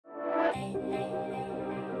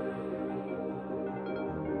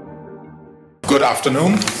Good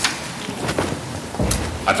afternoon.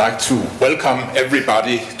 I'd like to welcome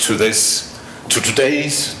everybody to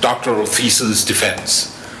today's doctoral thesis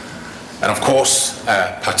defense. And of course,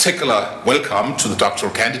 a particular welcome to the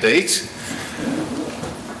doctoral candidate,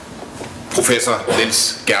 Professor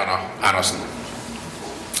Niels Gerner Andersen.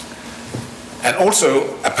 And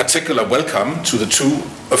also a particular welcome to the two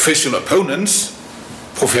official opponents,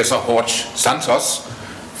 Professor Jorge Santos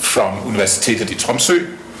from Universitetet i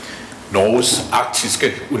Tromsø, Norges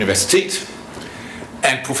Arktiske Universitet,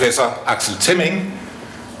 and Professor Axel Temming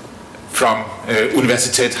from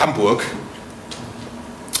Universitet Hamburg.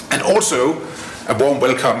 And also a warm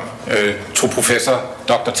welcome to Professor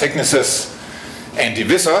Dr. Technicis Andy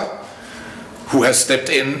Visser, who has stepped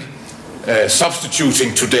in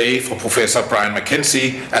substituting today for Professor Brian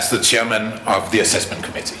Mackenzie as the chairman of the assessment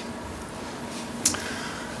committee.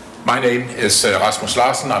 My name is Rasmus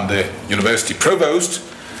Larsen. I'm the university provost,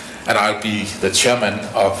 and I'll be the chairman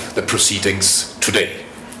of the proceedings today.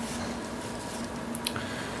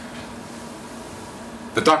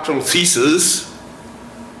 The doctoral thesis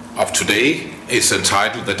of today is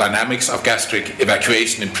entitled "The Dynamics of Gastric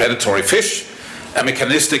Evacuation in Predatory Fish, a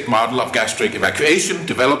mechanistic model of gastric evacuation,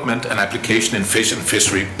 development and application in fish and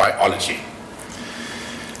fishery biology."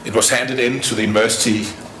 It was handed in to the university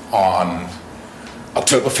on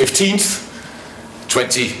October 15th,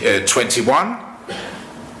 2021,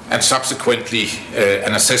 and subsequently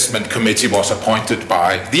the assessment committee was appointed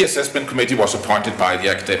by the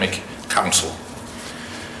academic council.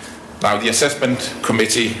 Now, the assessment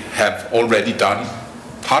committee have already done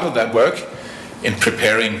part of that work in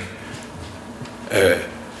preparing an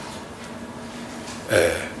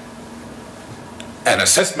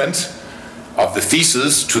assessment of the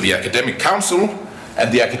thesis to the academic council,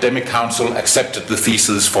 and the academic council accepted the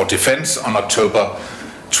thesis for defense on October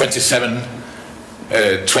 27,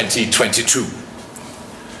 2022.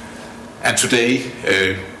 And today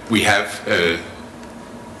we have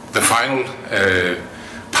the final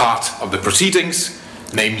part of the proceedings,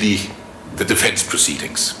 namely the defense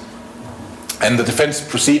proceedings. And the defense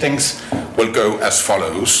proceedings will go as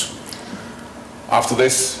follows. After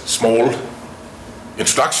this small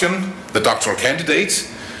introduction, the doctoral candidate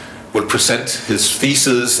will present his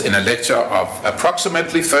thesis in a lecture of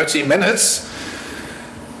approximately 30 minutes,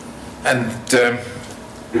 and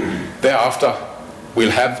thereafter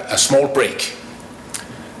we'll have a small break.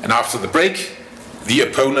 And after the break, the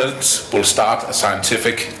opponents will start a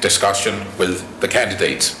scientific discussion with the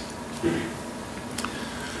candidate.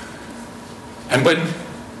 And when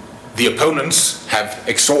the opponents have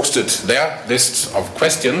exhausted their lists of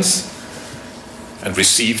questions and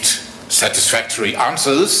received satisfactory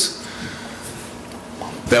answers,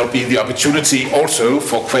 there will be the opportunity also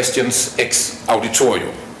for questions ex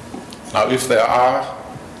auditorio. Now, if there are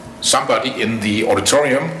somebody in the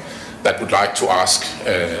auditorium that would like to ask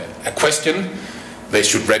a question, they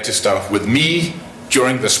should register with me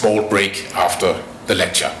during the small break after the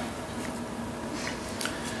lecture.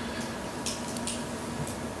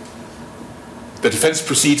 The defense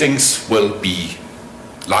proceedings will be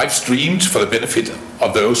live streamed for the benefit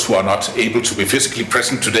of those who are not able to be physically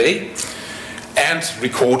present today, and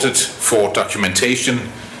recorded for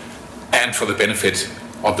documentation and for the benefit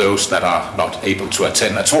of those that are not able to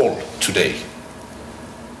attend at all today.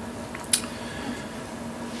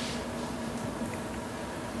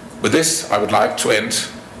 With this, I would like to end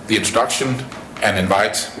the introduction and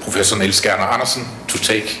invite Professor Niels Gerner Andersen to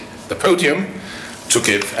take the podium to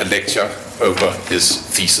give a lecture over his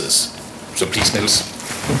thesis. So please, Niels.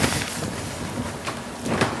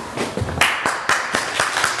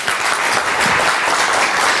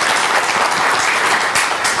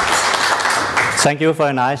 Thank you for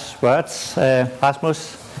your nice words,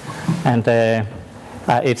 Rasmus. And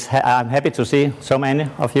I'm happy to see so many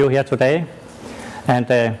of you here today.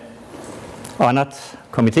 And honored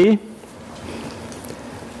committee.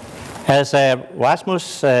 As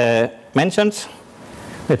Rasmus mentioned,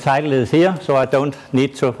 the title is here, so I don't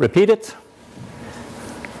need to repeat it.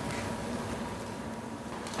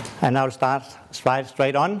 And I'll start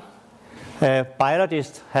straight on.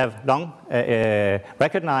 Biologists have long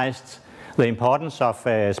recognized the importance of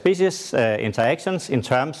species interactions in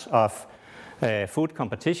terms of food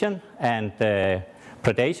competition and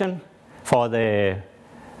predation for the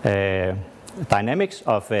dynamics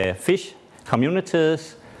of fish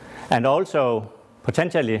communities, and also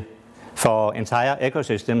potentially for entire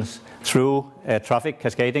ecosystems through trophic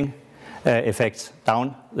cascading effects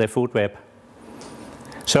down the food web.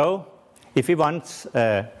 So if we want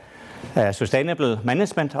sustainable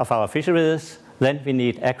management of our fisheries, then we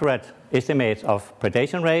need accurate estimates of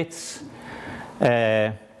predation rates,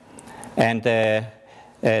 And to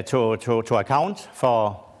account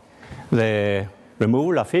for the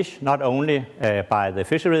removal of fish, not only by the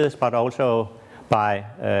fisheries, but also by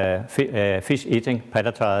fish-eating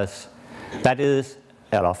predators. That is,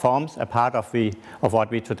 forms a part of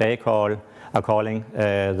what we today are calling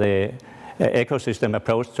the ecosystem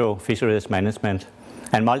approach to fisheries management.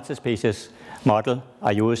 And multi-species model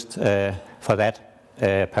are used for that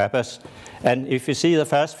purpose. And if you see the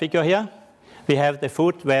first figure here, we have the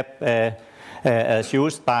food web as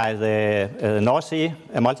used by the North Sea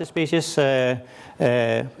multi-species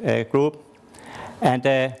group. And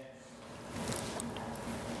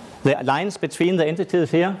the lines between the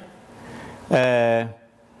entities here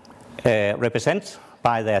represent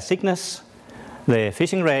by their thickness the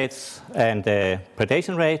fishing rates and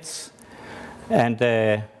predation rates. And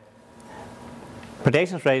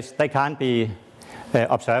predation rates, they can't be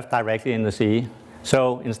observed directly in the sea.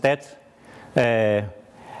 So instead,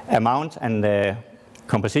 amount and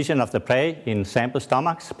composition of the prey in sample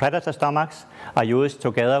stomachs, predator stomachs, are used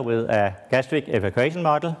together with a gastric evacuation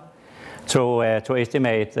model to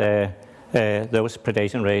estimate those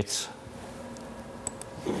predation rates.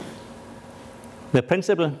 The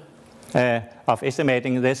principle of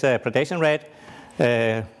estimating this predation rate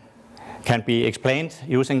can be explained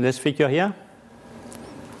using this figure here.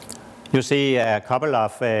 You see a couple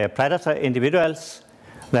of predator individuals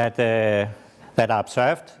that are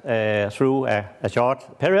observed through a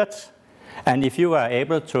short period. And if you are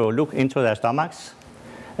able to look into their stomachs,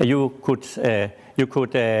 you could see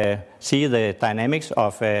the dynamics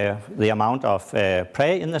of the amount of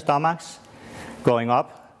prey in the stomachs going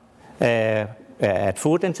up at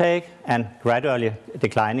food intake and gradually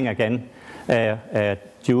declining again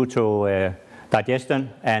due to digestion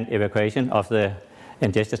and evacuation of the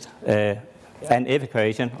ingested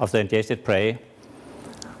prey.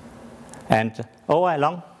 And over a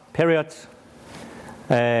long period,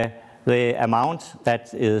 the amount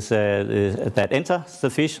that enters the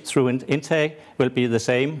fish through intake will be the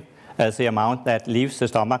same as the amount that leaves the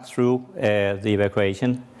stomach through the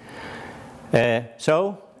evacuation.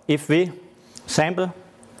 So if we sample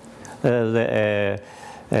the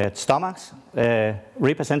stomachs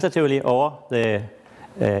representatively over the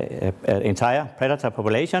entire predator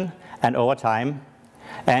population and over time,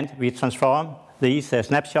 and we transform these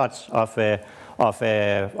snapshots of the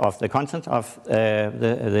content of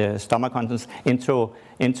the stomach contents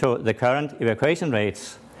into the current evacuation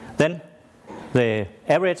rates, then the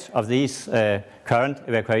average of these current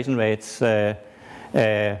evacuation rates can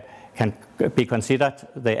be considered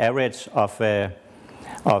the average of the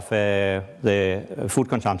food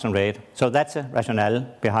consumption rate. So that's a rationale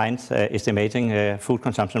behind estimating food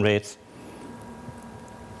consumption rates.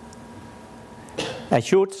 A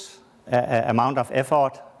huge amount of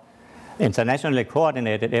effort, internationally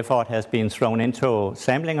coordinated effort, has been thrown into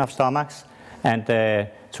sampling of stomachs and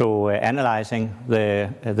to analyzing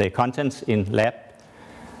the contents in lab.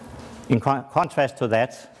 In contrast to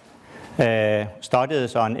that,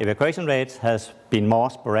 studies on evacuation rates has been more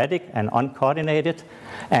sporadic and uncoordinated,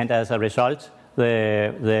 and as a result,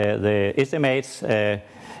 the estimates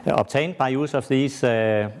obtained by use of these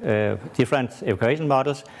different evacuation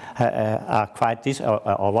models are quite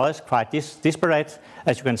disparate,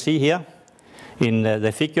 as you can see here in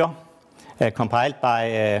the figure compiled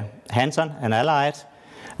by Andersen and allied,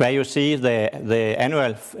 where you see the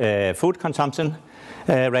annual food consumption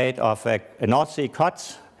rate of North Sea cod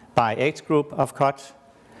by age group of cod,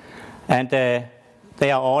 and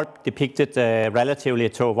they are all depicted relatively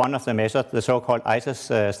to one of the methods, the so-called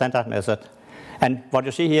ICES standard method. And what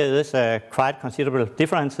you see here is quite considerable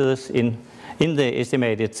differences in the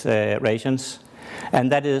estimated rations,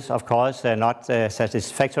 and that is, of course, not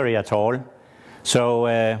satisfactory at all. So,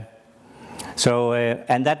 and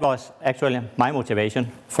that was actually my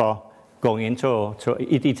motivation for going into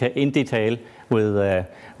in detail with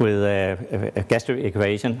gastric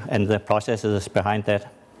evacuation and the processes behind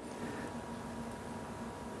that.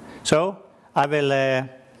 So I will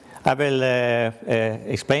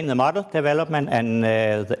explain the model development and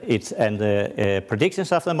the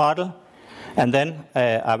predictions of the model, and then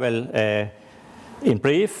I will, in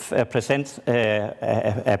brief, present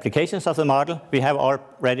applications of the model. We have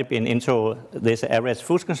already been into this average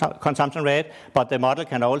food consumption rate, but the model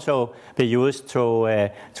can also be used to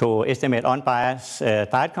estimate unbiased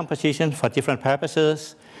diet composition for different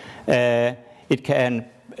purposes.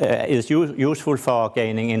 It is useful for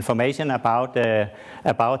gaining information about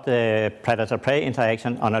the predator-prey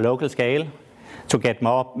interaction on a local scale, to get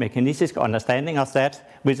more mechanistic understanding of that,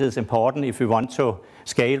 which is important if we want to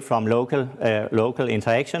scale from local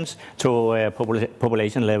interactions to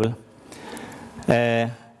population level.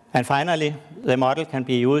 And finally, the model can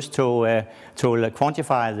be used to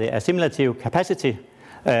quantify the assimilative capacity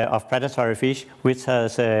of predatory fish, which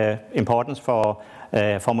has importance for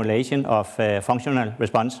formulation of functional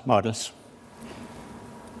response models.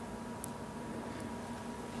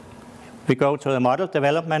 We go to the model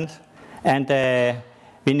development, and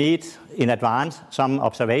we need in advance some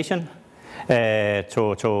observation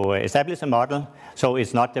to establish a model, so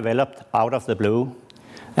it's not developed out of the blue.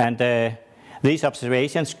 And these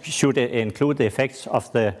observations should include the effects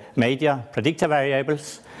of the major predictor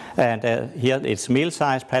variables, and here it's meal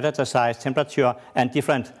size, predator size, temperature, and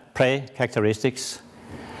different prey characteristics.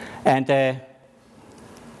 And then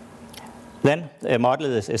the model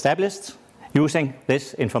is established using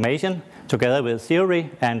this information together with theory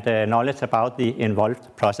and knowledge about the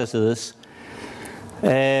involved processes.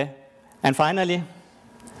 And finally,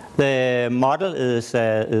 the model is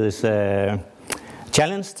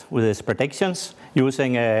challenged with its predictions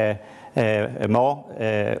using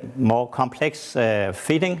more complex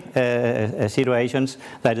feeding situations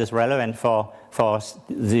that is relevant for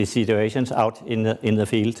the situations out in the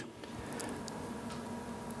field.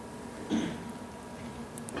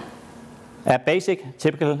 A basic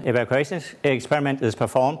typical evacuation experiment is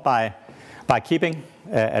performed by keeping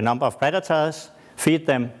a number of predators, feed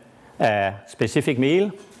them a specific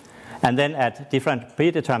meal, and then at different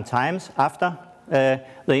predetermined times after the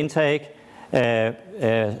intake,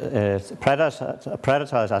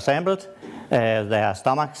 predators are sampled, their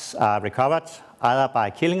stomachs are recovered either by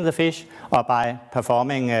killing the fish or by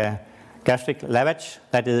performing gastric lavage,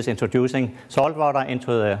 that is introducing salt water into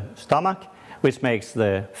the stomach, which makes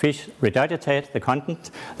the fish regurgitate the content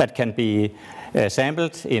that can be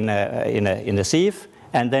sampled in a sieve,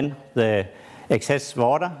 and then the excess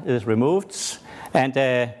water is removed, and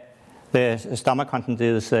the stomach content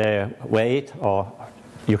is weighed, or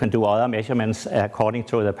you can do other measurements according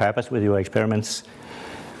to the purpose with your experiments.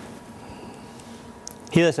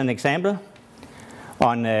 Here is an example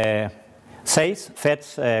on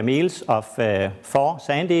safe-fed meals of 4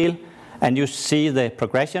 sand eel, and you see the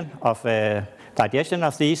progression of digestion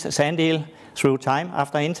of these sand eel through time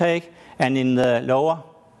after intake. And in the lower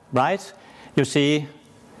right, you see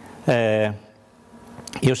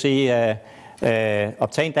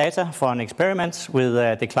obtained data for an experiment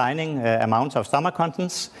with declining amounts of stomach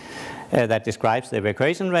contents that describes the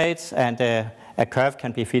evacuation rates, and a curve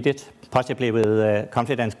can be fitted, possibly with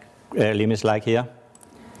confidence limits like here.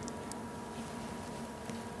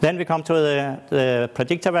 Then we come to the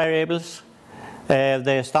predictor variables.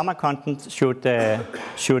 The stomach content should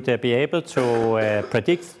be able to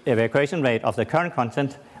predict evacuation rate of the current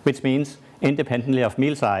content, which means independently of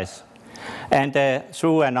meal size. And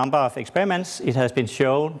through a number of experiments, it has been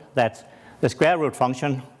shown that the square root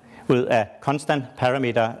function with a constant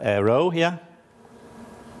parameter rho here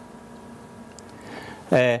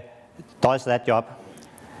does that job.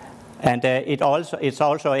 And it's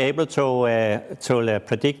also able to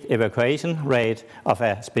predict evacuation rate of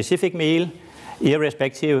a specific meal,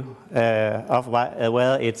 irrespective of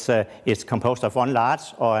whether it's composed of one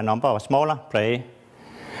large or a number of smaller prey.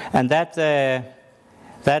 And that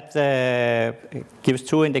gives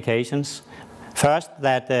 2 indications. First,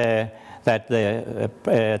 that the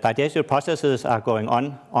digestive processes are going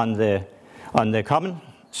on the common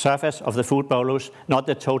surface of the food bolus, not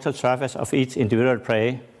the total surface of each individual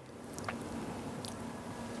prey.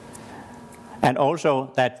 And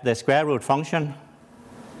also that the square root function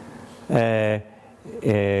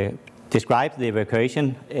describes the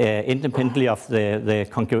evacuation independently of the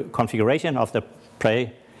configuration of the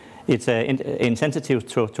prey. It's insensitive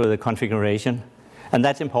to the configuration, and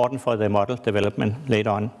that's important for the model development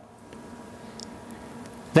later on.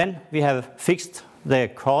 Then we have fixed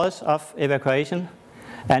the cause of evacuation,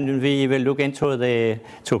 and we will look into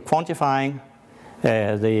quantifying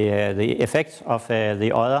the effects of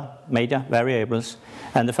the other major variables.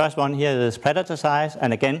 And the first one here is predator size,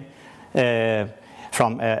 and again,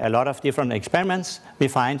 from a lot of different experiments, we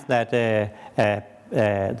find that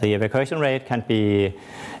the evacuation rate can be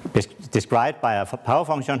described by a power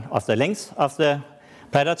function of the length of the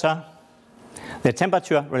predator. The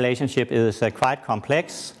temperature relationship is quite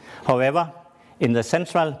complex. However, in the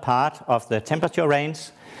central part of the temperature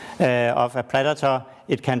range of a predator,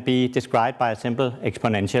 it can be described by a simple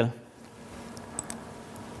exponential.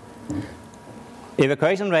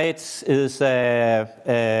 Evacuation rates is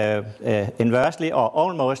inversely or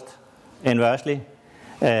almost inversely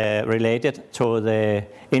related to the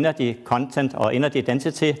energy content or energy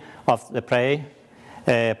density of the prey,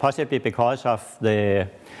 possibly because of the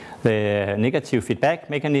negative feedback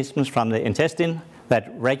mechanisms from the intestine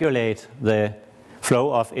that regulate the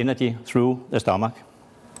flow of energy through the stomach.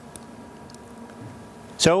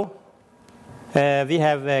 So we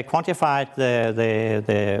have quantified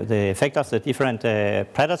the effect of the different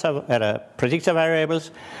predictor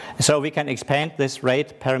variables, so we can expand this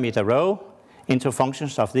rate parameter rho into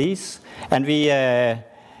functions of these, and we end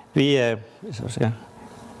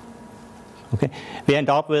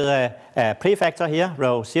up with a prefactor here,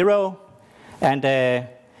 rho 0, and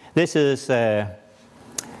this is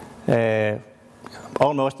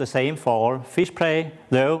almost the same for all fish prey,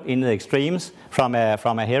 though in the extremes from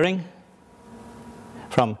a herring.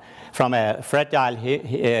 From a fragile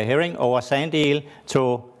herring over sand eel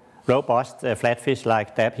to robust flatfish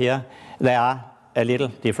like dab here, there are a little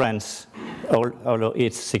difference, although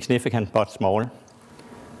it's significant but small.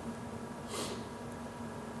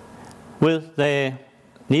 With the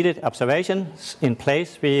needed observations in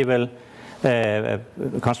place, we will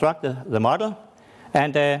construct the model,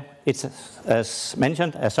 and it's, as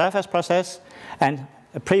mentioned, a surface process, and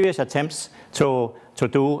previous attempts to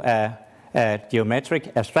do a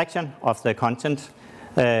geometric abstraction of the content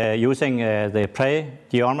using the prey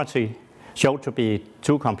geometry showed to be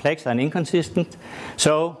too complex and inconsistent.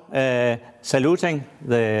 So, saluting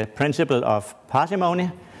the principle of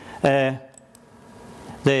parsimony,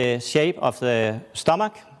 the shape of the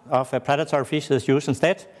stomach of a predatory fish is used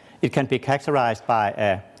instead. It can be characterized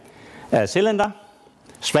by a cylinder,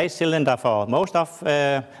 straight cylinder for most of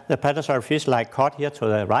the predatory fish, like cod here to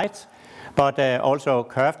the right, but also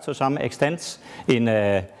curved to some extent in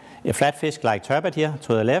a flatfish like turbot here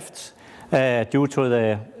to the left, due to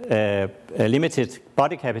the limited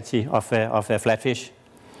body cavity of a flatfish.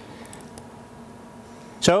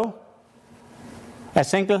 So, a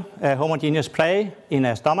single homogeneous prey in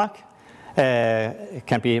a stomach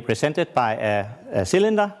can be presented by a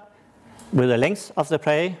cylinder with the length of the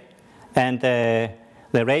prey, and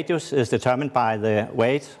the radius is determined by the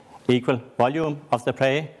weight equal volume of the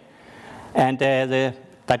prey. And the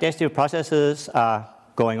digestive processes are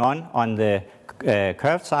going on the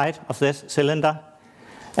curved side of this cylinder,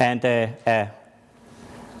 and a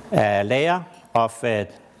layer of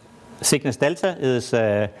thickness delta is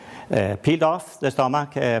peeled off the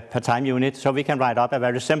stomach per time unit, so we can write up a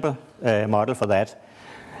very simple model for that.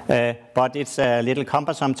 But it's a little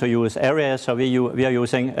cumbersome to use areas, so we are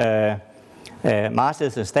using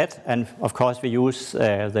masses instead, and of course we use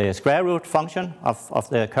the square root function of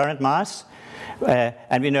the current mass,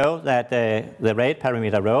 and we know that the rate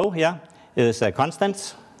parameter rho here is a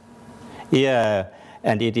constant here,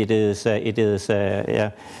 and it is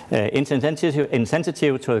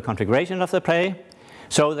insensitive to the configuration of the prey.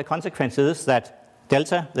 So the consequence is that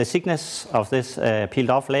delta, the thickness of this peeled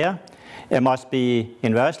off layer, must be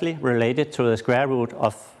inversely related to the square root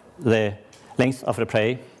of the length of the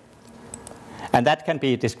prey. And that can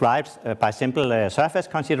be described by simple surface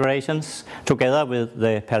considerations together with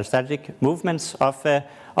the peristaltic movements of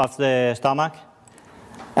the stomach,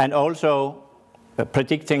 and also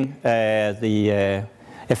predicting the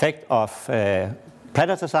effect of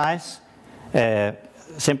predator size,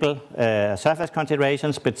 simple surface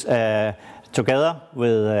considerations, but together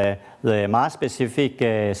with the mass-specific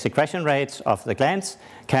secretion rates of the glands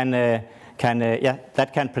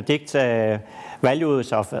that can predict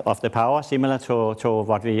values of the power similar to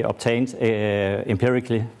what we obtained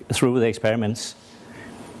empirically through the experiments.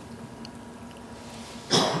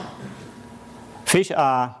 Fish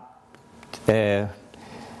are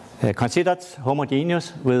considered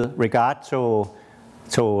homogeneous with regard to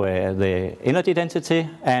the energy density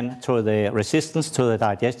and to the resistance to the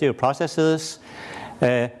digestive processes,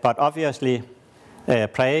 but obviously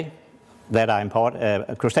prey that are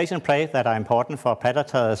important, crustacean prey that are important for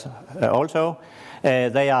predators also,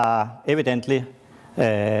 they are evidently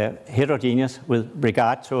heterogeneous with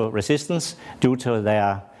regard to resistance due to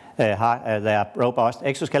their robust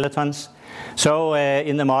exoskeletons. So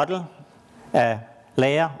in the model, a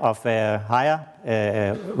layer of higher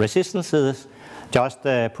resistance is just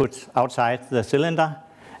put outside the cylinder,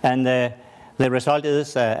 and the result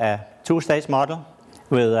is a two-stage model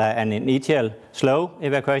with an initial slow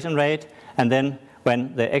evacuation rate, and then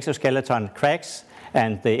when the exoskeleton cracks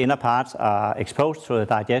and the inner parts are exposed to the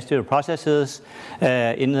digestive processes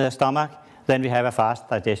in the stomach, then we have a fast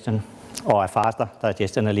digestion, or a faster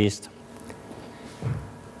digestion at least.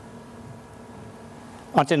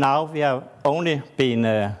 Until now, we have only been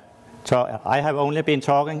I have only been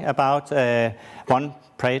talking about one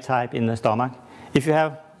prey type in the stomach. If you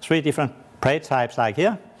have 3 different prey types like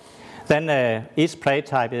here, then each prey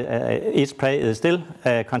is still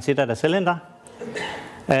considered a cylinder,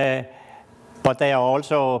 but they are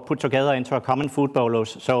also put together into a common food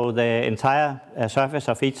bolus, so the entire surface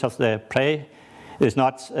of each of the prey is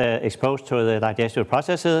not exposed to the digestive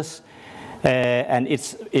processes. And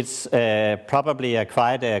it's probably a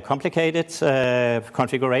quite complicated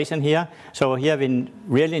configuration here. So here we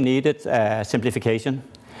really needed simplification.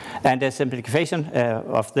 And the simplification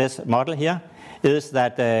of this model here is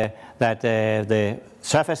that, the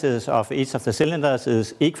surfaces of each of the cylinders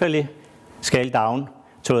is equally scaled down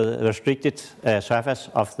to the restricted surface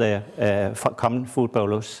of the common food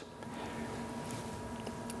bolus.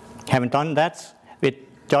 Having done that, we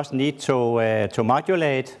just need to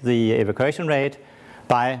modulate the evacuation rate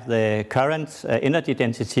by the current energy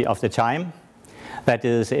density of the chyme that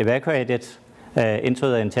is evacuated into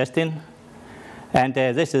the intestine. And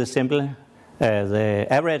this is simply the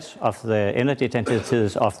average of the energy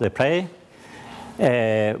densities of the prey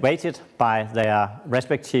weighted by their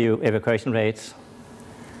respective evacuation rates.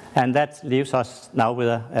 And that leaves us now with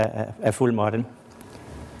a full model.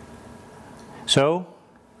 So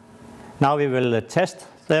now we will test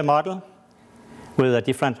the model with a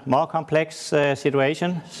different, more complex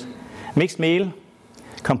situations. Mixed meal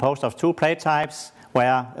composed of two prey types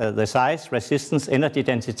where the size, resistance, energy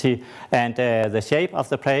density, and the shape of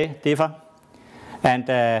the prey differ. And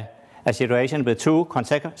a situation with two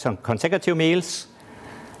consecutive meals.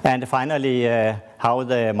 And finally, how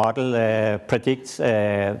the model predicts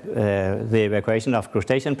the evacuation of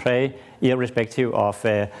crustacean prey, irrespective of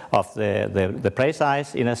the prey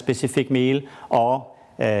size in a specific meal or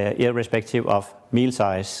irrespective of meal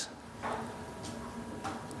size.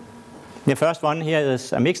 The first one here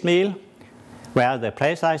is a mixed meal, where the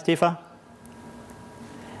prey size differ,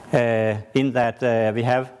 in that we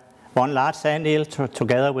have one large sand eel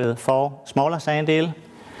together with 4 smaller sand eel.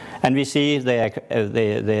 And we see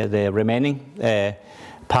the remaining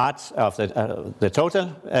parts of the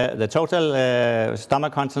total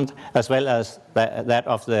stomach content, as well as that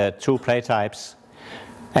of the two prey types.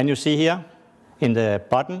 And you see here in the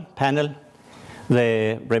bottom panel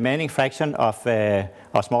the remaining fraction of a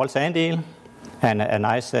small sand eel, and a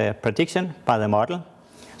nice prediction by the model.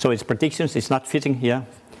 So its predictions is not fitting here.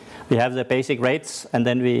 We have the basic rates, and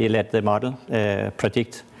then we let the model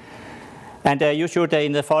predict. And you should,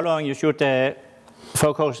 in the following, you should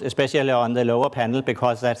focus especially on the lower panel,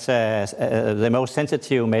 because that's the most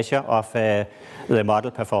sensitive measure of the model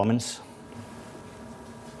performance.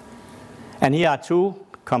 And here are two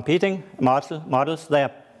competing models. They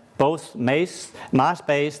are both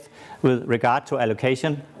mass-based with regard to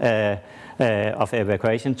allocation of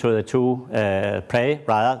evacuation to the two prey,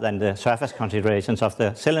 rather than the surface considerations of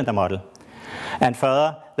the cylinder model. And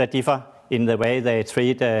further, they differ in the way they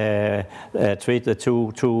treat the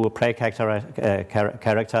two prey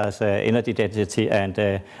characters, energy density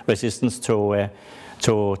and resistance to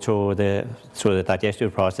the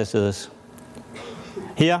digestive processes.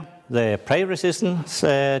 Here, the prey resistance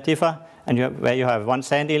differ, and where you have one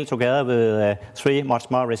sand eel together with 3 much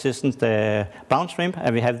more resistant brown shrimp,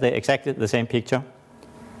 and we have exactly the same picture.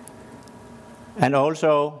 And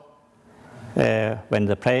also, when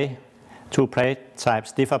the two prey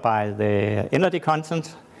types differ by the energy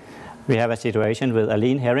content, we have a situation with a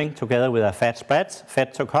lean herring together with a fat spread,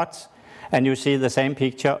 fat to cut, and you see the same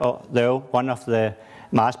picture, though one of the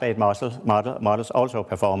mass-based models also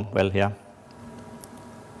perform well here.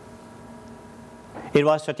 It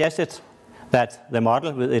was suggested that the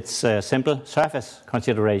model with its simple surface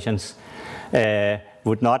considerations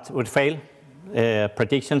would fail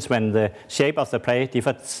predictions when the shape of the prey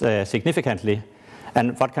differed significantly.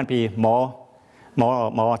 And what can be more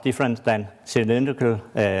different than cylindrical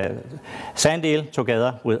sand eel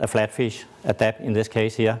together with a flatfish, a dab in this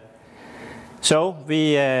case here. So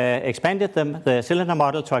we expanded the cylinder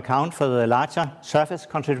model to account for the larger surface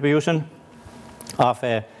contribution of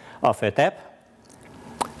a dab.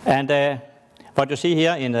 And what you see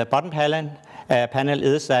here in the bottom panel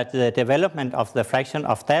is that the development of the fraction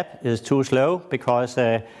of dab is too slow, because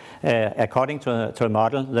according to the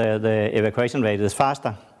model, the evacuation rate is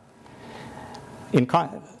faster. In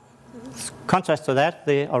contrast to that,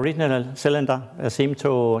 the original cylinder seemed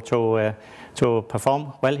to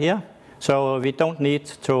perform well here. So we don't need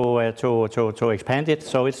to expand it.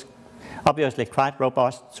 So it's obviously quite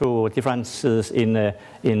robust to differences in the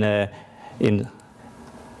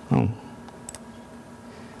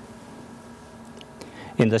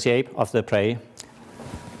shape of the prey.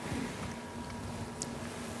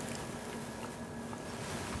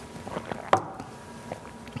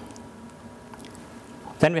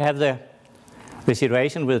 Then we have the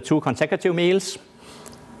situation with 2 consecutive meals.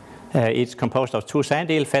 It's composed of 2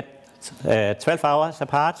 sand eel fed 12 hours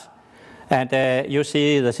apart. And you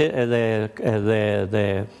see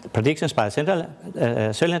the predictions by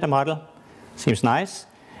the cylinder model. Seems nice.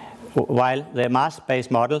 while the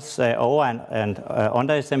mass-based models over and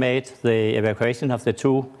underestimate the evacuation of the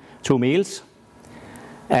two meals.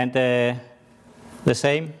 And the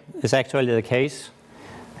same is actually the case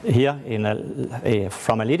here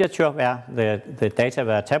from a literature where the data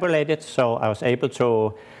were tabulated. So I was able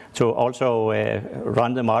to also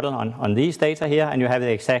run the model on these data here, and you have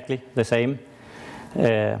exactly the same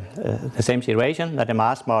situation, that the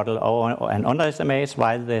mass model over and underestimates,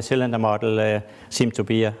 while the cylinder model seems to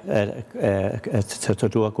be to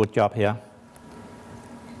do a good job here.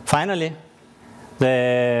 Finally,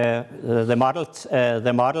 the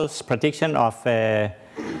model's prediction of a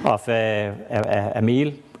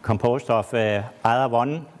meal composed of either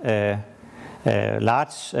one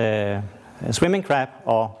large swimming crab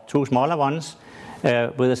or two smaller ones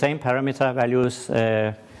with the same parameter values.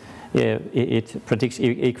 It predicts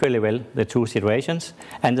equally well the two situations,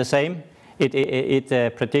 and the same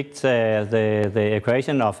it predicts the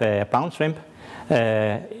equation of brown shrimp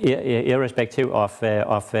irrespective of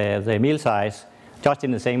the meal size, just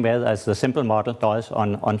in the same way as the simple model does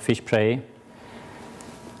on fish prey.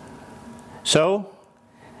 So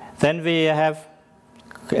then we have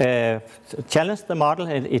challenged the model.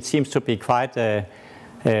 It seems to be quite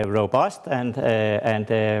robust, and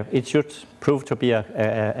it should prove to be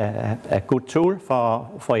a good tool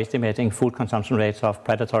for estimating food consumption rates of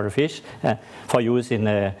predatory fish for use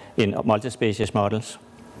in multi-species models.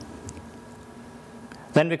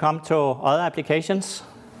 Then we come to other applications.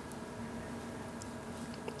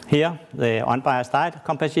 Here, the unbiased diet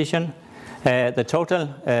composition, the total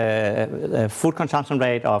food consumption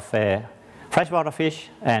rate of freshwater fish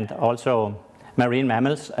and also marine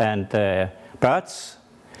mammals and birds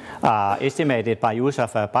are estimated by use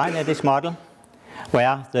of a bioenergetics model,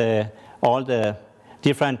 where all the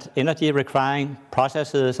different energy requiring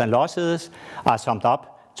processes and losses are summed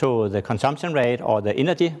up to the consumption rate or the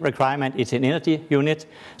energy requirement. It's an energy unit.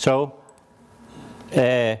 So,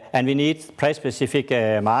 and we need prey-specific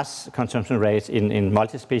mass consumption rates in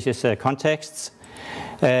multi-species contexts.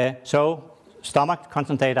 So stomach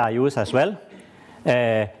content data are used as well,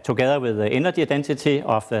 together with the energy density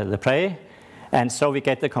of the prey. And so we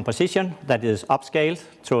get the composition that is upscaled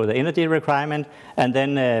to the energy requirement, and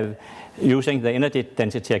then using the energy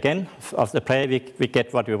density again of the prey, we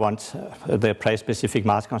get what we want, the prey-specific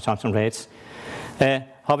mass consumption rates.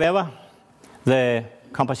 However, the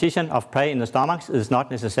composition of prey in the stomachs is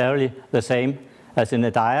not necessarily the same as in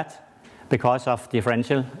the diet because of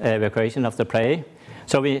differential evacuation of the prey.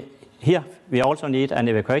 So here we also need an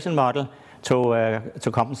evacuation model to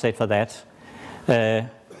compensate for that.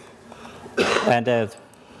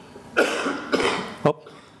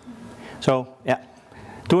 So yeah,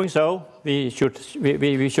 doing so, we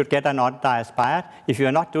should get an unbiased bias. If you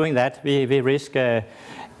are not doing that, we risk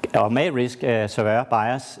or may risk severe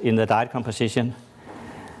bias in the diet composition.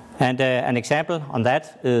 And an example on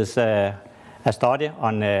that is a study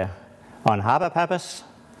on harbor papas.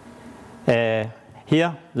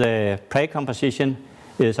 Here, the prey composition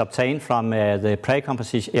is obtained from the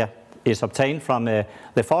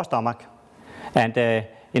forestomach. And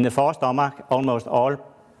in the forestomach, almost all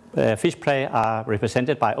fish prey are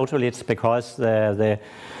represented by otoliths because the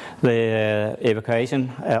evacuation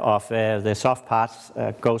of the soft parts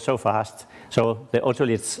goes so fast. So the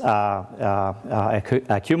otoliths are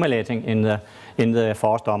accumulating in the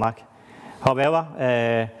forestomach. However,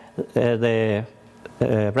 the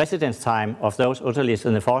residence time of those otoliths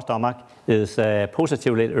in the forestomach is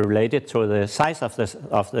positively related to the size of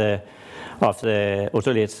the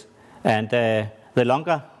otoliths. And the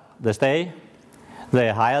longer the stay,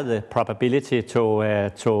 the higher the probability to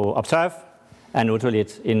observe an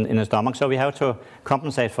otolith in the stomach. So we have to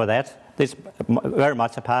compensate for that. This is very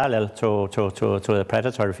much a parallel to the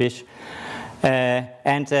predatory fish.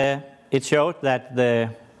 It showed that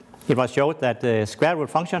the square root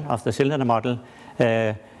function of the cylinder model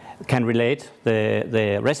can relate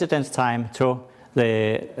the residence time to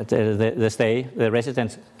the stay, the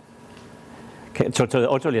residence to the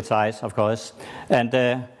otolith size, of course. And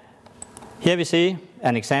here we see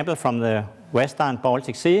an example from the Western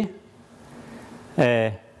Baltic Sea.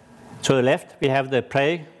 To the left, we have the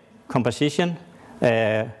prey composition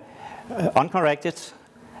uncorrected,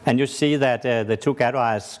 and you see that the two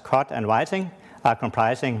gadwires, cod and whiting, are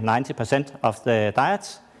comprising 90% of the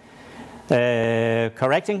diets.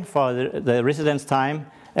 Correcting for the residence time,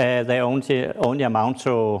 they only amount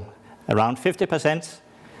to around 50%.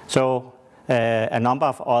 So a number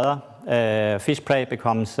of other fish prey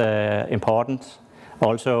becomes important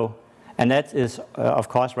also. And that is, of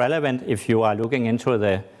course, relevant if you are looking into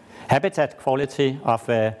the habitat quality of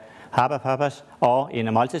harbor purpose, or in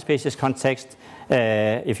a multi-species context,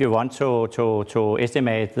 if you want to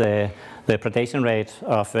estimate the predation rate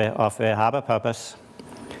of harbor purpose.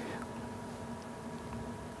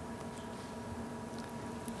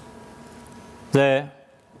 The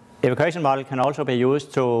evacuation model can also be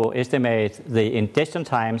used to estimate the ingestion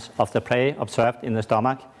times of the prey observed in the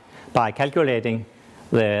stomach by calculating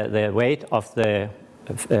the weight of the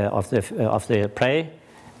prey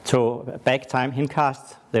to back time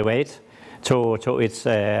hindcast the weight to its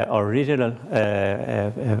original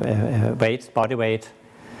weight, body weight,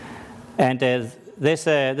 and this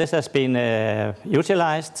has been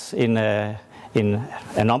utilized in a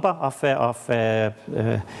number of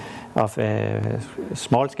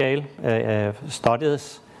small-scale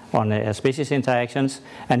studies on species interactions.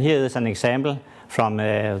 And here is an example from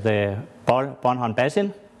the Bornholm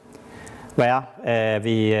Basin, where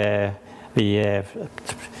we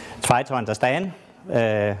try to understand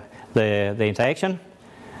the interaction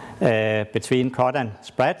between cod and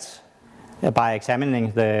spreads by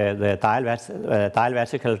examining the diel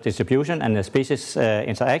vertical distribution and the species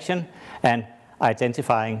interaction and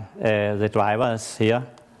identifying the drivers here.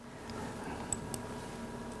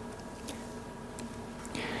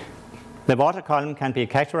 The water column can be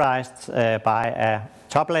characterized by a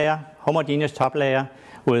top layer, homogeneous top layer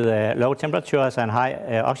with low temperatures and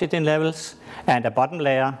high oxygen levels, and a bottom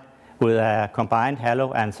layer with a combined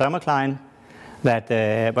halo and thermocline that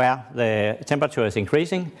where the temperature is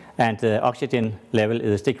increasing and the oxygen level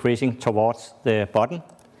is decreasing towards the bottom.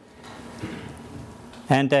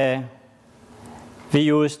 And we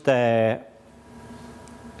used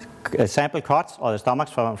sample cuts or the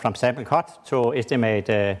stomachs from sample cuts to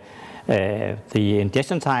estimate the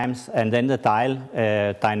ingestion times and then the diel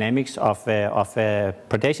dynamics of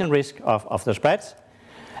predation risk of the spreads.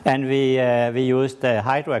 And we used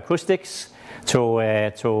hydroacoustics to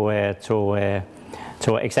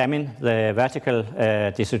examine the vertical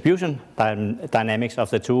distribution dynamics of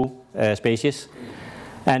the two species.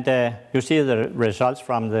 And you see the results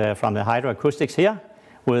from the hydroacoustics here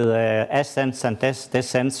with ascents and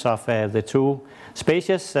descents of the two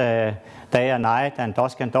species, day and night and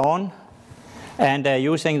dusk and dawn. And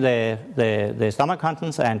using the stomach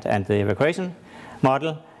contents and the evacuation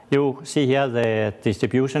model, you see here the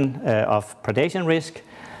distribution of predation risk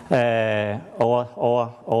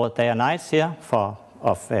over day and nights here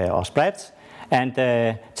of spreads, and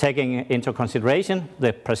taking into consideration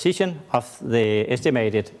the precision of the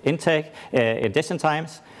estimated intake ingestion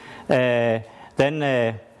times, then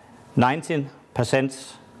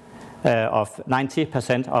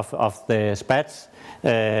 90% of the spreads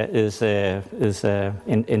is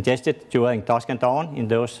ingested during dusk and dawn in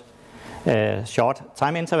those short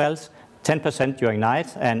time intervals, 10% during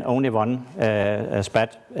night, and only one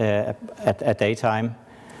spread at daytime.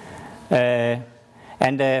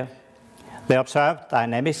 The observed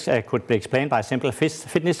dynamics could be explained by simple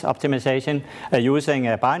fitness optimization using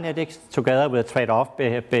bionetics together with trade-off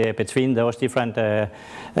between those different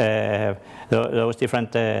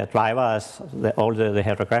drivers, all the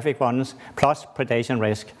hydrographic ones, plus predation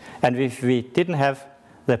risk. And if we didn't have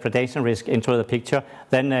the predation risk into the picture,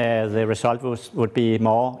 then the result would be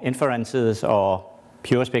more inferences or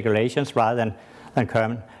pure speculations rather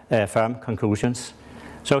than firm conclusions.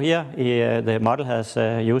 So here the model has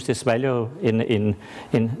used this value in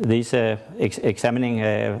these examining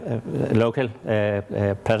local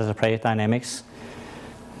predator-prey dynamics.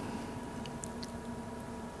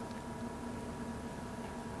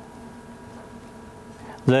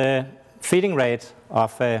 The feeding rate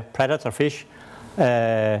of predator fish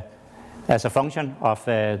as a function of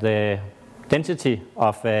the density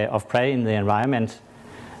of prey in the environment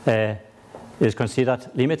is considered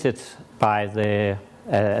limited by the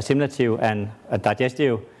assimilative and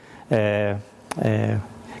digestive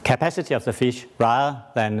capacity of the fish rather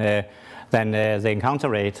than the encounter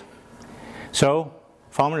rate. So,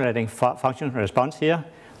 formulating functional response here,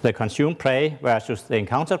 the consumed prey versus the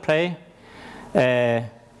encountered prey, the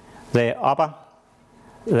upper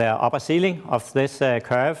ceiling of this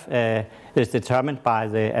curve is determined by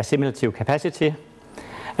the assimilative capacity,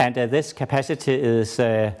 and this capacity is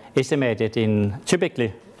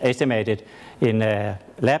typically estimated in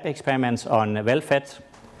lab experiments on well-fed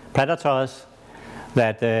predators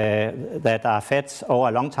that are fed over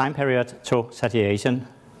a long time period to satiation.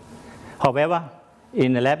 However,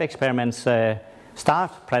 in the lab experiments,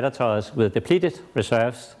 starved predators with depleted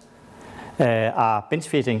reserves are binge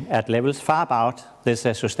feeding at levels far above this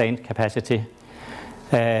sustained capacity,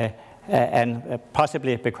 and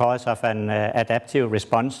possibly because of an adaptive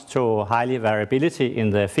response to highly variability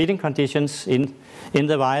in the feeding conditions in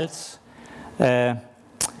the wilds.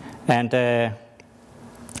 and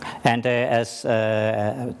as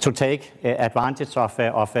to take advantage of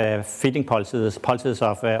feeding pulses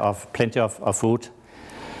of plenty of food.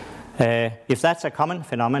 If that's a common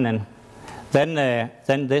phenomenon,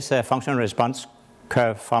 then this functional response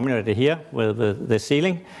curve formulated here with the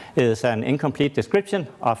ceiling is an incomplete description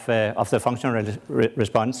of the functional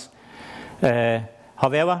response.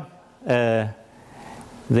 However,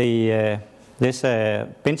 this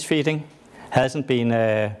binge feeding hasn't been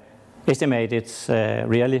estimated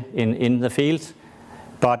really in the field,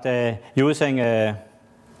 but using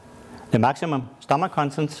the maximum stomach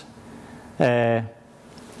content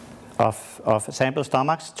of sample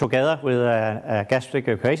stomachs together with a gastric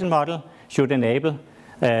equation model should enable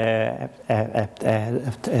the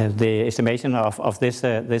estimation of this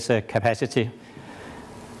capacity.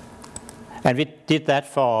 And we did that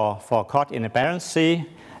for cod in a Barents Sea,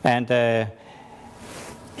 and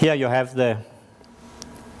here you have a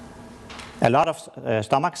lot of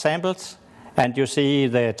stomach samples, and you see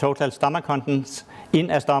the total stomach contents in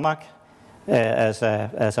a stomach as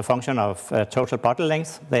a function of total bottle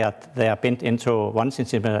length. They are bent into 1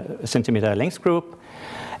 centimeter length group,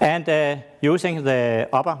 and using the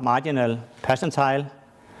upper marginal percentile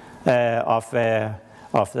of the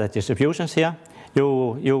distributions here,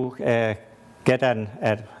 you get a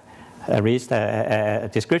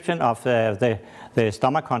description of the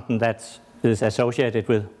stomach content that is associated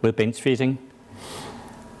with binge feeding.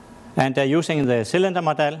 And using the cylinder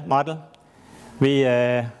model, we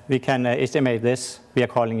can estimate this. We are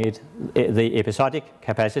calling it the episodic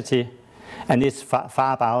capacity, and it's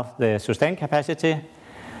far above the sustained capacity.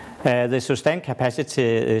 The sustained capacity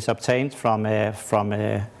is obtained from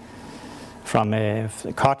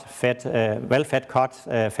well-fed cod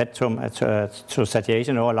fed to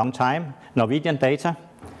satiation over a long time. Norwegian data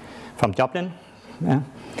from Dublin. Yeah.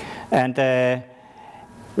 And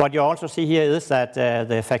what you also see here is that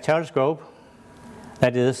the factorial scope,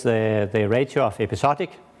 that is the ratio of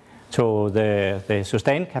episodic to the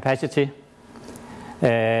sustained capacity,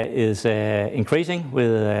 is increasing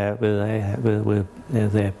with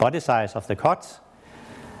the body size of the cod.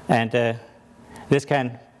 And this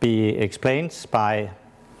can be explained by,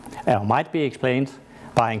 or might be explained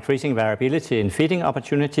by increasing variability in feeding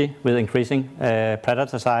opportunity with increasing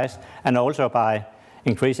predator size, and also by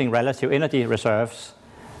increasing relative energy reserves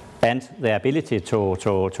and the ability to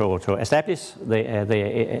establish the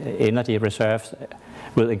energy reserves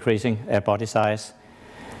with increasing body size.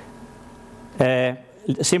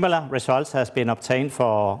 Similar results has been obtained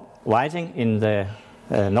for whiting in the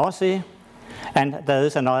North Sea, and there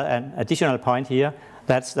is an additional point here.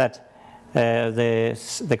 That's that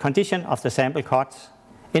the condition of the sample cod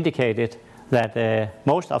indicated that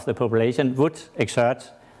most of the population would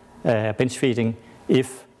exert binge feeding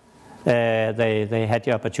if they had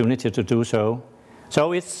the opportunity to do so.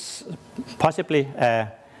 So it's possibly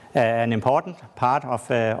an important part of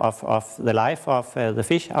the life of the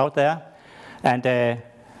fish out there, and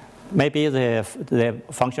maybe the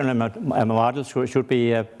functional model should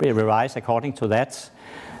be revised according to that.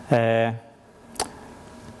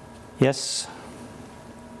 Yes.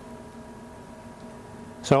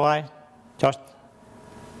 So I just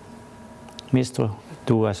missed to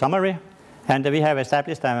do a summary, and we have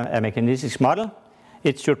established a mechanistic model.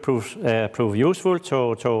 It should prove useful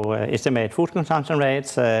to estimate food consumption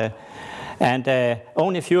rates, and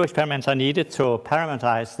only a few experiments are needed to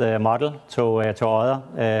parameterize the model to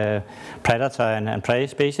other predator and prey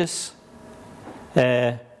species.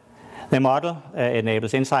 The model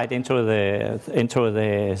enables insight into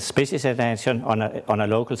the species attention on a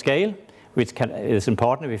local scale, which is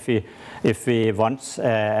important if we want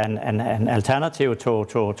an alternative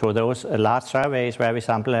to those large surveys where we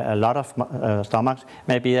sample a lot of stomachs.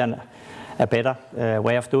 Maybe a better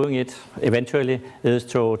way of doing it eventually is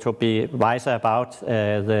to be wiser about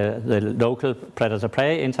the local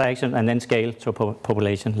predator-prey interaction and then scale to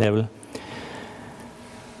population level.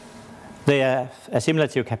 The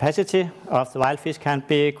assimilative capacity of the wild fish can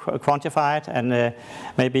be quantified, and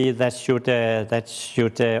maybe that should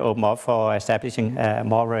open up for establishing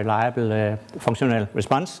more reliable functional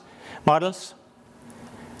response models.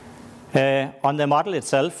 On the model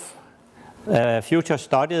itself, future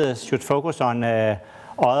studies should focus on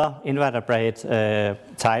other invertebrate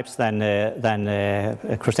types than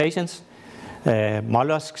crustaceans.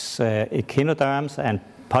 Mollusks, echinoderms, and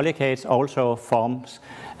polychaetes also forms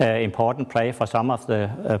important prey for some of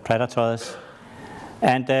the predators.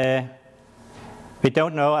 And we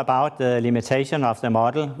don't know about the limitation of the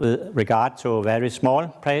model with regard to very small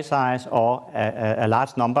prey size or a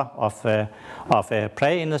large number of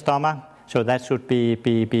prey in the stomach, so that should be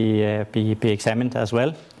examined as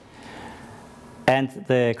well. And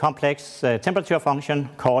the complex temperature function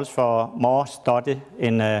calls for more study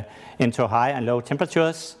into high and low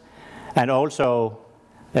temperatures, and also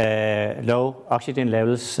low oxygen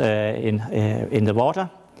levels in the water.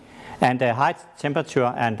 And the high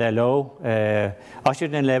temperature and the low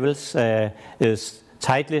oxygen levels is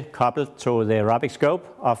tightly coupled to the aerobic scope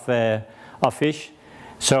of fish.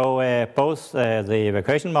 So both the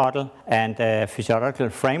evacuation model and physiological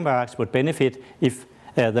frameworks would benefit if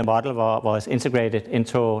the model was integrated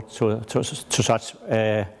into such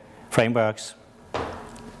frameworks.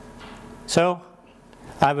 So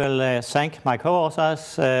I will thank my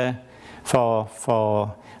co-authors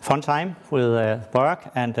for fun time with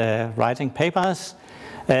work and writing papers,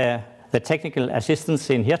 the technical assistance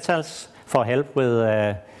in Hirtshals for help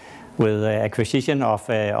with acquisition of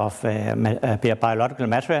biological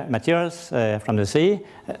materials from the sea,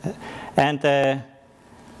 and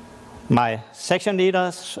my section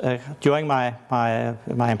leaders during my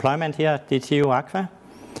employment here at DTU Aqua.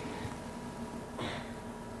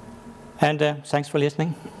 And thanks for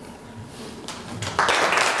listening.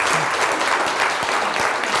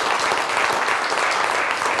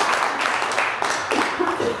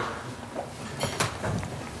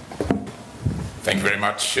 Thank you very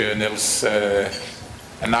much, Niels.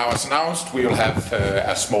 And now, as announced, we will have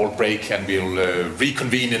a small break and we'll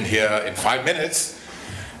reconvene in here in 5 minutes.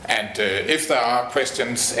 And if there are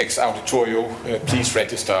questions ex auditorio, please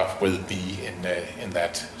register. We'll be in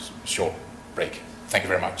that short break. Thank you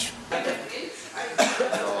very much.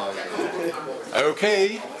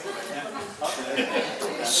 Okay.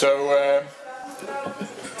 So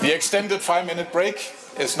the extended 5-minute break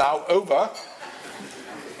is now over,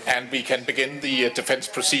 and we can begin the defense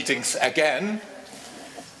proceedings again.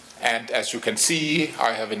 And as you can see,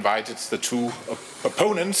 I have invited the two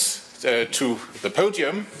opponents to the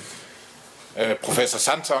podium. Professor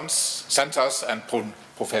Santos and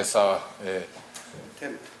Professor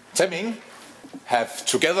Temming have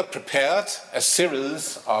together prepared a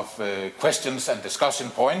series of questions and discussion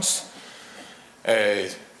points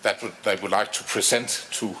that they would like to present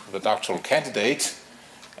to the doctoral candidate,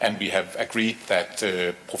 and we have agreed that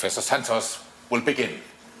Professor Santos will begin.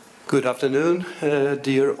 Good afternoon,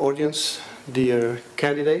 dear audience, dear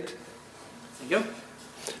candidate. Thank you.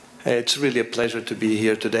 It's really a pleasure to be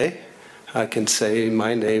here today. I can say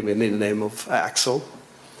my name and in the name of Axel.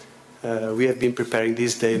 We have been preparing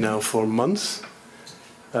this day now for months.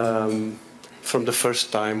 From the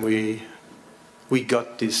first time we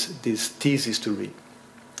got this thesis to read.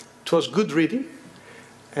 It was good reading,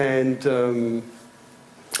 and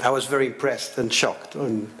I was very impressed and shocked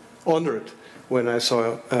and honored when I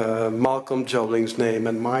saw Malcolm Jobling's name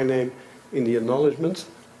and my name in the acknowledgement.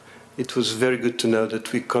 It was very good to know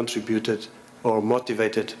that we contributed or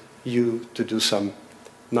motivated you to do some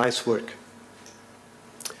nice work.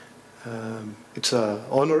 It's an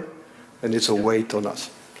honor and it's a weight on us.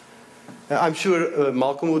 I'm sure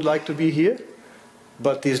Malcolm would like to be here,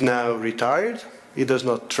 but he's now retired. He does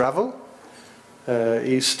not travel.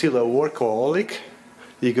 He's still a workaholic.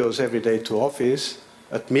 He goes every day to office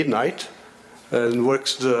at midnight and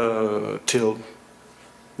works till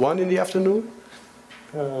 1 in the afternoon.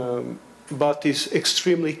 But he's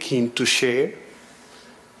extremely keen to share,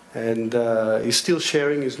 and he's still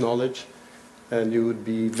sharing his knowledge, and you would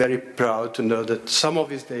be very proud to know that some of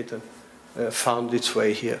his data found its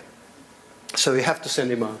way here. So you have to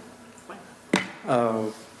send him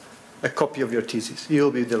a copy of your thesis.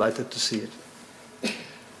 He'll be delighted to see it.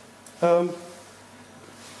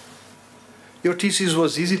 Your thesis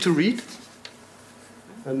was easy to read,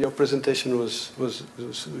 and your presentation was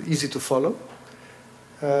easy to follow.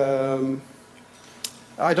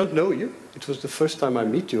 I don't know you. It was the first time I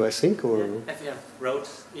meet you, I think, or... Yeah, wrote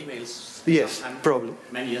emails. Yes, probably.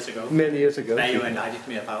 Many years ago. Many years ago. Where you enlightened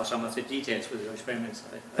me about some of the details with your experiments.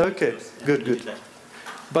 Okay, good.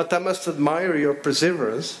 But I must admire your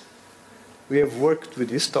perseverance. We have worked with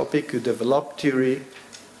this topic, you developed theory,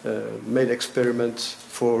 made experiments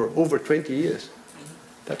for over 20 years.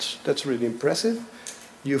 That's really impressive.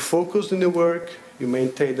 You focused on the work, you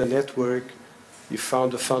maintained a network, you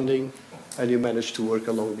found the funding, and you managed to work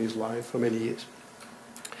along this line for many years.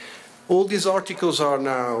 All these articles are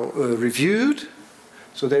now reviewed,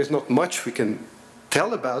 so there's not much we can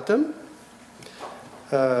tell about them.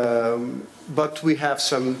 But we have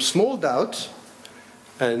some small doubts,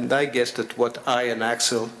 and I guess that what I and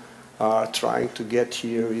Axel are trying to get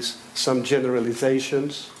here is some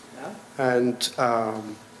generalizations and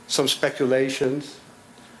some speculations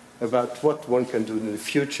about what one can do in the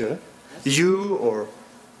future. You or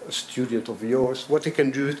a student of yours, what you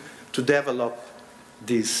can do to develop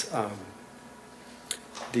these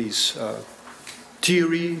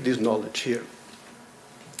theory, this knowledge here.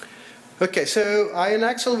 Okay, so I and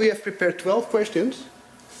Axel, we have prepared 12 questions.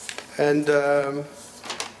 And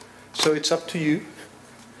so it's up to you.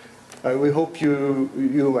 We hope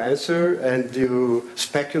you answer and you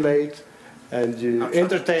speculate and you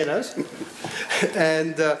entertain us.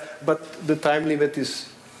 And, but the time limit is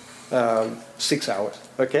 6 hours,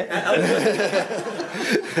 okay?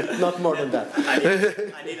 Not more than that.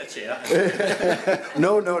 I need a chair.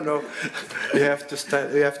 No. You have to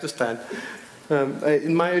stand. You have to stand.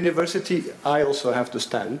 In my university, I also have to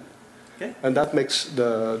stand. Okay. And that makes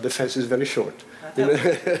the fences very short.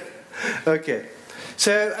 Okay.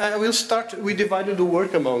 So we'll start. We divided the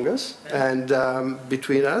work among us and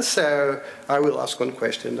between us. So I will ask one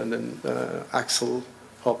question, and then Axel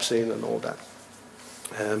hops in and all that.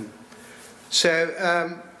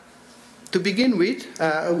 To begin with,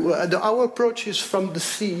 our approach is from the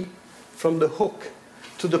sea, from the hook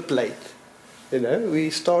to the plate. You know, we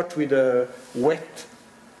start with the wet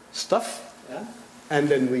stuff, and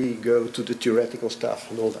then we go to the theoretical stuff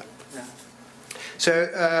and all that. Yeah. So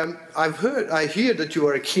I hear that you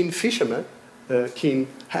are a keen fisherman, a keen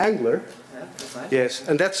angler. Yeah, that's right. Yes,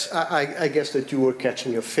 and that's, I guess that you were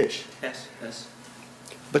catching a fish. Yes.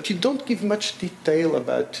 But you don't give much detail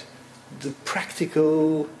about the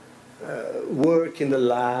practical work in the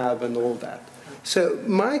lab and all that. So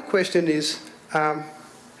my question is,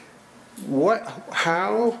 well,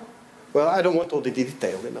 I don't want all the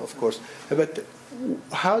detail, you know, of course, but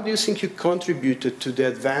how do you think you contributed to the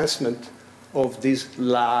advancement of these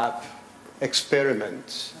lab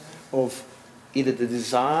experiments, of either the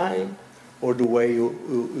design or the way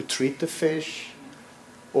you treat the fish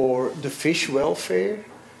or the fish welfare?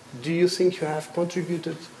 Do you think you have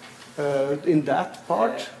contributed in that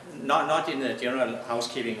part? Not in the general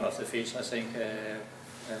housekeeping of the fish, I think I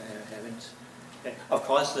haven't. Of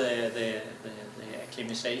course, the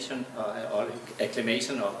acclimatization or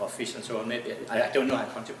acclimation of fish and so on, maybe, I don't know, I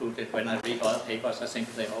contributed. When I read other papers, I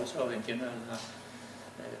think they also in general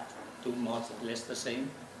do more or less the same.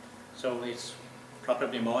 So it's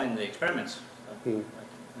probably more in the experiments. I mean,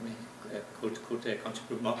 could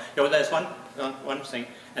contribute more. You know, there's one thing,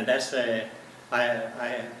 and that's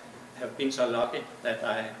I have been so lucky that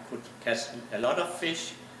I could catch a lot of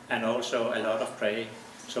fish and also a lot of prey.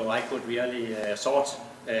 So I could really sort.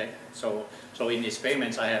 So in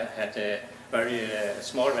experiments I have had a very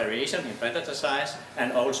small variation in predator size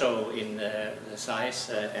and also in the size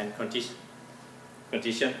and condition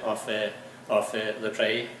of the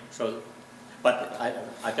prey. So, but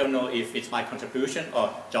I don't know if it's my contribution or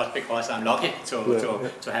just because I'm lucky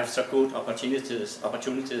to have so good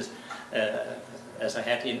opportunities as I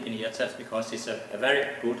had in Hirtshals, because it's a very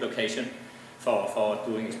good location for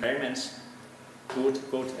doing experiments. Good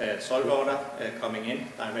salt water coming in,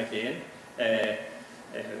 directly in.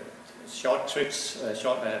 Short trips,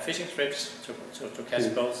 fishing trips to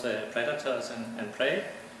catch both predators and prey.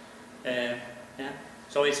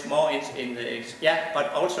 So it's more in the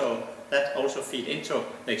but also that also feed into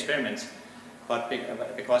the experiments. But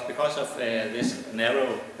because of this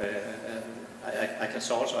narrow, I can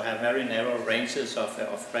also have very narrow ranges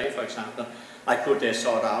of prey. For example, I could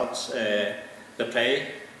sort out the prey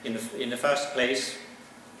in the first place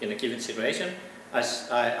in a given situation. As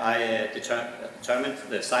I determined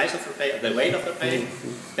the size of the prey, the weight of the prey.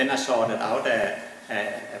 Then I sorted out a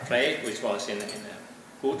prey which was in a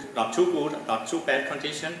good, not too good, not too bad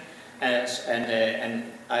condition, and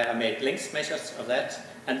I made length measures of that,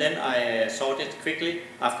 and then I sorted quickly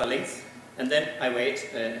after length, and then I weighed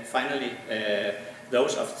finally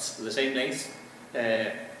those of the same length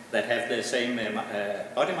that have the same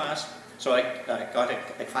body mass. So I got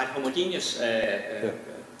a quite homogeneous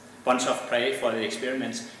bunch of prey for the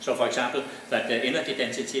experiments. So for example, that the energy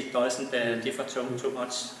density doesn't differ too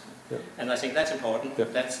much. Yeah. And I think that's important. Yeah.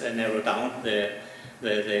 That's narrow down the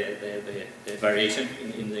variation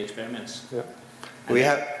in the experiments. Yeah. We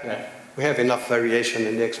have enough variation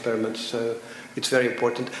in the experiments, so it's very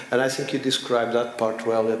important. And I think you described that part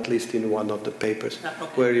well, at least in one of the papers,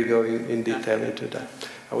 where you go in detail into that.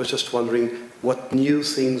 I was just wondering what new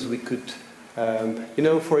things we could, you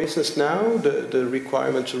know, for instance, now the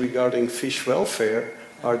requirements regarding fish welfare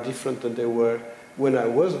are different than they were when I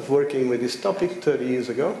was working with this topic 30 years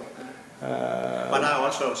ago. But I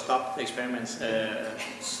also stopped the experiments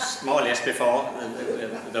more or less before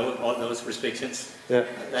all those restrictions. Yeah.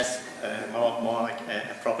 That's more like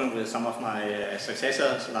a problem with some of my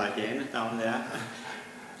successors, like Gerner down there.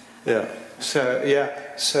 Yeah.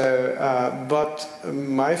 But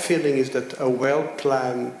my feeling is that a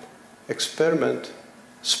well-planned experiment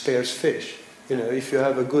spares fish. You know, if you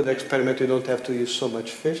have a good experiment, you don't have to use so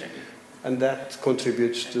much fish. and that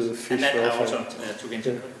contributes to fish welfare. And that I also took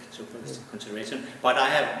into consideration. But I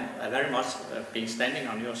have very much been standing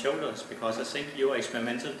on your shoulders, because I think your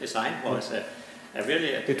experimental design was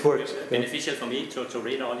really beneficial for me to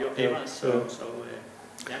read all your papers.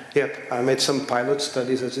 Yeah, I made some pilot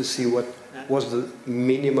studies to see what was the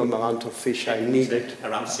minimum amount of fish I needed.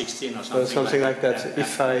 Around 16 or something. Something like that.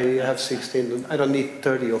 If I have 16, I don't need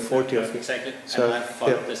 30 or 40 of it. Exactly. So, and I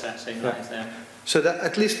followed the same lines there. So that,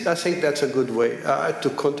 at least I think that's a good way to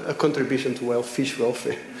a contribution to fish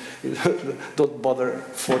welfare. Don't bother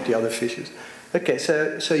 40 other fishes. Okay,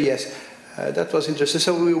 so yes, that was interesting.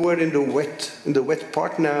 So we were in the wet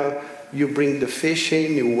part. Now you bring the fish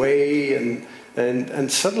in, you weigh,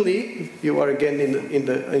 and suddenly you are again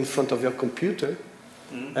in front of your computer,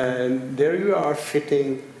 and there you are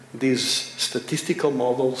fitting these statistical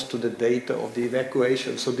models to the data of the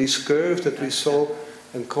evacuation. So these curves that we saw,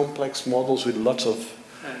 and complex models with lots of,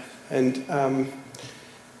 and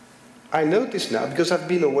I notice now, because I've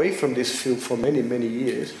been away from this field for many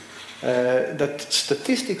years, that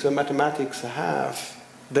statistics and mathematics have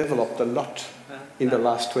developed a lot in the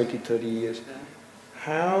last 20-30 years.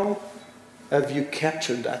 How have you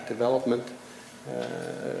captured that development?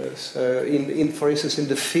 So for instance, in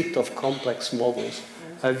the fit of complex models,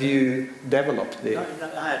 have you developed the? No,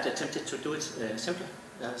 I had attempted to do it simpler.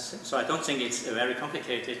 So I don't think it's very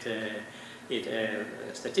complicated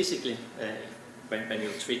statistically when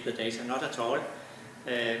you treat the data, not at all.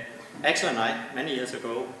 Axel and I, many years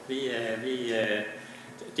ago, we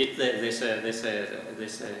did this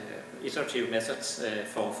iterative methods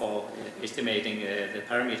for estimating the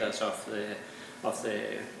parameters of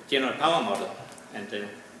the general power model,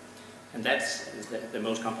 and that's the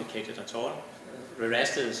most complicated at all. The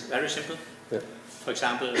rest is very simple. Yeah. For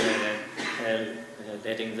example,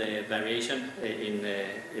 letting the variation in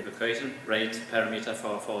evacuation rate parameter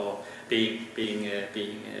for being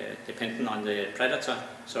dependent on the predator.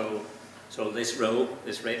 So this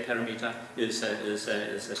rate parameter is a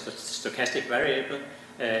stochastic variable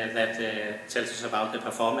that tells us about the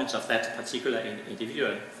performance of that particular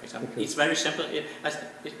individual. For example, it's very simple.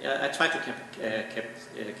 I try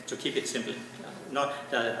to keep it simple.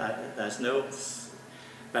 There's no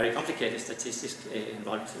very complicated statistics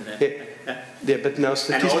involved in that. Yeah, but now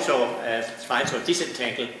statistics. And also try to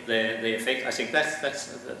disentangle the effect. I think that's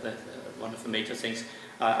one of the major things.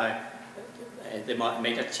 The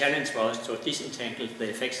major challenge was to disentangle the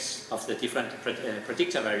effects of the different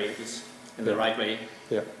predictor variables in the right way.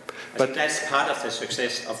 Yeah, but that's part of the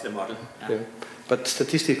success of the model. Yeah. But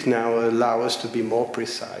statistics now allow us to be more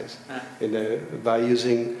precise by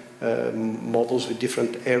using models with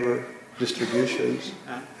different error distributions,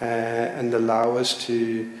 and allow us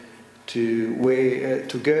to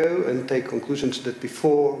go and take conclusions that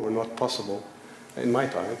before were not possible in my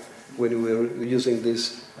time when we were using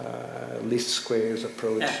these least squares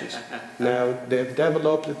approaches. Now they've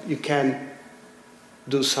developed that you can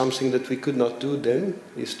do something that we could not do then,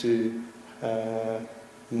 is to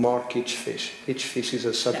mark each fish. Each fish is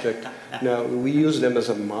a subject. Now we use them as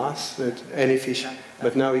a mass, any fish,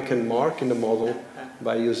 but now we can mark in the model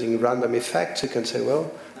by using random effects. You can say,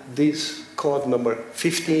 well, this code number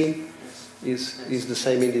 15 is the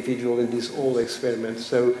same individual in these all experiments.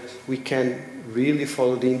 So we can really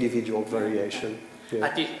follow the individual variation. Yeah.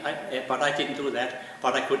 But I didn't do that.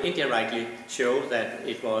 But I could indirectly show that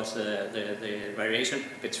it was the variation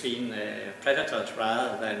between predators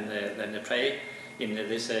rather than the prey in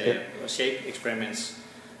this shape experiments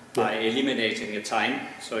by eliminating the time.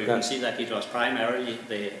 So you can see that it was primarily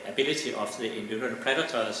the ability of the individual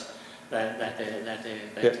predators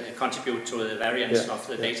that contribute to the variance of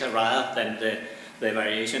the data rather than the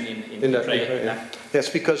variation in the prey. Yes,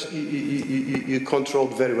 because you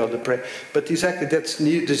controlled very well the prey. But exactly,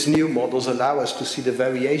 these new models allow us to see the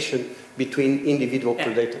variation between individual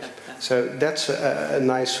predators. So that's a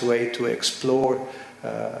nice way to explore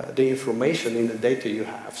the information in the data you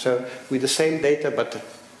have. So with the same data, but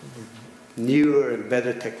newer and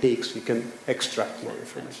better techniques, we can extract more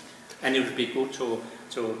information. And it would be good to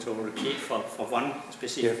repeat for one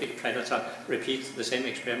specific predator, repeat the same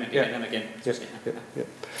experiment again and again.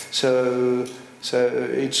 So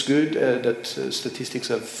it's good that statistics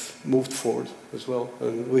have moved forward as well,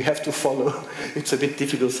 and we have to follow. It's a bit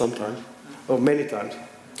difficult sometimes, or many times.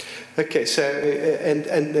 Okay, so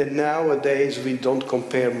and nowadays we don't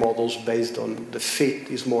compare models based on the fit.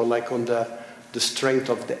 It's more like on the strength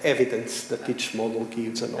of the evidence that each model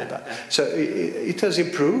gives and all that. So it has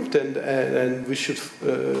improved, and we should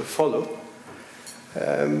follow.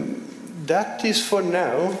 That is for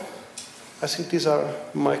now. I think these are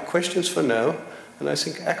my questions for now. And I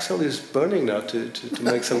think Axel is burning now to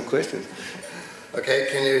make some questions. Okay,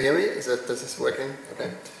 can you hear me? This is working?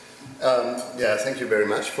 Okay. Yeah, thank you very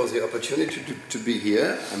much for the opportunity to be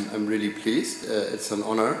here. I'm really pleased. It's an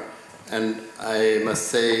honor. And I must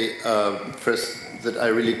say first that I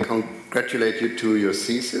really congratulate you to your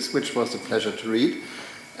thesis, which was a pleasure to read.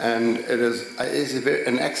 And it is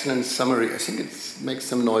an excellent summary. I think it makes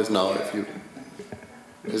some noise now. If you,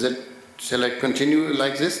 shall I continue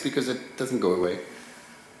like this because it doesn't go away?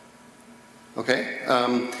 Okay.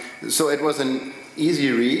 So it was an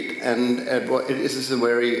easy read, and it is a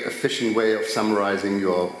very efficient way of summarizing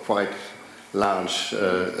your quite large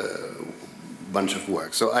bunch of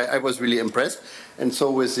work. So I was really impressed, and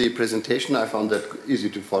so with the presentation I found that easy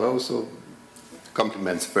to follow, so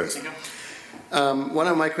compliments first. One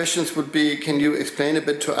of my questions would be, can you explain a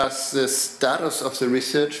bit to us the status of the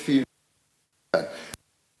research field?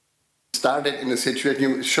 Started in a situation,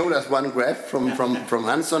 you showed us one graph from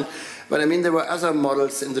Andersen, but I mean there were other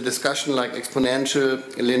models in the discussion like exponential,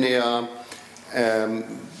 linear,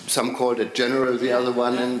 some called it general, the other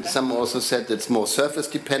one, and some also said it's more surface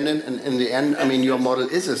dependent, and in the end, I mean your model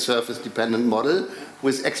is a surface dependent model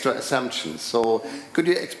with extra assumptions. So could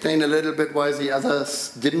you explain a little bit why the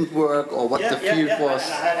others didn't work or what the field was?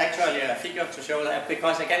 And I had actually a figure to show that,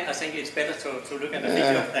 because again I think it's better to look at the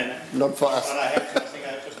figure than not for us. But I think I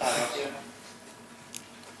have to start off here.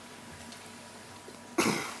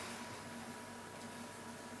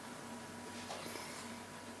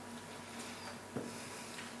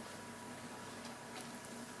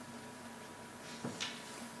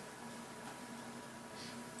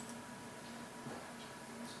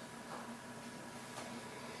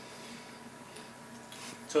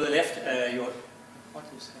 To the left, what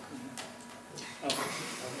is happening? Oh.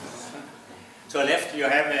 To the left, you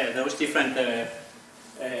have those different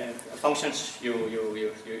functions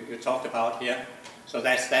you talked about here. So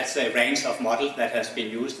that's a range of models that has been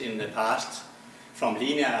used in the past, from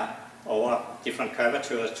linear over different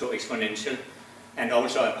curvatures to exponential, and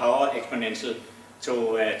also a power exponential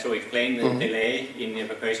to explain the delay in the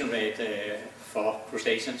evacuation rate for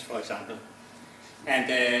crustaceans, for example. And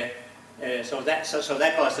so that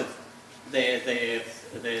was the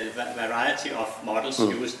variety of models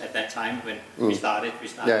used at that time when we started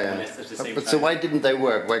more or less at the same time. So why didn't they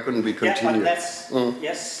work? Why couldn't we continue? Yeah, but that's,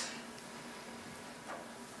 yes.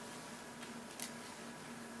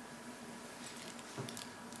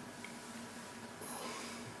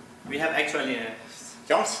 We have actually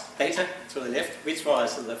John's data to the left, which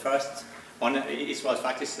was the first one. It was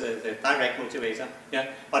actually the direct motivator. Yeah,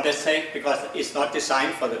 but let's say, because it's not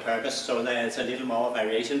designed for the purpose, so there's a little more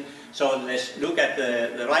variation. So let's look at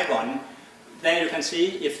the right one. Then you can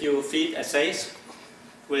see if you feed assays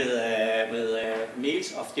with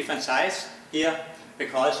meals of different size here,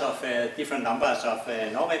 because of different numbers of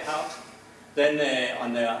Norway pound. Then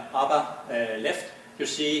on the upper left, you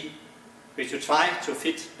see, if you try to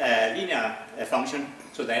fit a linear function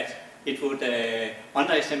to that, it would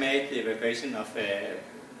underestimate the evacuation of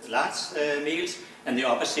large meals, and the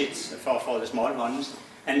opposite for the small ones.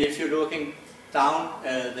 And if you're looking down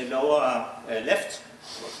the lower left,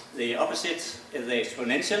 the opposite is the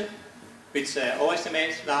exponential, which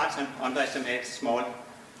overestimates large and underestimates small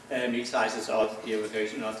meal sizes of the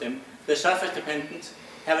evacuation of them. The surface dependent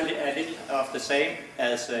have a little of the same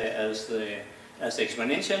as the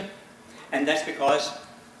exponential, and that's because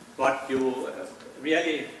what you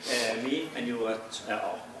really mean when you were,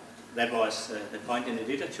 that was the point in the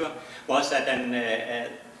literature, was that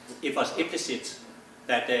it was implicit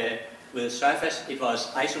that with surface it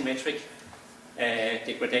was isometric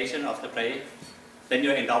degradation of the prey. Then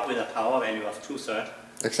you end up with a power value of 2/3.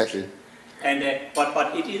 Exactly. And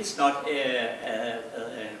but it is not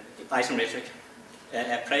isometric.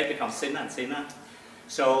 Prey becomes thinner and thinner.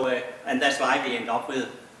 So and that's why we end up with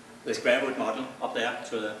the square root model up there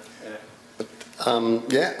to the.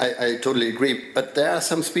 Yeah, I totally agree. But there are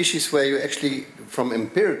some species where you actually, from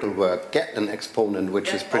empirical work, get an exponent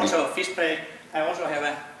which is pretty. Also fish prey. I also have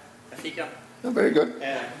a figure. Oh, very good.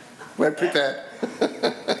 Well prepared.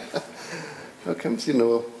 How comes you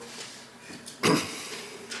know?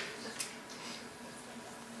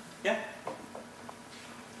 Yeah.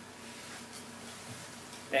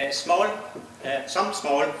 Some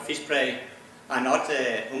small fish prey are not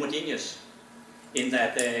homogeneous in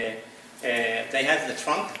that they have the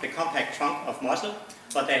trunk, the compact trunk of muscle,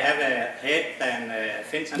 but they have a head and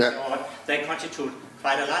fins and so on. They constitute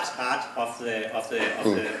quite a large part of the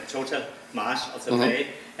total mass of the prey,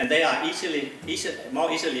 and they are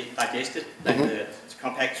more easily digested than the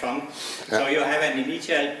compact trunk. So you have an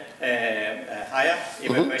initial higher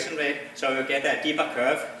evacuation rate, so you get a deeper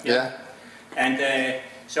curve. And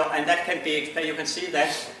and that can be explained. You can see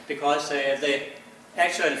that because the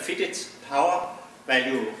actual fitted power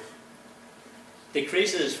value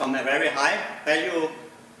decreases from a very high value,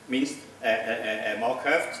 means a more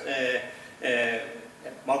curved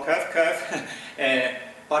curve.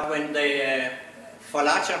 But when for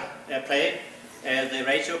larger prey, the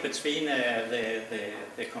ratio between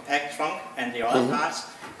the compact trunk and the other parts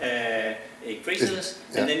increases,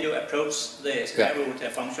 and then you approach the square root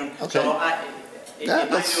function. Okay. So in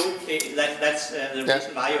my view, that's the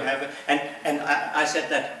reason why you have it. And I said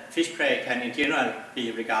that fish prey can in general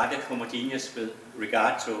be regarded homogeneous with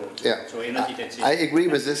regard to energy density. I agree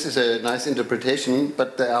with this. Is a nice interpretation,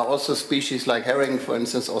 but there are also species like herring, for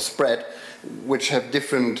instance, or spread, which have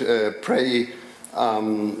different prey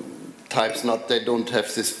types. They don't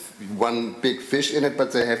have this one big fish in it,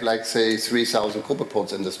 but they have, like, say, 3,000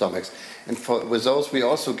 copepods in the stomachs. And with those, we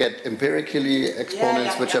also get empirically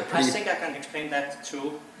exponents which are pretty... I think I can explain that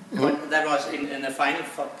too. But that was in the final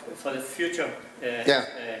for the future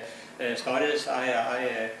studies.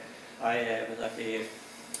 I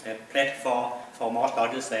pled for more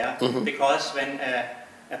studies there, because when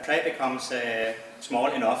a prey becomes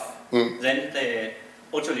small enough, then the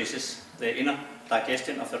autolysis, the inner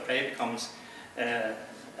digestion of the prey, becomes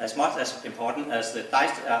as much as important as the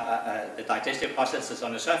digestive processes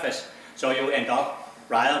on the surface. So you end up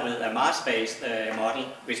rather with a mass-based model,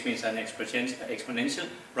 which means an exponential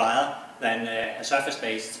rather than a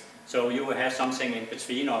surface-based. So you will have something in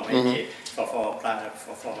between, or maybe for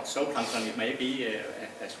zooplankton it may be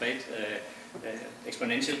a straight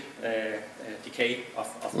exponential decay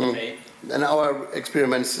of the prey. And our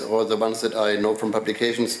experiments, or the ones that I know from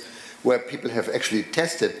publications, where people have actually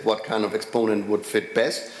tested what kind of exponent would fit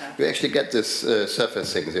best, you actually get this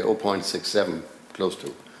surface thing, the 0.67, close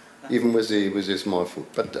to, even with the small food.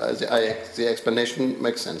 But the explanation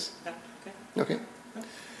makes sense. Okay.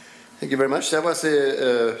 Thank you very much. That was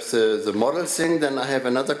the model thing. Then I have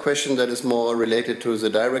another question that is more related to the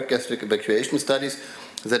direct gastric evacuation studies.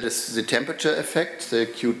 That is the temperature effect, the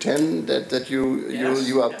Q10, that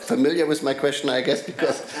you are familiar with my question, I guess,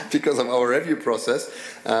 because of our review process.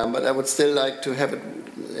 But I would still like to have it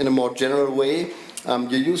in a more general way.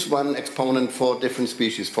 You use one exponent for different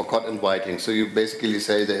species, for cod and whiting. So you basically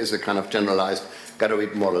say there is a kind of generalized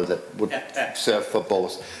gadoid model that would serve for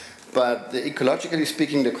both. But ecologically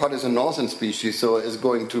speaking, the cod is a northern species, so it's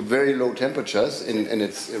going to very low temperatures in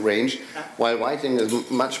its range, while whiting is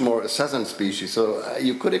much more a southern species. So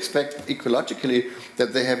you could expect ecologically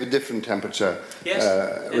that they have a different temperature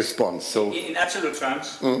response. So in absolute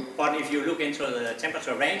terms, but if you look into the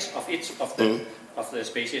temperature range of each of the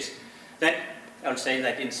species, then I would say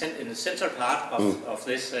that in the central part of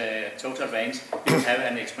this total range, you have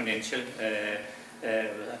an exponential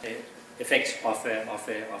effect of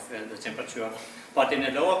the temperature. But in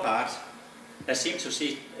the lower part, there seem to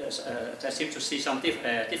see some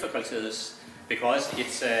difficulties, because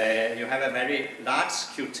it's you have a very large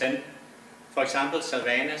Q10. For example,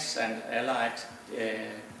 Salvanus and Allied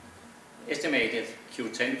estimated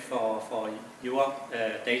Q10 for your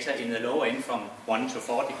data in the lower end from 1 to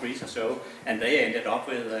 4 degrees or so, and they ended up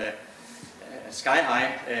with a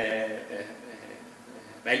sky-high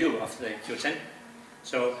value of the Q10.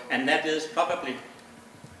 So, and that is probably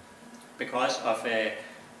because of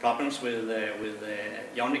problems with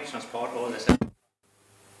ionic transport over the cell.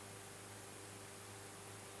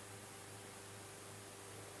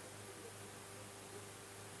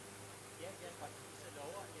 Yes, but it's a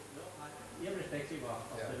lower part, irrespective of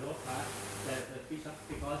the lower part,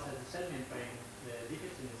 because the cell membrane, the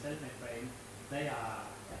lipids in the cell membrane, they are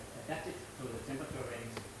adapted to the temperature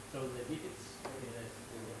range. So the lipids in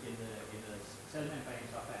the cell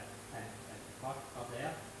membranes of a cod up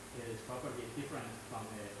there is probably different from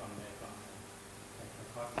a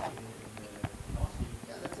cod in the North Sea.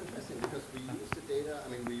 Yeah, that's interesting, because we used the data. I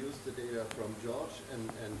mean, we used the data from George and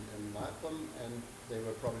Malcolm, and they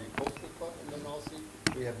were probably coastal cod in the North Sea.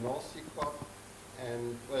 We have North Sea cod,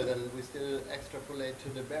 and well, then we still extrapolate to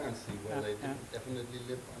the Barents Sea, where they definitely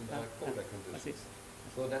live under colder conditions.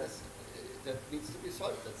 So that needs to be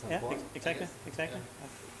solved at some point. Exactly.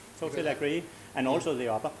 Totally agree. And also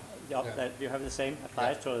that you have the same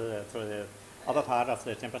applies to the upper part of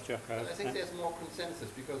the temperature curve. I think there's more consensus,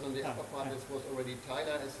 because on the upper part this was already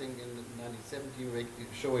Tyler, I think, in 1970,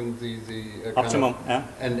 showing the optimum.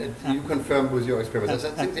 And you confirmed with your experiments.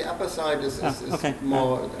 I think the upper side is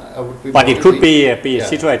more. But it could be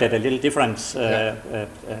situated a little different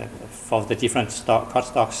for the different cod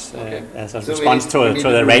stocks as a response to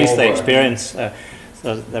the range they experience.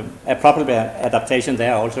 So a probably adaptation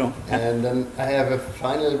there also. And then I have a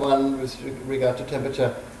final one with regard to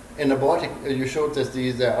temperature. in the Baltic, you showed that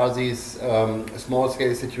there are these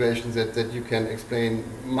small-scale situations that you can explain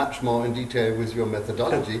much more in detail with your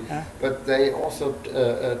methodology, but they also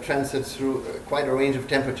transit through quite a range of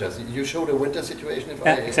temperatures. You showed a winter situation, if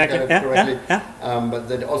I get it correctly, but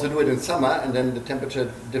they also do it in summer, and then the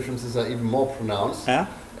temperature differences are even more pronounced.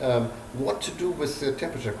 What to do with the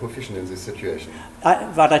temperature coefficient in this situation?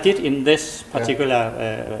 What I did in this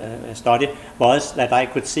particular study was that I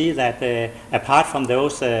could see that apart from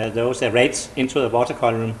those rates into the water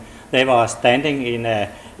column, they were standing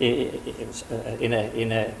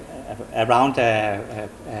around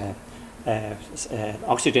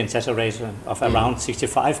oxygen saturation of around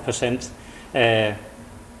 65%.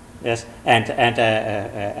 Yes, and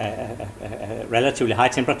relatively high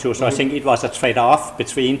temperature. So I think it was a trade-off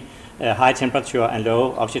between high temperature and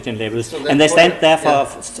low oxygen levels, so and they stand there for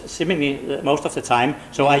seemingly most of the time.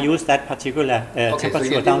 So I used that particular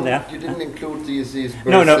temperature so down there. You didn't include these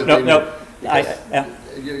bursts? No.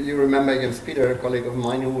 You remember against Peter, a colleague of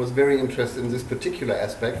mine, who was very interested in this particular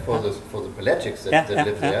aspect for the pelagics that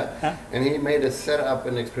live there, and he made a setup,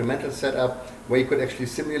 an experimental setup, where you could actually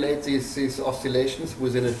simulate these oscillations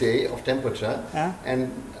within a day of temperature,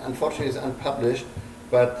 and unfortunately it's unpublished,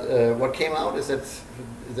 but what came out is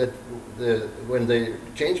that when they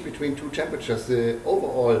change between two temperatures, the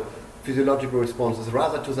overall physiological response is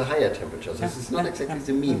rather to the higher temperatures. This is not exactly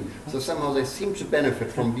the mean. So somehow they seem to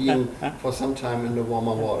benefit from being for some time in the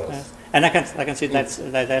warmer waters. And I can see that's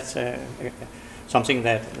something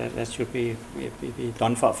that should be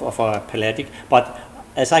done for pelagic. But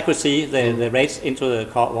as I could see, the rates into the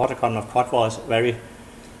water column of cod was very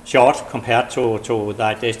short compared to the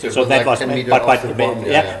digestion. So that was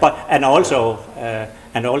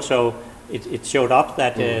and also it showed up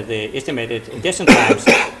that the estimated ingestion times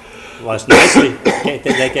was nicely,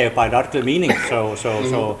 they gave biological meaning. So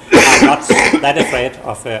I'm not that afraid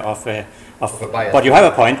of but you have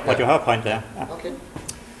a point. But you have a point there. Okay,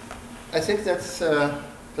 I think that's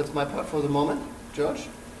my part for the moment. George.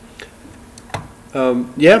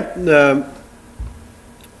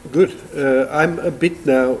 Good. I'm a bit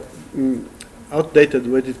now outdated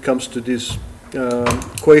when it comes to these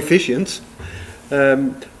coefficients.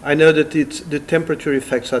 I know that the temperature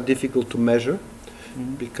effects are difficult to measure,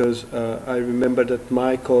 because I remember that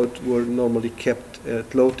my code were normally kept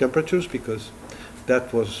at low temperatures because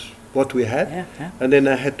that was what we had, and then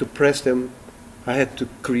I had to press them. I had to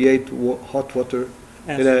create hot water,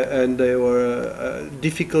 and they were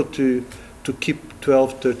difficult to keep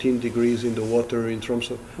 12, 13 degrees in the water in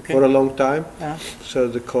Tromsø for a long time. So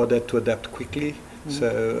the code had to adapt quickly.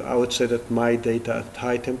 So I would say that my data at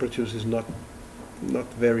high temperatures is not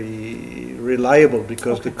very reliable,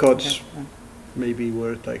 because the codes maybe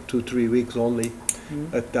were like 2-3 weeks only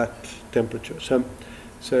at that temperature.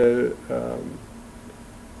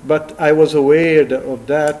 But I was aware of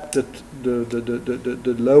that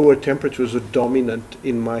the lower temperatures are dominant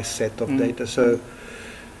in my set of data. So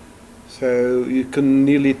you can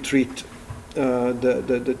nearly treat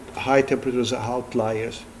the high temperatures as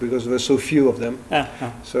outliers because there were so few of them.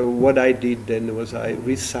 So what I did then was I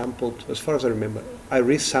resampled, as far as I remember, I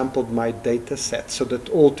resampled my data set so that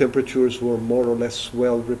all temperatures were more or less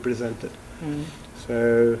well represented.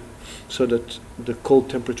 So that the cold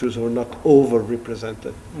temperatures were not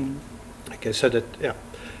over-represented. Okay, so that,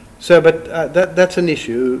 but that's an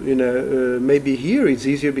issue, you know. Maybe here it's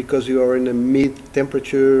easier because you are in a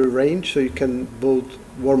mid-temperature range, so you can both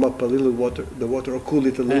warm up a little the water, or cool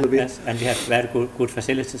it a little bit. Yes, and we have very good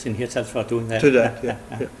facilities in Hirtshals for doing that.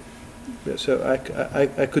 So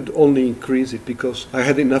I could only increase it because I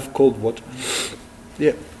had enough cold water.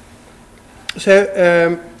 So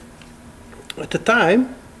at the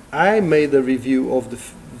time, I made a review of the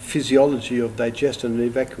physiology of digestion and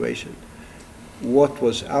evacuation, what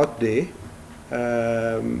was out there,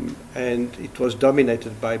 and it was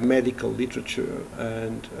dominated by medical literature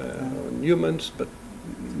and on humans, but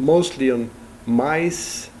mostly on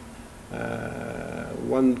mice.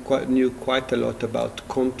 One knew quite a lot about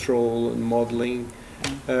control and modeling.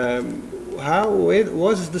 How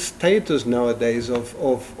was the status nowadays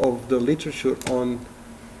of the literature on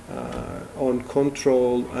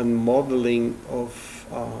control and modeling of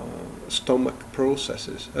stomach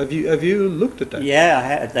processes? Have you looked at that?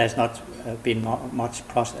 Yeah, there's not been much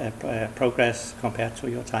progress compared to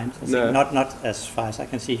your times. Not as far as I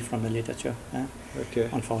can see from the literature.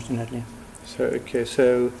 Unfortunately.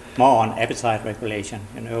 So more on appetite regulation,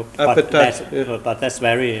 you know. But that's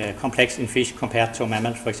very complex in fish compared to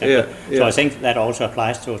mammals, for example. So I think that also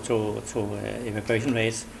applies to evacuation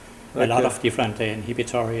rates. a lot of different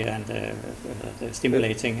inhibitory and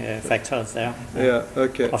stimulating factors there. Yeah,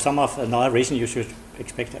 okay. For some of another reason, you should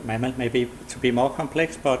expect a mammal maybe to be more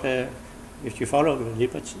complex, but if you follow the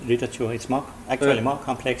literature, it's actually more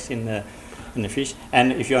complex in the fish.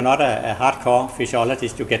 And if you're not a hardcore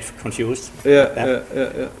physiologist, you get confused.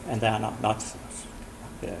 Yeah. And there are not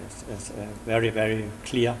very, very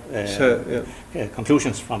clear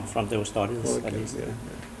conclusions from those studies, at least.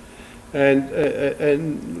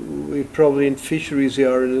 And we probably in fisheries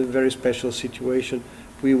are in a very special situation.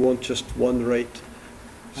 We want just one rate,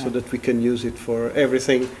 so that we can use it for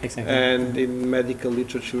everything. Exactly. And in medical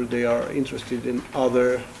literature, they are interested in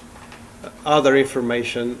other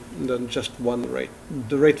information than just one rate.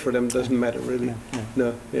 The rate for them doesn't matter really.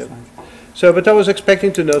 No. So, but I was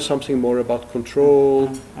expecting to know something more about control,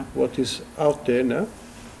 what is out there now.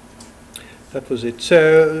 That was it.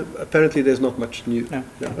 So apparently there's not much new.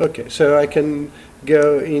 No. Okay, so I can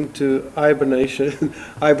go into hibernation,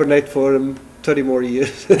 hibernate for 30 more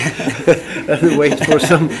years and wait for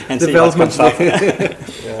some developments.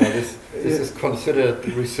 This is considered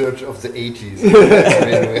research of the 80s.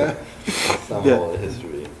 Somehow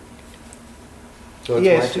history. So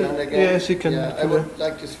it's my turn again? Yes, you can. I would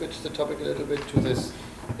like to switch the topic a little bit to this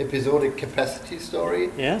episodic capacity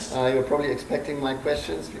story. Yes. You're probably expecting my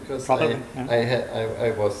questions because probably, I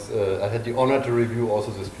had the honor to review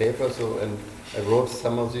also this paper. And I wrote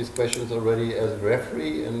some of these questions already as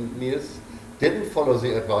referee, and Niels didn't follow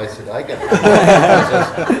the advice that I got.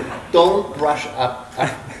 Don't brush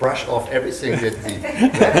off everything that the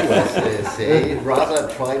reviewers say. Rather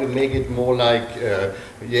try to make it more like,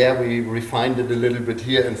 we refined it a little bit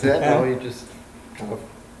here and there. Now you just kind of.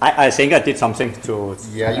 I think I did something to.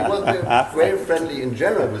 Yeah, you were very friendly in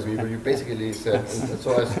general with me, but you basically said. And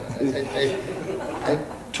so I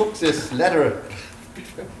took this letter,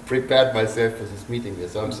 prepared myself for this meeting here.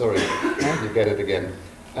 So I'm sorry you get it again.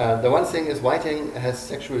 The one thing is whiting has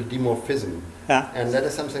sexual dimorphism, and that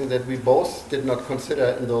is something that we both did not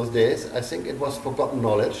consider in those days. I think it was forgotten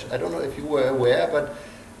knowledge. I don't know if you were aware, but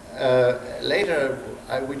later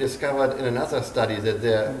we discovered in another study that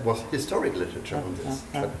there was historic literature on this.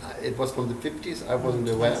 But it was from the 50s, I wasn't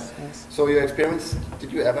aware. Yes. So your experience,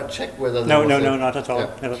 did you ever check whether No, not at all.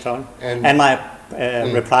 Not at all. And my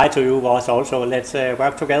reply to you was also, let's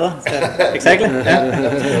work together. Exactly.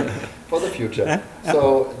 For the future.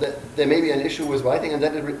 So there may be an issue with whiting, and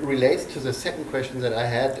that relates to the second question that I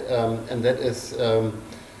had, and that is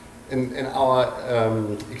in our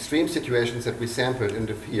extreme situations that we sampled in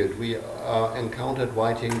the field, we encountered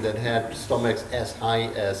whiting that had stomachs as high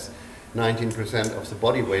as 19% of the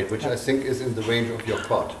body weight, which I think is in the range of your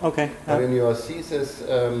cod. Okay. But in your thesis,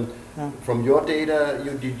 from your data,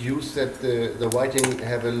 you deduce that the whiting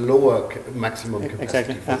have a lower maximum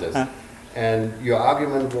capacity for this. And your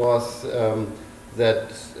argument was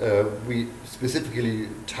that we specifically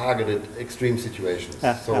targeted extreme situations,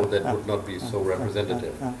 so that would not be so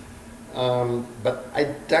representative. But I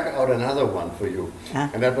dug out another one for you,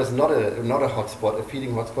 and that was not a hotspot, a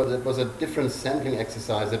feeding hotspot. That was a different sampling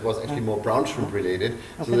exercise that was actually more brown shrimp related.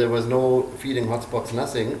 So there was no feeding hotspots,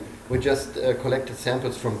 nothing. We just collected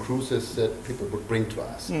samples from cruises that people would bring to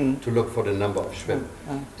us to look for the number of shrimp.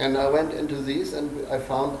 And I went into these, and I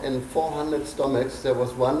found in 400 stomachs there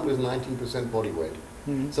was one with 19% body weight.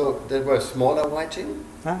 So there were smaller whiting.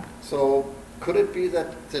 So could it be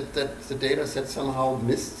that the data set somehow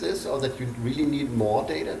missed this, or that you really need more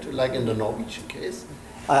data to, like in the Norwegian case?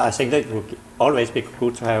 I think that it would always be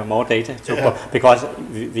good to have more data, because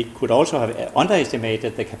we could also have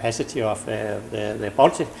underestimated the capacity of the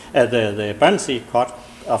Barents Sea cod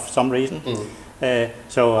of some reason.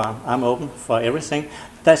 So I'm open for everything.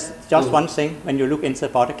 That's just one thing. When you look into the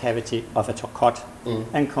body cavity of a cod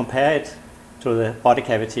and compare it to the body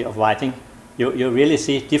cavity of whiting, you really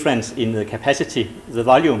see difference in the capacity, the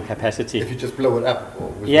volume capacity. If you just blow it up.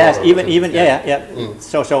 Yes,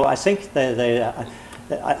 So I think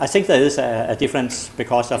I think there is a difference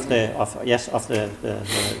because of the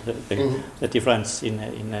difference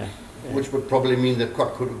in which would probably mean that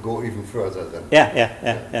cod could go even further then.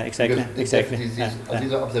 Exactly. These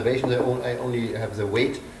are observations. I only have the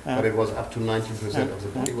weight, but it was up to 19% of the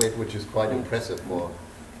body weight, which is quite impressive for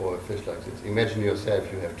a fish like this. Imagine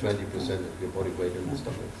yourself, you have 20% of your body weight in the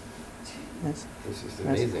stomach. Yes. This is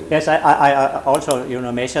amazing. Yes, I also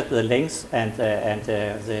measured the length and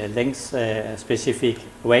the length specific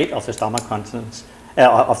weight of the stomach contents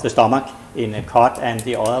of the stomach in a cod and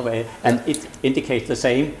the other way, and it indicates the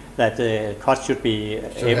same, that the cod should be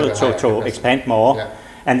able to expand more.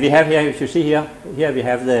 And we have here, if you see here we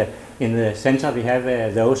have in the center we have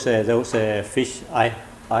those fish I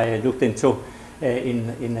looked into.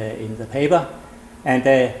 in the paper. And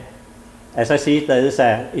as I see,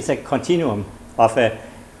 it's a continuum of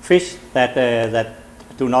fish that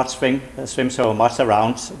do not swim so much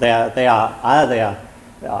around. They are either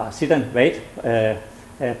sit and wait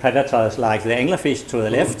predators like the anglerfish to the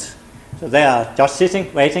left. So they are just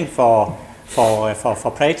sitting, waiting for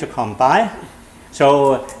prey to come by.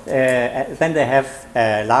 So then they have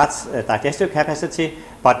large digestive capacity,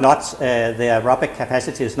 but not their aerobic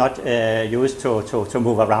capacity is not used to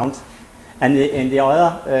move around. And in the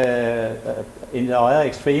other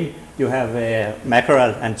extreme, you have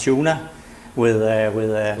mackerel and tuna with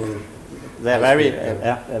they're very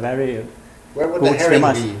where would the herring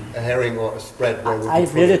be? A herring or a spread? I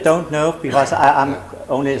really don't know, because I'm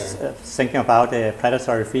only thinking about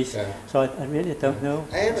predatory fish. Yeah. So I really don't know.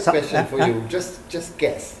 I have a question for you. Just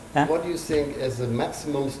guess. What do you think is the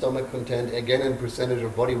maximum stomach content, again in percentage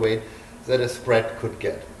of body weight, that a spread could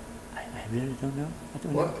get? I really don't know. I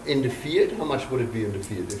don't know. In the field, how much would it be in the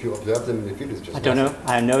field? If you observe them in the field, it's just. I don't know.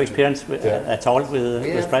 I have no experience at all with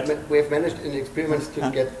spread. We have managed in experiments to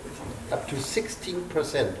get up to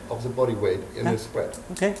 16% of the body weight in a spread,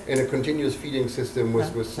 in a continuous feeding system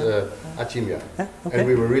with Artemia. And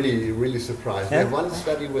we were really surprised. We have one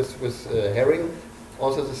study with herring,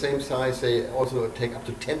 also the same size. They also take up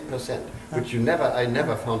to 10%, which I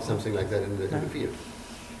never found something like that in the field.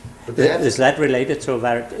 But is that related to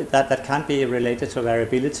that can't be related to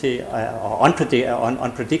variability or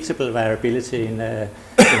unpredictable variability in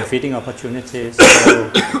feeding opportunities?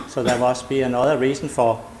 So there must be another reason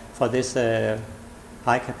for this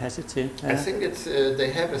high capacity. I think it's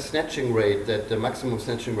they have a snatching rate that the maximum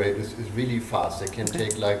snatching rate is really fast. They can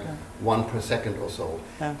take like 1 per second or so,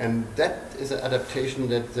 and that is an adaptation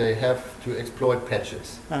that they have to exploit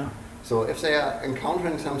patches. So if they are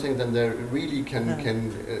encountering something, then they really can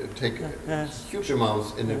take huge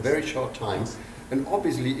amounts in a very short time. And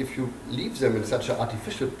obviously, if you leave them in such an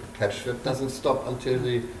artificial patch, that doesn't stop until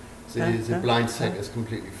the blind sac is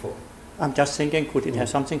completely full. I'm just thinking, could it have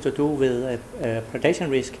something to do with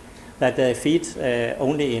predation risk? That they feed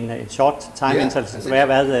only in short time intervals, where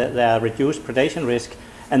there are reduced predation risk,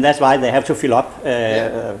 and that's why they have to fill up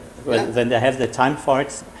when they have the time for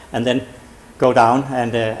it, and then go down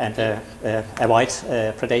and avoid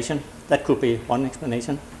predation. That could be one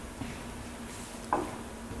explanation.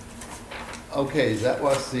 Okay, that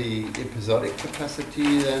was the episodic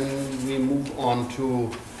capacity. Then we move on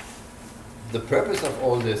to the purpose of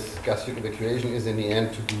all this gastric evacuation is in the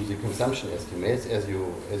end to do the consumption estimates, as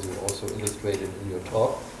you also illustrated in your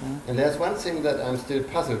talk. And there's one thing that I'm still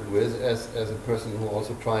puzzled with as a person who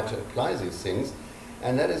also tried to apply these things,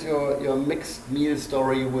 and that is your mixed meal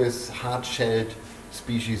story with hard-shelled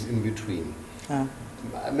species in between. I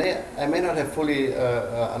may not have fully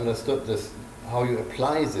understood this, how you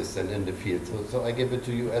apply this then in the field. So I give it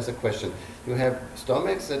to you as a question. You have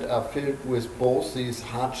stomachs that are filled with both these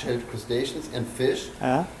hard-shelled crustaceans and fish,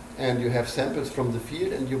 and you have samples from the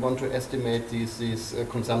field, and you want to estimate these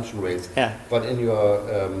consumption rates. But in your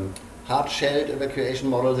hard-shelled evacuation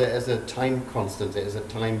model, there is a time constant, there is a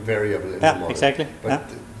time variable in the model. Exactly. But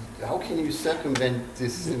how can you circumvent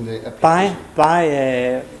this in the application?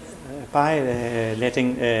 By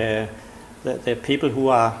letting the people who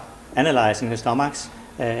are analyzing the stomachs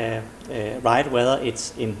write whether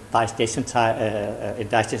it's in digestion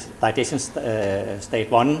state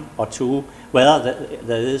 1 or 2, whether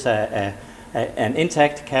there is an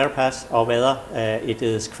intact carapace or whether it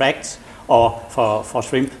is cracked, or for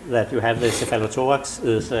shrimp that you have the cephalothorax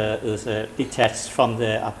is detached from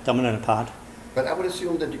the abdominal part. But I would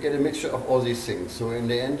assume that you get a mixture of all these things. So in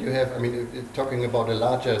the end you have, I mean, talking about a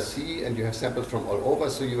larger sea, and you have samples from all over,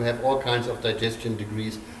 so you have all kinds of digestion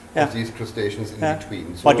degrees of these crustaceans in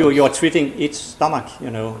between. So but you are treating each stomach,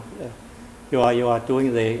 you know. You are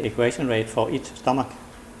doing the equation rate for each stomach.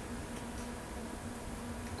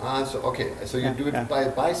 So okay, so you do it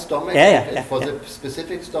by stomach, for the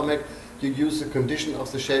specific stomach you use the condition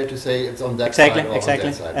of the shell to say it's on that side or on that side.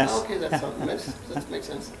 Yes. Okay, that makes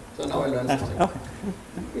sense. So now I learned something.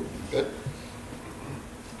 Good.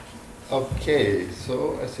 Okay,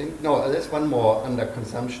 so I think, there's one more under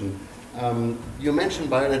consumption. You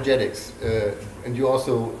mentioned bioenergetics, and you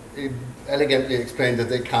also elegantly explained that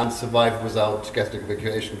they can't survive without gastric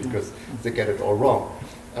evacuation because they get it all wrong.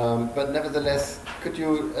 But nevertheless, could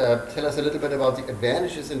you tell us a little bit about the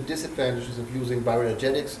advantages and disadvantages of using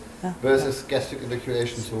bioenergetics versus gastric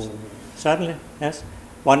evacuation? So certainly, yes.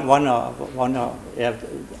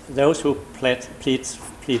 Those who plead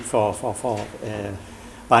for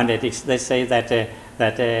bioenergetics, they say that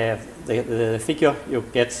the figure you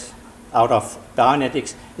get out of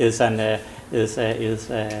bioenergetics is an is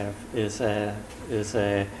the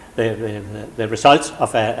results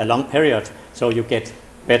of a long period. So you get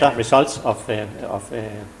better results of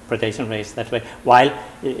predation rates that way. While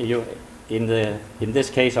you in this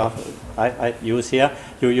case of I use here,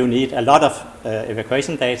 you need a lot of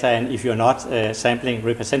evacuation data, and if you're not sampling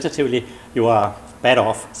representatively, you are better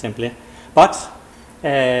off simply. But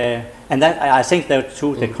and that I think the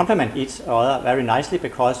two they complement each other very nicely,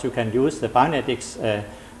 because you can use the bioinetics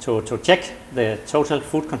to check the total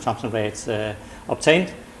food consumption rates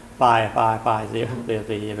obtained by the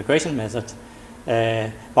evacuation method.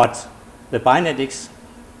 But the bioinetics,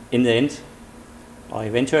 in the end, or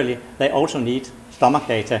eventually, they also need stomach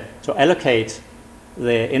data to allocate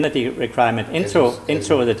the energy requirement into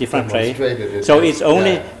the different tray. So it's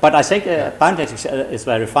only, but I think bioinetics is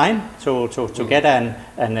very fine to get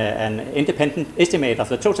an independent estimate of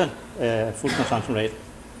the total food consumption rate.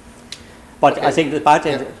 But I think the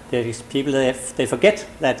bioinetics people, they forget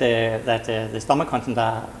that the stomach content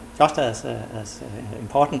are just as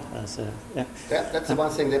important as That's the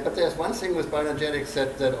one thing. But there's one thing with bioenergetics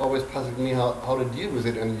that always puzzled me, how to deal with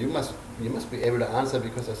it, and you must be able to answer,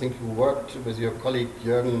 because I think you worked with your colleague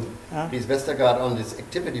Gerner Westergaard on this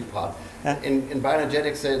activity part. In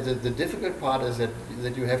bioenergetics, the difficult part is that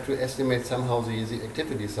you have to estimate somehow the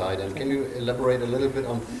activity side. And can you elaborate a little bit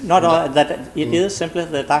on? Not all, that it is simply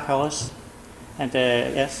the dark hours, and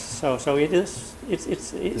yes, so it is. It's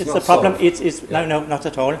a problem. It's no, not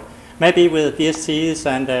at all. Maybe with BSTs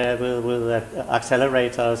and with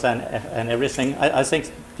accelerators and everything. I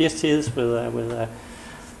think BSTs will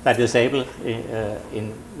that is able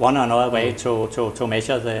in one or another way to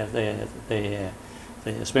measure the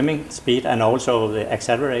swimming speed, and also the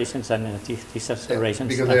accelerations and decelerations.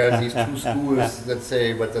 Because there are these two schools that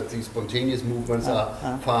say that these spontaneous movements are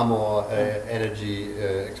far more energy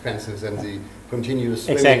expensive than the continuous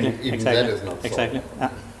swimming. Even that is not so. Okay.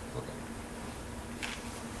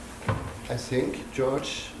 I think,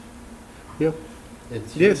 George. Yeah.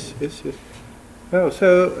 It's you. Yes. Oh,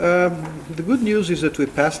 so the good news is that we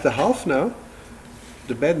passed the half now.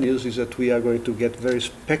 The bad news is that we are going to get very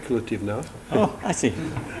speculative now. Oh, I see.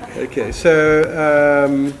 Okay, so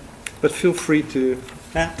but feel free to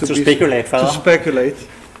speculate further. To speculate.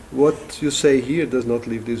 What you say here does not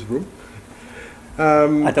leave this room.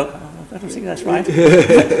 I don't think that's right.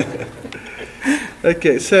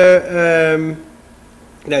 Okay, so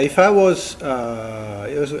now if I was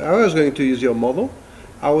going to use your model,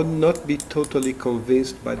 I would not be totally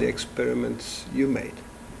convinced by the experiments you made.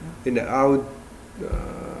 You know,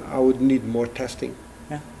 I would need more testing.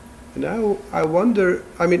 Yeah. And I wonder.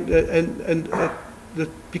 I mean,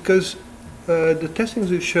 because the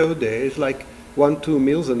testings you showed there is like 1-2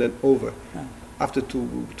 meals and then over. Yeah. After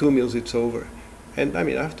two meals, it's over. And I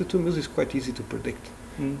mean, after 2 meals, it's quite easy to predict.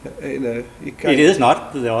 You know, it is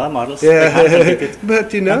not the other models. Yeah,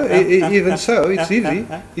 but you know, even so, it's easy.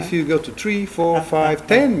 If you go to 3, 4, 5,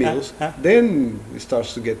 10 meals, then it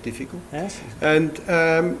starts to get difficult. Yes. And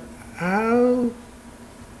how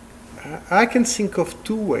I can think of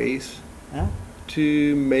 2 ways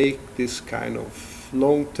to make this kind of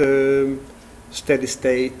long-term,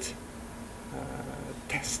 steady-state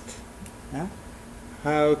test.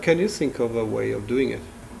 How can you think of a way of doing it?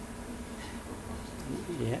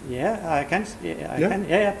 I can.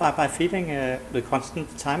 By feeding the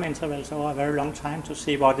constant time intervals over a very long time to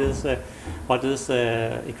see what is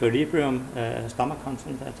equilibrium stomach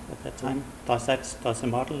content at that time. Does the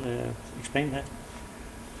model explain that?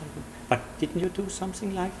 But didn't you do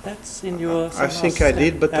something like that in your? I think I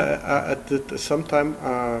did, but at some time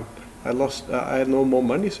I lost. I had no more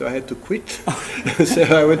money, so I had to quit. So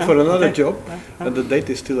I went for another job, and the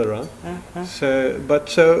data is still around.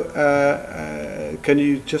 Can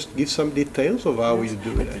you just give some details of how you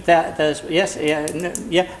do it?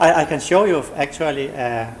 I can show you actually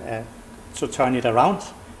to turn it around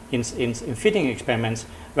in feeding experiments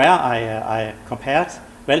where I compared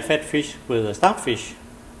well-fed fish with starved-fish.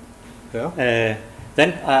 Yeah.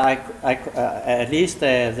 Then I at least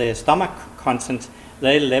the stomach content,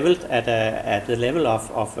 they leveled at the level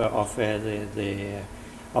of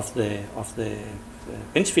the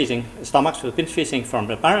binge feeding stomachs with binge feeding from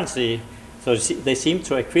the Barents Sea. So they seem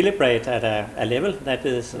to equilibrate at a level that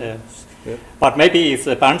is. But maybe if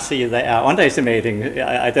the Barents Sea they are underestimating,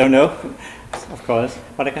 I don't know, of course.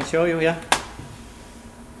 But I can show you here.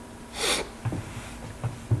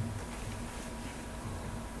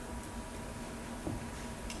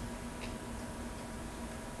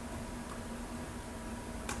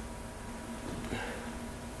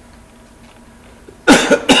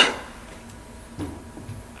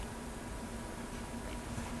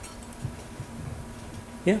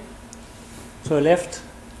 to the left,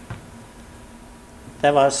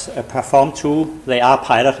 that was performed 2. They are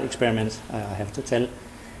pilot experiments, I have to tell.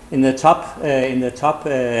 In the top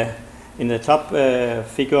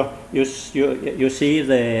figure, you see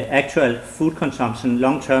the actual food consumption,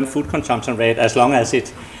 long-term food consumption rate, as long as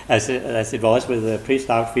it was with the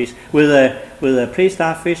pre-starved fish, with the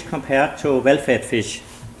pre-starved fish compared to well-fed fish.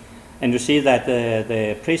 And you see that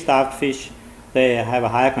the pre-starved fish, they have a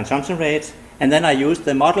higher consumption rate. And then I used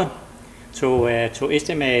the model to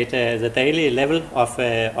estimate the daily level of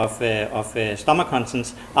stomach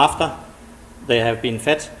contents after they have been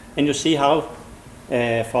fed. And you see how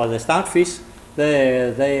for the starved fish,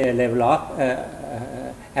 they level up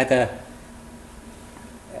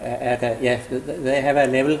they have a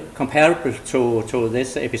level comparable to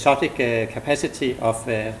this episodic capacity of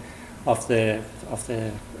the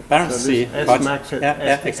Barents Sea. Exactly.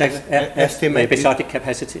 The episodic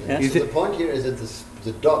capacity. Yes. So the point here is that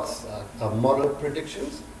the dots are model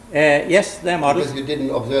predictions? Yes, they're models. Because you didn't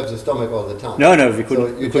observe the stomach all the time. No, we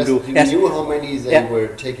couldn't. So you knew how many they were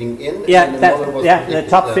taking in. Yeah, and the model was the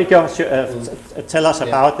top figure tell us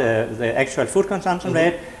about the actual food consumption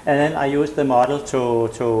rate, and then I used the model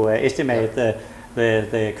to estimate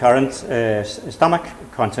the current stomach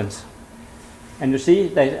contents. And you see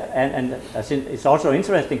that, and I think it's also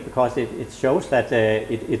interesting because it shows that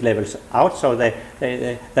it levels out. So there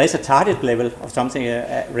is a target level of something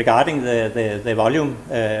regarding the volume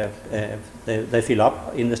they fill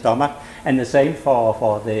up in the stomach, and the same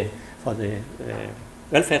for the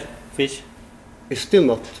well-fed fish. It's still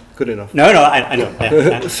not good enough. No, I know.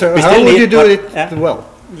 Yeah. So how would you do it well?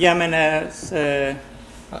 Yeah, I mean,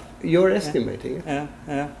 you're estimating it.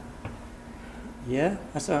 Yeah.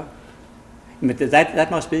 So. But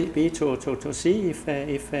that must be to see if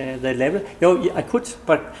the level. I could,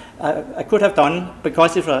 but I could have done,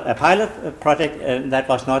 because it was a pilot project. That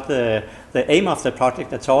was not the aim of the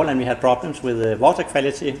project at all, and we had problems with the water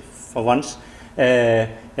quality for once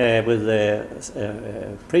with the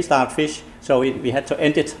pre-starved fish. So we had to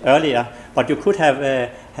end it earlier. But you could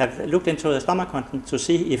have looked into the stomach content to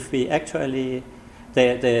see if we actually.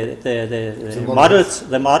 The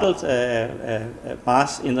modeled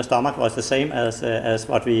mass in the stomach was the same as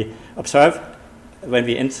what we observed when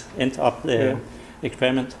we end up the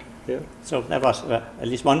experiment. Yeah. So that was at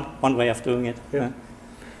least one way of doing it. Yeah.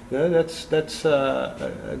 No, that's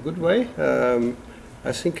a good way.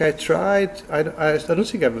 I think I tried. I don't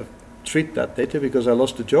think I've treated that data because I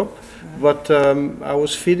lost the job. But I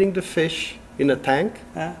was feeding the fish in a tank,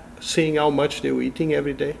 seeing how much they were eating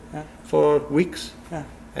every day for weeks.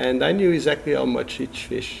 And I knew exactly how much each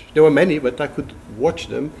fish. There were many, but I could watch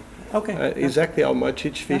them. Exactly how much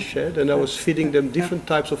each fish had, and I was feeding them different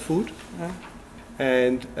types of food.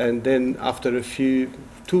 And then after 2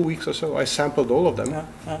 weeks or so, I sampled all of them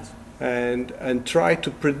and tried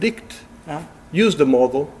to predict. Use the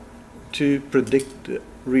model to predict the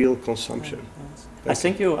real consumption. I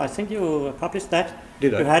think you published that.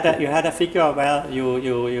 Did I? You had a figure where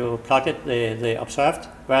you plotted the observed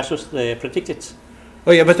versus the predicted.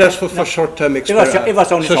 Oh yeah, but that's for short-term experiments. It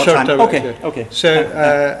was only short-term. Okay. So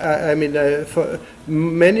I mean, for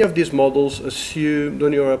many of these models assume,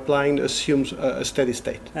 when you're applying, assumes a steady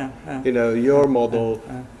state. You know, your model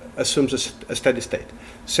assumes a steady state.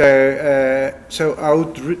 So I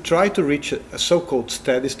would try to reach a so-called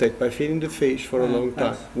steady state by feeding the fish for a long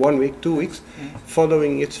time, 1 week, 2 weeks,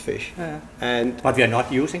 following its fish. But we are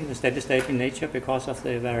not using the steady state in nature because of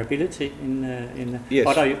the variability in yes.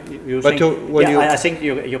 What are you using? But I think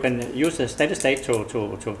you can use the steady state to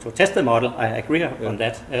test the model. I agree on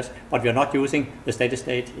that. Yes, but we are not using the steady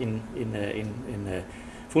state in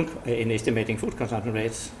estimating food consumption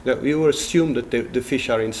rates. No, we will assume that the fish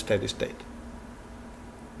are in steady state.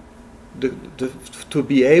 To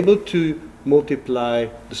be able to multiply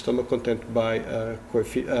the stomach content by a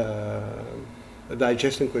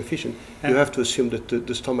digestion coefficient, you have to assume that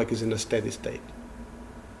the stomach is in a steady state.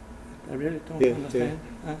 I really don't understand.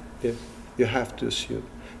 Yeah, you have to assume.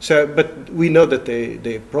 So, but we know that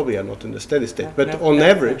they probably are not in a steady state. But on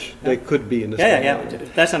average, they could be in a steady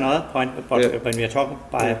state. That's another point. But when we are talking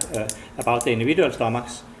about the individual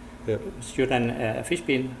stomachs, should a fish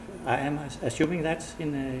be in? I am assuming that's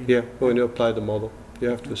in a... when you apply the model, you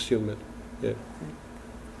have to assume it. Yeah.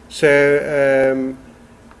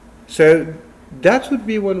 So that would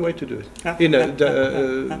be one way to do it.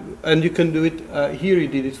 And you can do it. Here you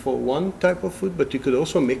did it for one type of food, but you could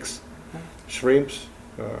also mix shrimps,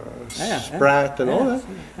 sprat, and all that.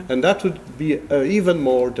 And that would be an even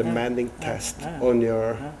more demanding test on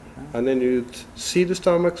your. And then you'd see the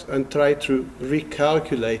stomachs and try to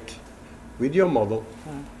recalculate with your model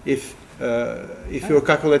if if you were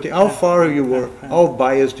calculating how far you were, how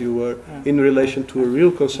biased you were in relation to a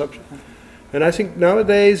real consumption. And I think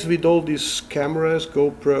nowadays with all these cameras,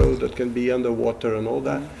 GoPro that can be underwater and all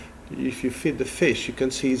that, if you feed the fish, you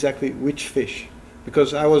can see exactly which fish.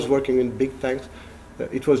 Because I was working in big tanks,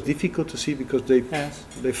 it was difficult to see because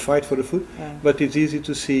they fight for the food, but it's easy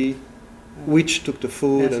to see which took the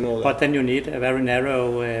food and all that. But then you need a very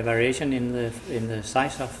narrow variation in the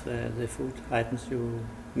size of the food items you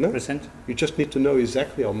present. You just need to know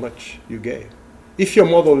exactly how much you gave. If your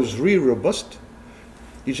model is really robust,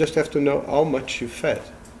 you just have to know how much you fed.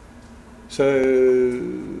 So,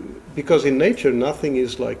 because in nature nothing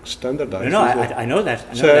is like standardized. No, I know that.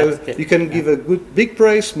 I know so that. You can give a good big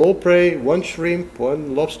prey, small prey, one shrimp,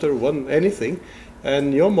 one lobster, one anything,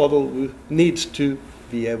 and your model needs to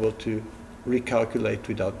be able to recalculate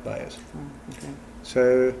without bias. Okay.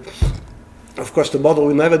 So, of course, the model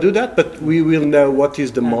will never do that, but we will know what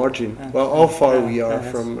is the margin, well, how far we are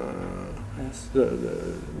from.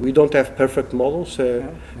 We don't have perfect models,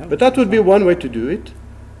 but that would be one way to do it.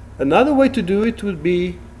 Another way to do it would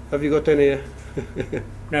be, have you got any?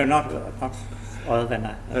 No, not other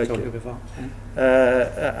than I told you before.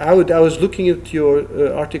 I was looking at your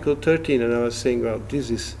article 13 and I was saying, well,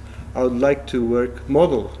 I would like to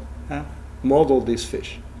model this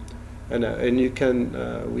fish. And you can,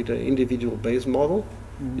 with an individual base model,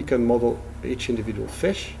 you can model each individual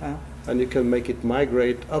fish and you can make it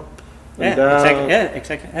migrate up and down.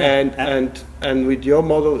 Exactly. And with your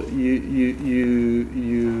model,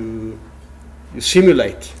 you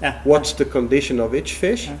simulate what's the condition of each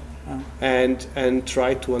fish, and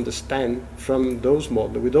try to understand from those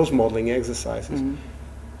with those modeling exercises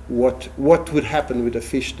what would happen with a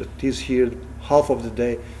fish that is here half of the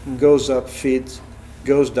day, goes up, feeds,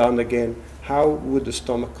 goes down again. How would the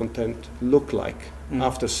stomach content look like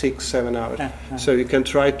after 6-7 hours? So you can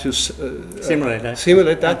try to simulate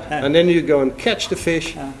that, and then you go and catch the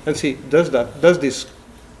fish and see,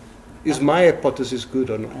 is my hypothesis good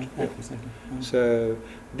or not? So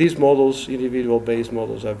these models, individual based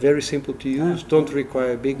models, are very simple to use, don't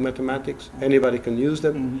require big mathematics, anybody can use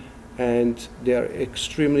them, and they are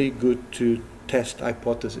extremely good to test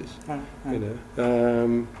hypotheses,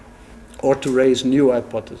 or to raise new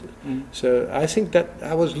hypotheses. So I think that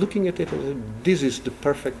I was looking at it and said, this is the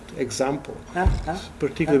perfect example,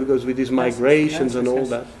 particularly because with these migrations and all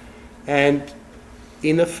that. And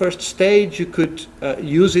in a first stage, you could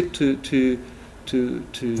use it to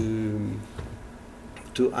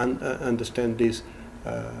understand this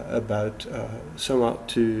about somehow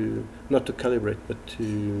not to calibrate, but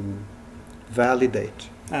to validate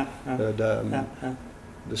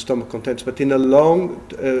the stomach contents. But in a long,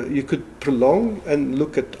 you could prolong and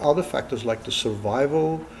look at other factors like the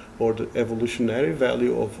survival or the evolutionary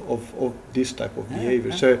value of this type of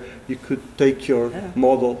behavior. So you could take your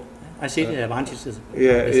model. I see the advantages of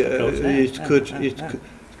this approach. It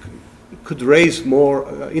could raise more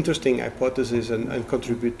interesting hypotheses and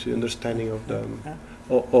contribute to understanding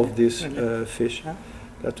of this fish.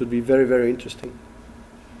 That would be very, very interesting.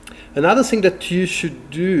 Another thing that you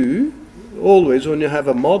should do always when you have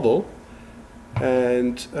a model,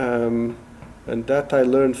 and that I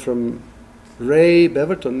learned from Ray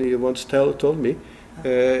Beverton. He once told me,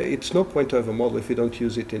 it's no point to have a model if you don't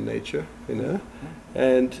use it in nature,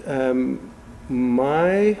 And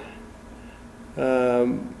my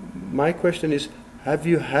question is, have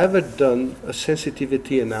you ever done a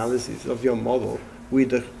sensitivity analysis of your model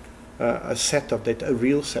with a set of data, a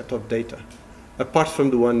real set of data, apart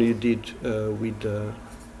from the one you did with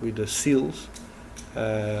the seals?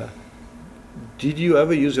 Did you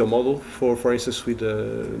ever use your model for instance, with the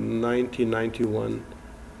 1991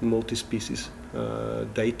 multi-species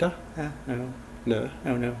data? No.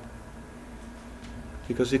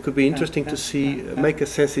 Because it could be interesting to see, make a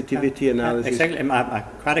sensitivity analysis. Exactly, I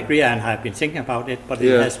quite agree, and I've been thinking about it, but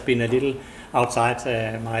it has been a little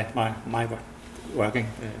outside my working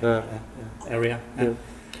area.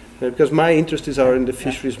 Because my interests are in the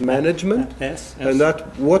fisheries management, and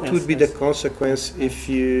what would be the consequence if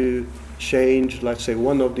you change, let's say,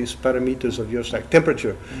 one of these parameters of yours, like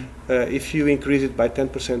temperature. If you increase it by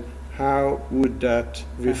 10%, how would that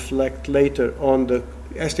reflect later on the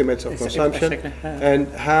estimates of consumption, and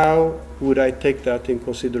how would I take that in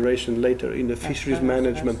consideration later in the fisheries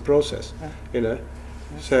management process?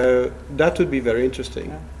 So that would be very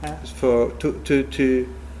interesting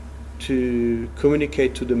to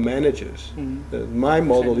communicate to the managers that my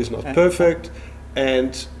model is not perfect,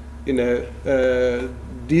 and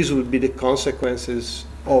these would be the consequences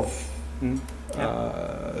of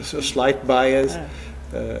a slight bias.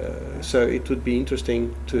 So it would be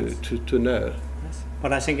interesting to know.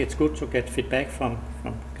 But I think it's good to get feedback from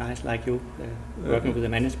guys like you working with the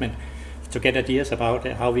management, to get ideas about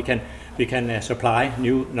how we can supply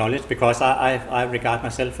new knowledge, because I regard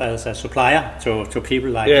myself as a supplier to people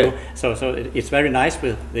like you. So it's very nice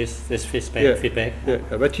with this feedback. Yeah.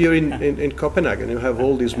 But here in Copenhagen, you have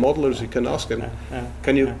all these modelers. You can ask them,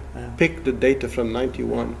 can you pick the data from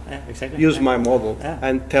 91, exactly. use my model,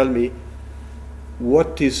 and tell me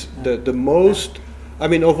what is the most, I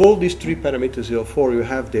mean, of all these 3 parameters or 4 you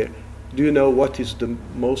have there, do you know what is the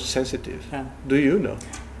most sensitive? Do you know?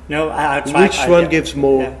 No, I tried. Which one gives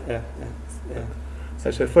more?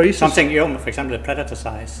 So for instance, something, for example, the predator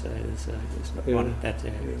size is one that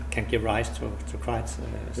can give rise to quite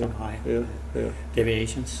some high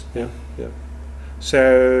deviations.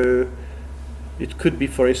 So it could be,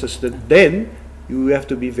 for instance, that then you have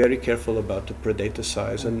to be very careful about the predator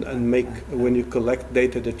size and make, when you collect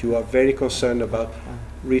data, that you are very concerned about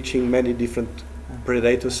reaching many different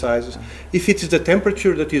predator sizes. If it is the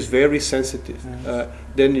temperature that is very sensitive,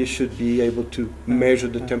 then you should be able to measure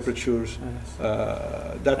the temperatures.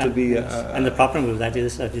 That would be. And the problem with that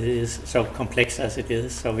is that it is so complex as it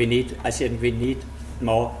is. So we need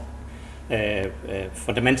more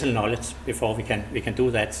fundamental knowledge before we can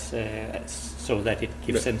do that, so that it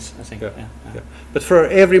gives sense. I think. But for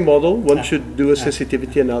every model, one should do a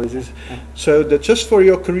sensitivity analysis. So that just for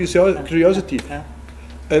your curiosity.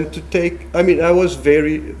 And to take, I mean, I was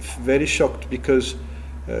very, very shocked, because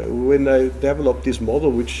when I developed this model,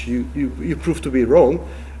 which you proved to be wrong,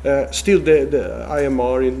 still the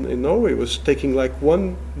IMR in Norway was taking like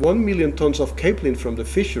 1 million tons of capelin from the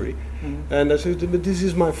fishery. And I said, but this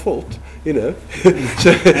is my fault, you know.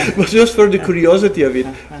 So, but just for the curiosity of it,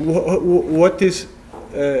 what is,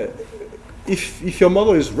 if your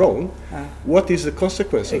model is wrong, what is the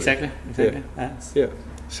consequence of it? Exactly.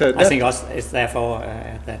 So I think also it's therefore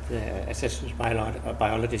that assessment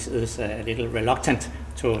biologists is a little reluctant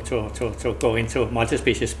to go into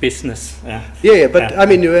multi-species business. But I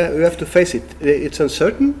mean, you have to face it. It's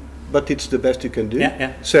uncertain, but it's the best you can do.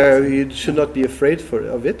 So you should not be afraid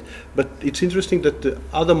of it. But it's interesting that the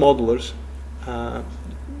other modelers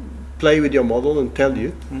play with your model and tell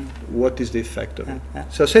you what is the effect of it.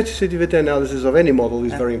 So sensitivity analysis of any model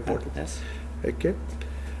is very important. Okay,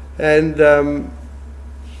 and.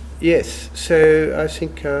 Yes, so I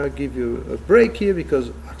think I'll give you a break here,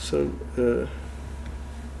 because Axel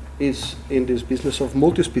is in this business of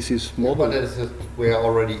multi-species model. But we are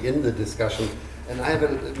already in the discussion, and I have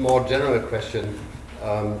a more general question.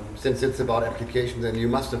 Since it's about applications, and you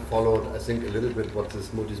must have followed, I think, a little bit what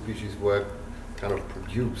this multi-species work kind of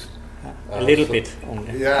produced. A little bit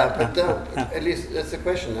only. Yeah, but at least that's the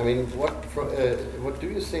question. I mean, what do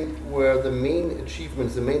you think were the main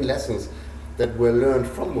achievements, the main lessons that were learned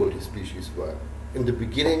from multi-species work? In the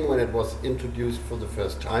beginning, when it was introduced for the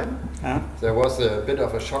first time, there was a bit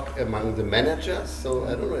of a shock among the managers. So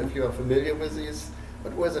I don't know if you are familiar with these.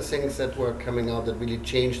 What were the things that were coming out that really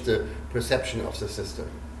changed the perception of the system?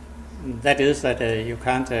 That is that you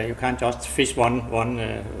can't just fish one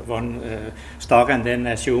stock and then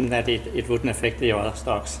assume that it wouldn't affect the other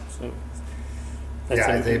stocks. So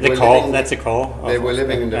that's the core. They were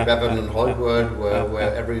living in the Bevan and Holt world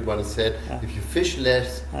where everyone said, if you fish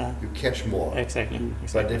less, you catch more. Exactly.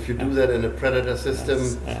 But if you do that in a predator system,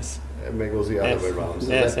 it may go the other way around.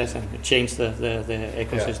 So it changed the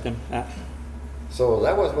ecosystem. So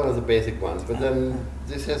that was one of the basic ones. But then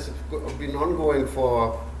this has been ongoing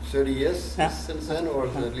for 30 years since then, or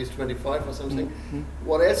at least 25 or something.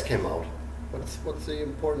 What else came out? What's the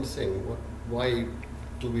important thing? Why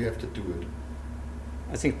do we have to do it?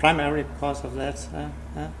 I think primarily because of that.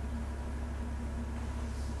 I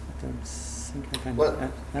don't think I can.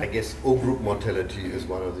 Well, I guess O-group mortality is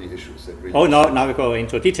one of the issues that really. Oh no! Now we go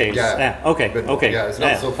into details. Okay. Yeah, it's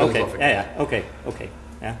not so philosophical. Okay.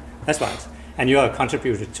 Yeah, that's right. And you have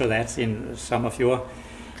contributed to that in some of your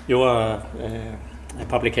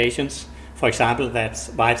publications. For example, that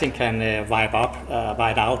whiting can wipe out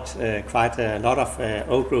quite a lot of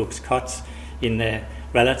O-groups cuts in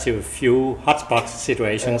relative few hotspot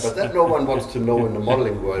situations. But that no one wants to know in the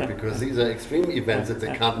modeling world, because these are extreme events that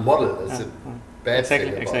they can't model. That's a bad thing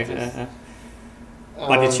about this.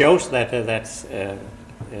 But it shows that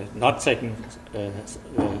not taking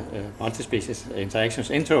multi-species interactions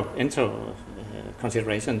into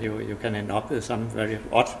consideration, you can end up with some very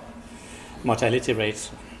odd mortality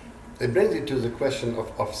rates. It brings you to the question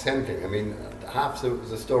of sampling. I mean, half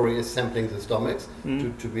the story is sampling the stomachs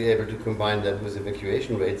to be able to combine that with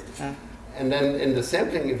evacuation rates. And then in the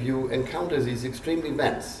sampling, if you encounter these extreme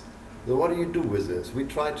events, so what do you do with this? We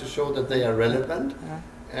try to show that they are relevant,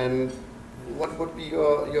 and what would be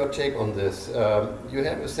your take on this? You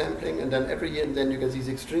have a sampling, and then every year and then you get these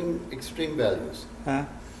extreme values.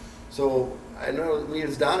 So I know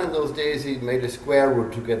Niels Dahn in those days, he made a square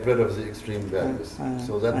root to get rid of the extreme values.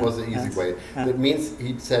 So that was the easy way. That means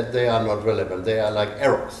he said they are not relevant, they are like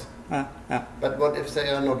errors. But what if they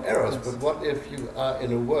are not errors? But what if you are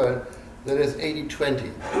in a world that is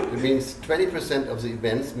 80-20? It means 20% of the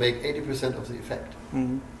events make 80% of the effect.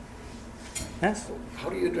 Yes. How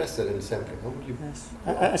do you address that in sampling? How would you? Yes.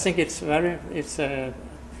 I think it's very.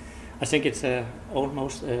 I think it's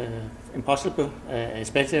almost impossible,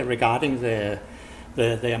 especially regarding the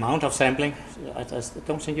amount of sampling. I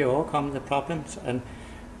don't think you overcome the problems, and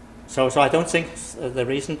so I don't think the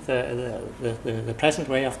the present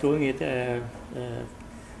way of doing it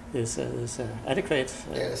is adequate.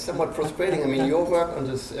 Yeah, it's somewhat frustrating. I mean, your work on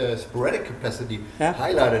this sporadic capacity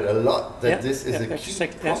highlighted a lot that this is a key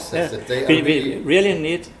process. That they we really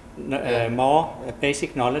need more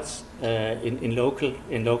basic knowledge in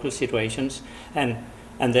local situations, and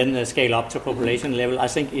then scale up to population level. I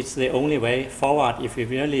think it's the only way forward if we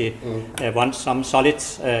really want some solid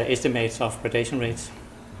estimates of predation rates.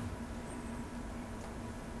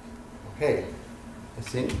 Okay, I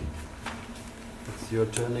think it's your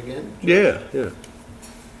turn again. Yeah.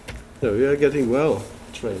 No, we are getting well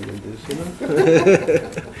trained in this, you know.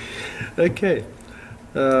 Okay.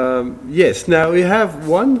 Yes, now we have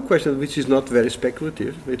one question which is not very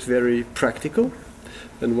speculative, it's very practical,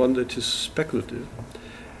 and one that is speculative.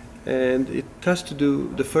 And it has to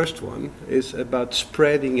do, the first one is about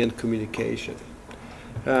spreading and communication.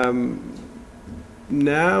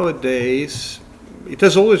 Nowadays, it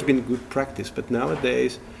has always been good practice, but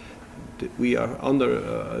nowadays we are under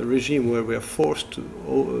a regime where we are forced to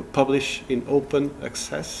publish in open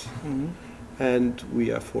access. And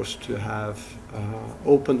we are forced to have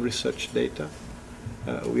open research data.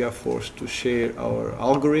 We are forced to share our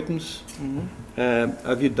algorithms.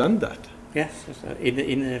 Have you done that? Yes, in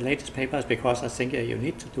the latest papers, because I think you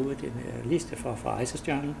need to do it in, at least for ISIS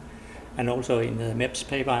journal, and also in the MEPS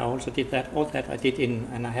paper I also did that. All that I did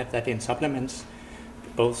and I had that in supplements,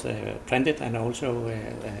 both printed and also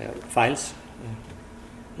files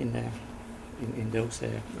in those.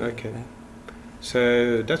 Okay.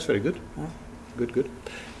 So that's very good. Good.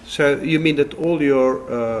 So you mean that all your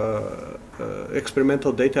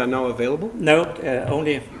experimental data are now available? No,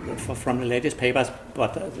 only from the latest papers,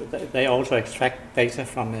 but they also extract data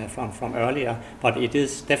from earlier. But it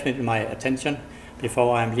is definitely my attention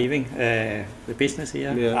before I'm leaving the business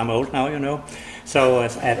here. Yeah. I'm old now, you know. So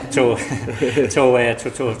to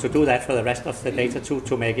do that for the rest of the data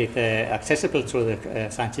to make it accessible to the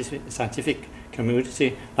scientific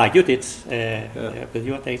community, like you did with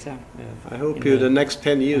your data. I hope the next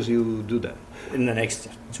 10 years you do that. In the next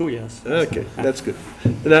 2 years. Okay, that's good.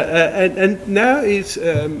 And now it's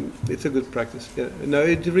a good practice. Yeah. Now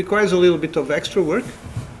it requires a little bit of extra work,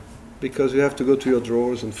 because you have to go to your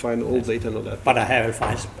drawers and find all data and all that. But I have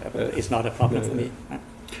files. It's not a problem for me.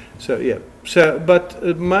 So yeah. So, but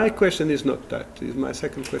my question is not that. Is my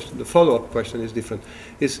second question. The follow-up question is different.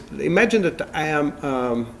 Is imagine that I am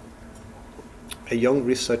a young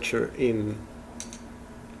researcher in,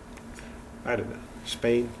 I don't know,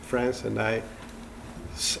 Spain, France, and I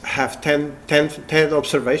have 10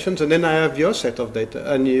 observations, and then I have your set of data,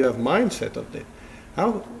 and you have mine set of data.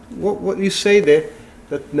 What you say there?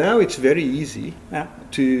 That now it's very easy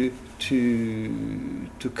to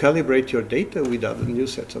calibrate your data without a new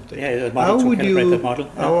sets of data. Yeah, the model.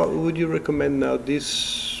 How would you recommend now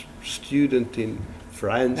this student in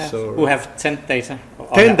France or who have 10 data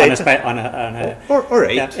or 8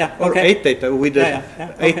 8 data with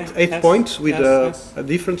eight points with a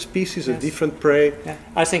different species, a different prey?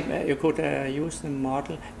 I think you could use the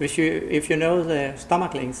model. If you know the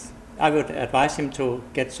stomach length, I would advise him to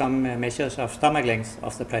get some measures of stomach length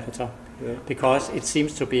of the predator, because it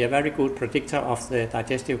seems to be a very good predictor of the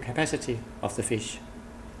digestive capacity of the fish.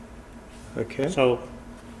 Okay. So,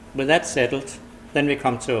 with that settled, then we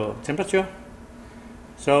come to temperature.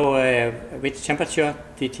 So, which temperature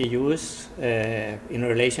DTUs in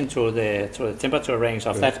relation to the temperature range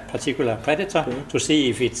of that particular predator to see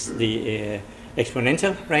if it's the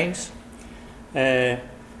exponential range.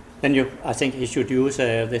 Then I think he should use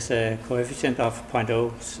this coefficient of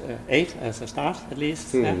 0.08 as a start, at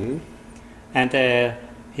least. And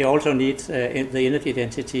he also needs the energy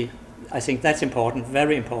density. I think that's important,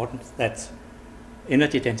 very important, that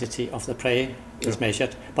energy density of the prey is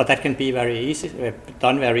measured. But that can be very easy,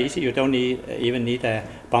 done very easy. You don't even need a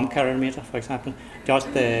bomb calorimeter, for example. Just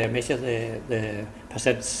measure the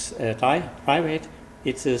percent dry weight.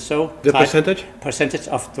 It's the percentage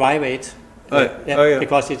of dry weight.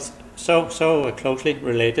 Because it's so closely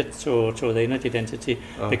related to the energy density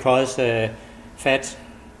because fat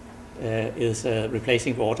is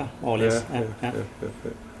replacing water more or less.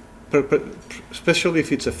 Especially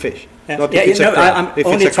if it's a fish. Not if it's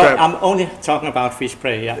a crab. I'm only talking about fish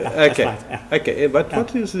prey. Yeah. Okay. That's right, yeah. Okay. But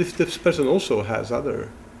what is if this person also has other?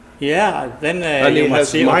 Yeah. Then you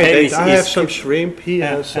must see. I have some shrimp. He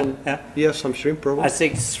has some. Yeah. He has some shrimp. Probably. I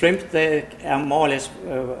think shrimp. They are more or less.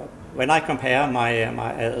 When I compare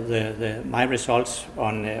my results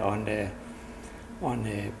on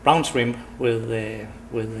brown shrimp with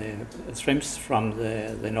shrimps from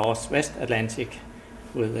the Northwest Atlantic,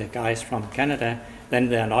 with the guys from Canada, then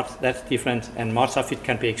they are not that different, and much of it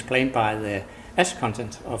can be explained by the ash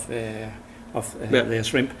content of the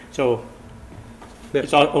shrimp. So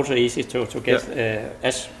it's also easy to get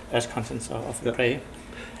ash contents of the prey.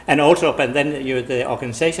 And also, but then the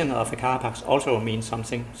organization of the car parks also means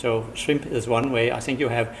something. So shrimp is one way. I think you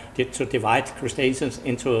have to divide crustaceans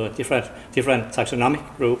into different taxonomic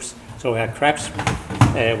groups. So we have crabs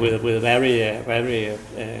with very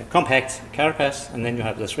compact carapace, and then you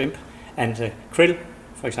have the shrimp and krill,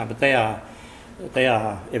 for example. They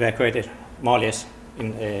are evacuated more or less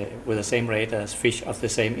with the same rate as fish of the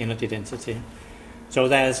same energy density. So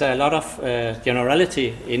there's a lot of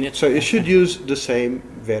generality in it. So you should use the same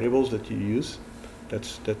variables that you use.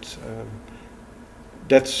 That's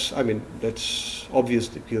obvious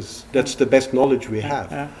because that's the best knowledge we have.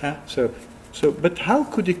 So but how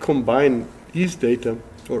could you combine his data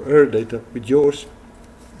or her data with yours,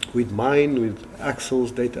 with mine, with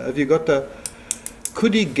Axel's data? Have you got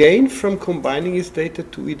could he gain from combining his data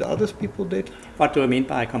with other people's data? What do I mean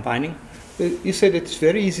by combining? You said it's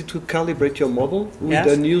very easy to calibrate your model with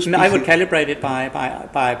a new species. I would calibrate it by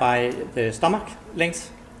the stomach length.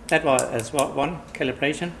 That was as one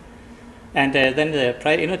calibration, and then the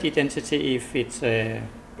prey energy density if it's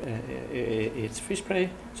fish prey.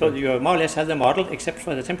 So you more or less have the model except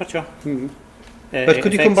for the temperature. Mm-hmm. But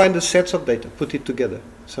could you combine the sets of data, put it together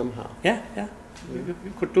somehow? Yeah. You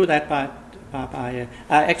could do that by I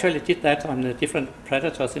actually did that on the different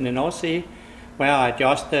predators in the North Sea, where I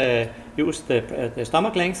just used the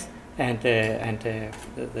stomach length and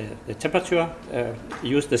the temperature,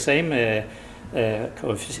 used the same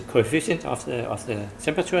coefficient of the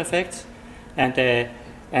temperature effect, and the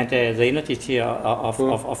energy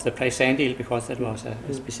of the prey sand eel, because that was a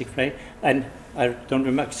specific prey. And I don't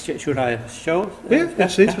remember. Should I show? Yeah,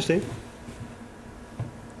 that's interesting.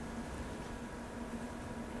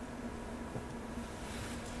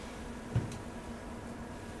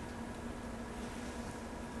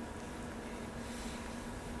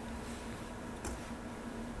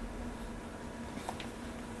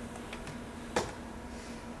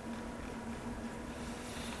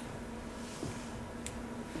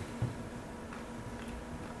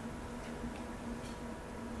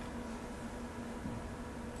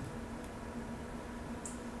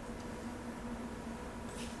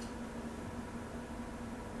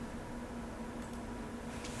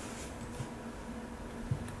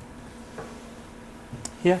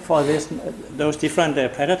 Here for those different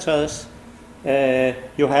predators,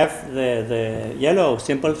 you have the yellow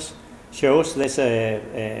symbols shows this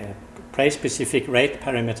prey-specific rate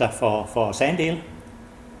parameter for sand eel,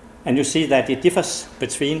 and you see that it differs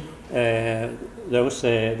between those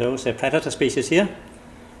predator species here,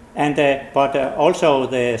 and but also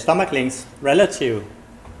the stomach length relative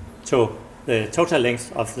to the total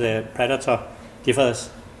length of the predator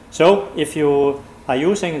differs. So if you are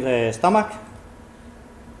using the stomach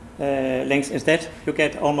length instead, you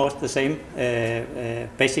get almost the same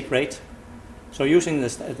basic rate. So using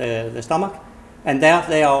the stomach, and there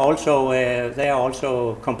they are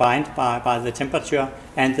also combined by the temperature,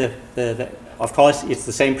 and of course it's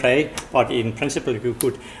the same prey, but in principle you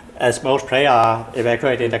could, as most prey are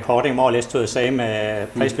evacuated according more or less to the same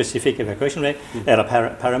prey-specific evacuation rate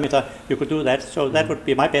parameter, you could do that. So that would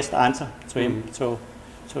be my best answer to him.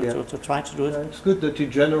 To try to do it. It's good that you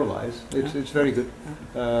generalize. It's very good.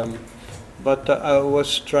 But I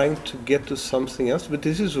was trying to get to something else. But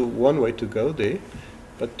this is one way to go there.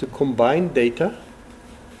 But to combine data,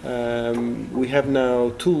 we have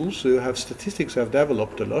now tools. So you have statistics have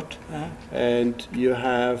developed a lot, and you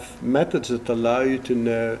have methods that allow you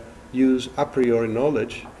to use a priori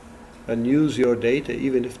knowledge and use your data,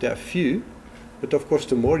 even if there are few. But of course,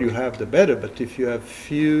 the more you have, the better. But if you have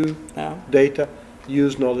few data,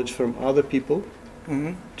 use knowledge from other people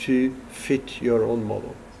to fit your own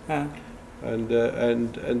model, and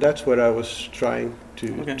that's what I was trying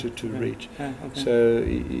to reach. So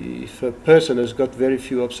if a person has got very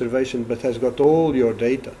few observations but has got all your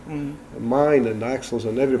data, mine and Axel's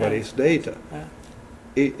and everybody's data,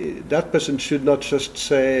 that person should not just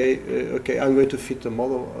say, okay, I'm going to fit the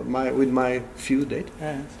model with my view data.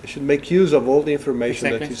 They should make use of all the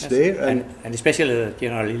information that is there. And especially the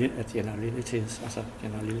generalities,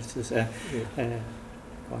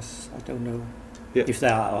 because I don't know if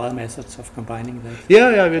there are other methods of combining that.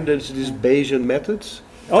 Yeah, I mean, there's these Bayesian methods.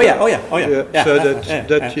 So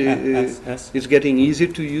that it's getting easier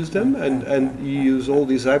to use them, and you use all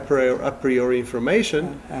this a priori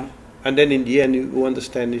information, and then in the end you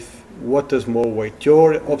understand what does more weight,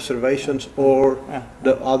 your observations or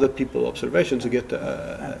the other people's observations, to get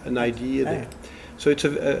an idea there. So it's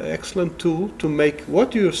an excellent tool to make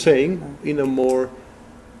what you're saying in a more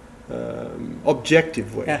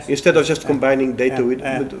objective way, instead of just combining data with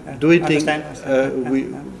doing things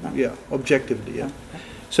objectively.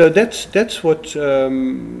 So that's what,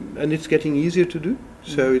 and it's getting easier to do.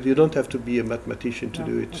 So you don't have to be a mathematician to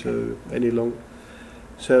do it any longer.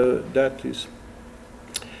 So that is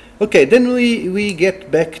okay. Then we get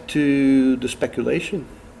back to the speculation,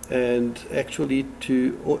 and actually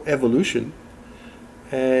to evolution.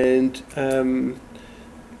 And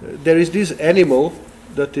there is this animal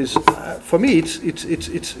that is, for me, it's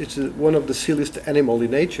one of the silliest animal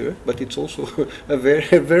in nature, but it's also a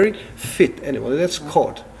very fit animal. That's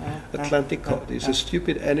cod, Atlantic cod. It's a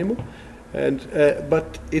stupid animal, and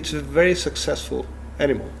but it's a very successful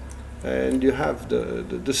animal, and you have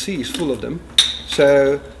the sea is full of them,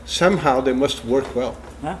 so somehow they must work well.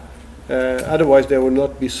 Otherwise, there will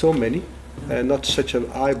not be so many, and not such a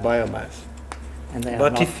high biomass. And they are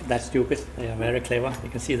not that stupid. They are very clever. You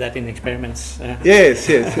can see that in experiments. Yes.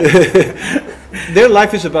 Their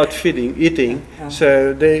life is about eating.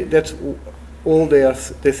 So that's all they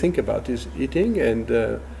think about is eating, and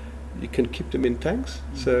you can keep them in tanks.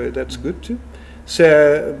 So that's good too.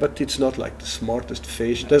 So, but it's not like the smartest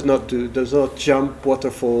fish. Does not jump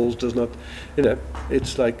waterfalls. Does not,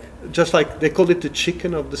 It's like just like they call it the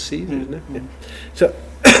chicken of the sea, isn't it? Yeah. So,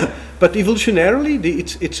 but evolutionarily,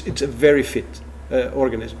 it's a very fit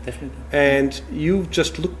organism. Definitely. And you've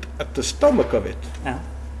just looked at the stomach of it.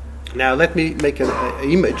 Now let me make an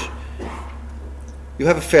image. You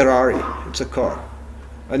have a Ferrari, it's a car,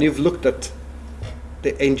 and you've looked at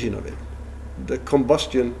the engine of it, the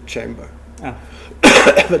combustion chamber.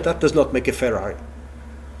 But that does not make a Ferrari.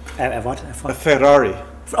 A what? A Ferrari.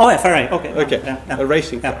 Oh, a Ferrari. Okay. Okay. A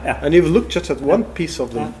racing car. And you've looked just at one piece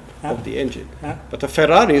of the engine. But a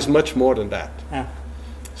Ferrari is much more than that.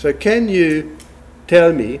 So can you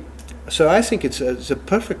tell me? So I think it's a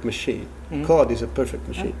perfect machine. Cod is a perfect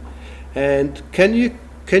machine. And can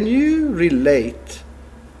you relate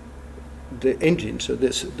the engine? So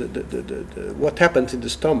this the what happens in the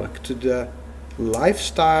stomach to the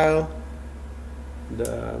lifestyle,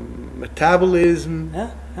 the metabolism,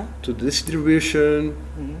 to distribution,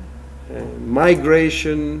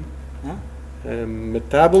 migration,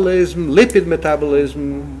 metabolism, lipid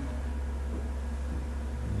metabolism,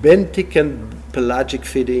 benthic and pelagic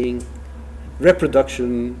feeding,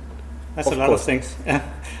 reproduction. That's a lot of things.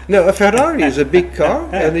 No, a Ferrari is a big car,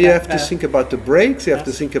 and you have to think about the brakes. You have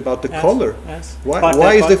to think about the color.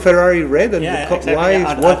 Why is the Ferrari red? And exactly. Why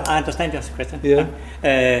is what? I understand your question.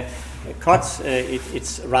 Cods,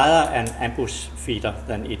 it's rather an ambush feeder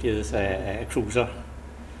than it is a cruiser.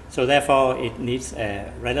 So therefore, it needs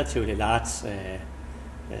a relatively large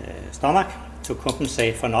stomach to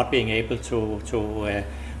compensate for not being able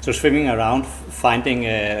to swimming around finding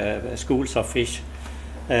schools of fish.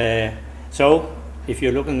 So if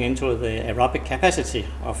you're looking into the aerobic capacity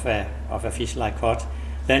of a fish like cod,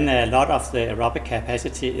 then a lot of the aerobic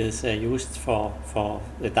capacity is used for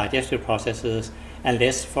the digestive processes and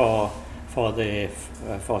less for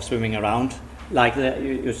swimming around. Like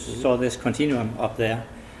you saw this continuum up there.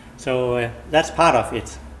 So that's part of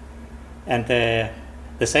it. And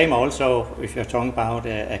the same also if you're talking about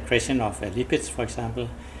accretion of lipids, for example,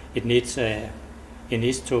 it needs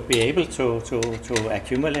to be able to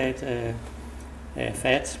accumulate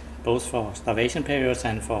fat, both for starvation periods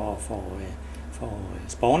and for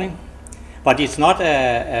spawning. But it's not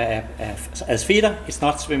as feeder. It's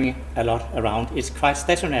not swimming a lot around. It's quite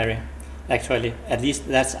stationary, actually. At least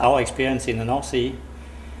that's our experience in the North Sea,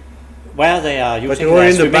 where they are using. But you were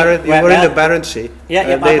in the Barents Sea.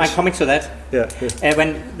 I'm coming to that. Yeah.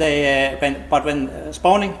 When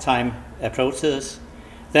spawning time approaches,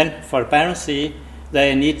 then for Barents Sea,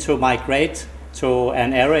 they need to migrate to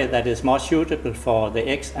an area that is more suitable for the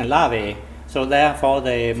eggs and larvae. So therefore,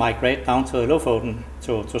 they migrate down to the Lofoten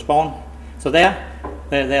to spawn. So they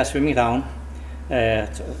are swimming down. And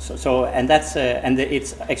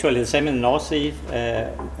it's actually the same in the North Sea.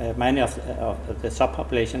 Many of the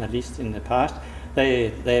subpopulation, at least in the past,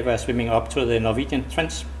 they were swimming up to the Norwegian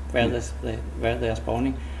Trench where they are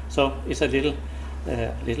spawning. So it's a little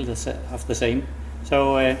of the same.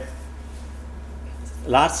 So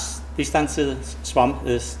large distances swum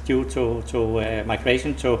is due to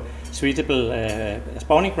migration to suitable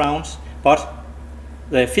spawning grounds, but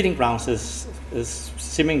the feeding grounds is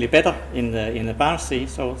seemingly better in the Barents Sea,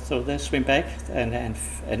 so they swim back and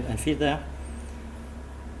feed there.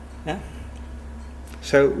 Yeah.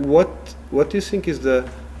 So what do you think is the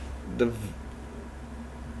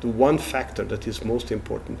one factor that is most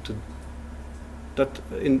important to that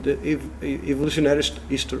in the evolutionary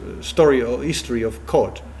story or history of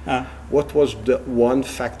cod? What was the one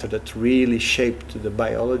factor that really shaped the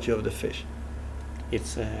biology of the fish?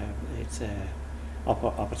 It's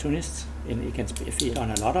opportunists. It can feed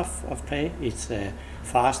on a lot of prey. It's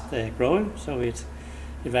fast growing, so it's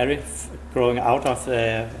very growing out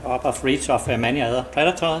of reach of many other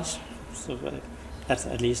predators. So that's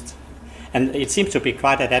at least, and it seems to be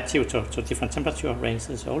quite adaptive to different temperature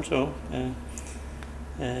ranges also.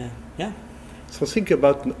 Yeah. So think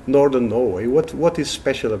about northern Norway. What is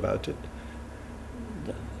special about it?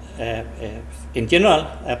 In general,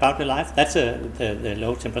 about the life, that's the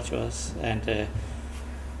low temperatures and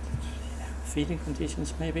feeding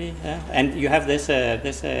conditions, maybe. And you have this.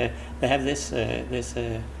 They have this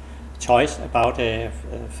choice about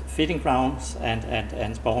feeding grounds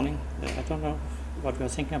and spawning. I don't know what you're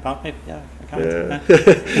thinking about. Maybe I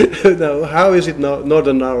can't. No. How is it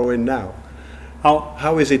northern Norway now?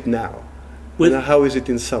 How is it now? And how is it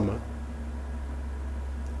in summer?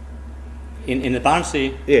 In the Barents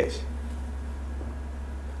Sea? Yes.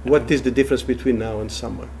 What is the difference between now and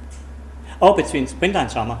summer? Oh, between winter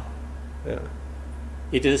and summer. Yeah.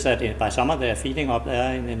 It is that by summer they are feeding up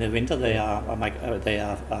there. In the winter they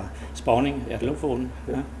are spawning at Lofoten.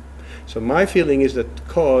 Yeah. So my feeling is that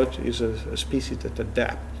cod is a species that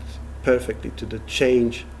adapts perfectly to the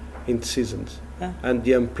change in seasons and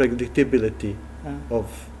the unpredictability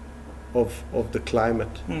of the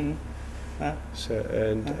climate. Mm-hmm. So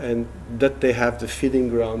and that they have the feeding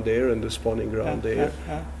ground there and the spawning ground there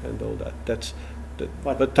and all that.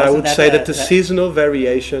 But I would say that the seasonal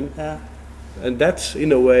variation, and that's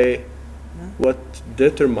in a way what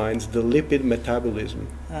determines the lipid metabolism.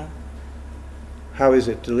 How is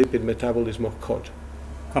it, the lipid metabolism of cod?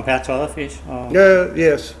 Compared to other fish?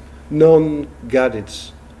 Yes,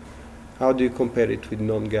 non-gadids. How do you compare it with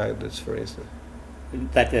non-gadids, for instance?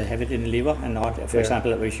 That they have it in the liver and not, for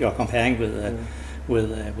example, if you are comparing with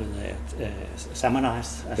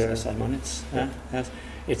salmonids, salmonids,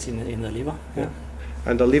 it's in the liver.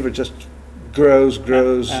 And the liver just grows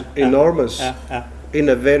enormous in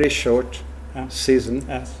a very short season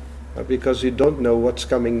because you don't know what's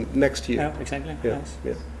coming next year. Yeah, exactly. Yes.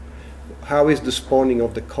 Yeah. How is the spawning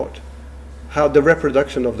of the cod? How the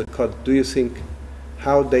reproduction of the cod? Do you think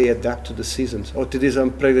how they adapt to the seasons or to this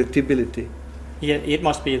unpredictability? Yeah, it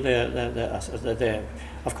must be the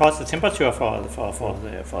of course the temperature for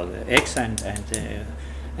the eggs and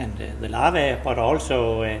the larvae, but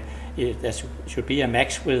also there should be a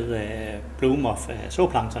match with the bloom of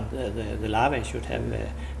zooplankton. The larvae should have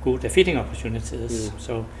good feeding opportunities.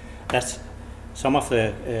 So that's some of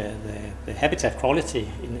the habitat quality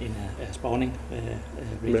in a spawning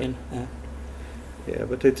region. Yeah,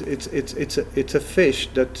 but it's a fish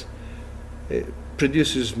that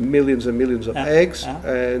produces millions and millions of eggs,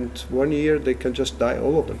 and 1 year they can just die,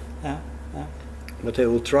 all of them. But they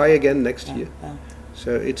will try again next year.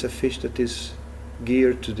 So it's a fish that is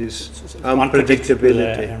geared to this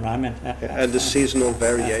unpredictability environment and the seasonal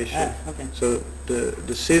variation. Okay. So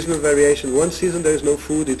the seasonal variation, one season there is no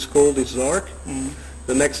food, it's cold, it's dark.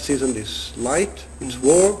 The next season is light, it's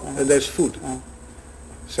warm, and there's food.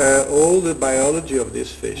 So all the biology of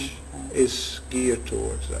this fish is geared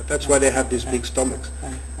towards that. That's why they have these big stomachs,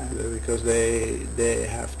 because they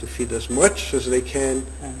have to feed as much as they can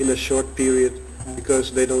in a short period,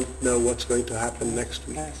 because they don't know what's going to happen next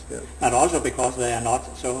week. And also because they are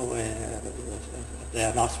not so they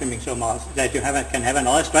are not swimming so much that you can have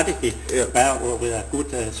another strategy where with a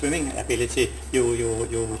good swimming ability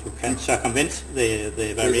you can circumvent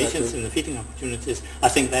the variations in the feeding opportunities. I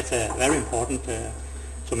think that's very important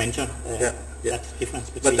to mention. That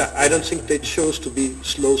difference between. But I don't think they chose to be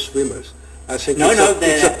slow swimmers. I think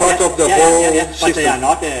it's a part of the whole system.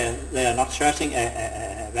 But they are not searching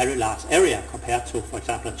a very large area compared to, for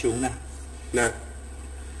example, tuna. No.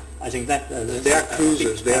 I think that they are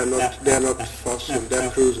cruisers. They are not fast. They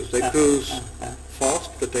are cruisers. They cruise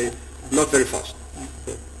fast, but they not very fast.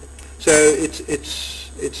 So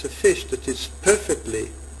it's a fish that is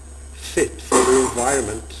perfectly fit for the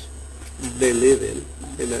environment they live in.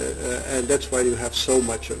 and that's why you have so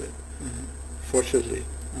much of it. Fortunately,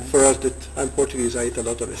 for us, that I'm Portuguese, I eat a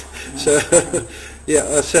lot of it. So,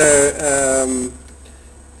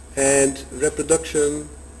 and reproduction,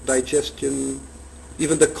 digestion,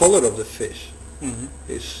 even the color of the fish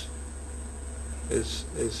is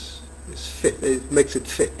fit. It makes it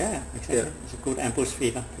fit. Yeah, exactly. Yeah. It's a good ambush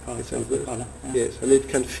feeder because of the color. Yeah. Yes, and it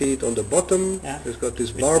can feed on the bottom. Yeah. It's got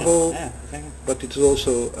this barbel, exactly. but it's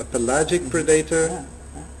also a pelagic predator. Yeah.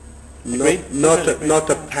 Not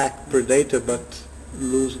a pack predator, but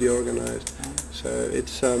loosely organized. So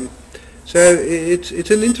it's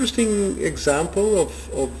it's an interesting example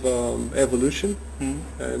of evolution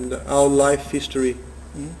and how life history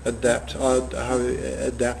adapts, how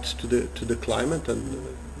it adapts to the climate, and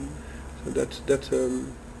so that's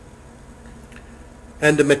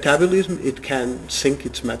and the metabolism. It can sink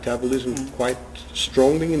its metabolism quite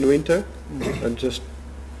strongly in winter, and just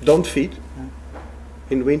don't feed.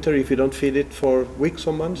 In winter, if you don't feed it for weeks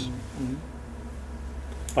or months.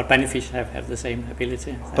 But many fish have the same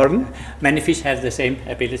ability. Pardon? Many fish have the same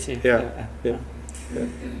ability. Yeah.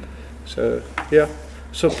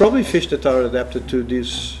 So probably fish that are adapted to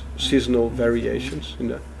these seasonal variations.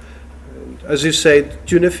 And as you say,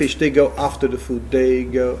 tuna fish, they go after the food.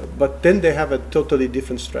 But then they have a totally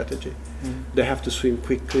different strategy. They have to swim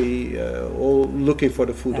quickly, all looking for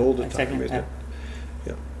the food all the time. Isn't it?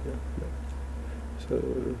 Yeah. So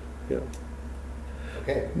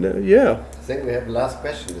Okay. No, yeah. I think we have the last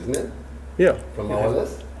question, isn't it? Yeah. From our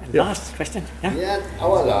list? Last question? Yeah. Yeah,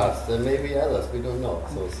 our last, and maybe others, we don't know.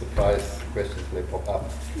 So surprise questions may pop up.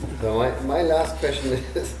 So my last question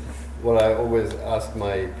is what I always ask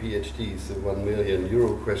my PhDs, the €1 million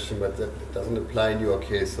question, but that doesn't apply in your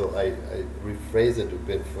case, so I rephrase it a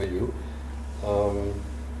bit for you.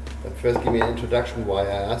 But first give me an introduction why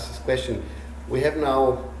I asked this question. We have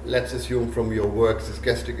now, let's assume from your work, this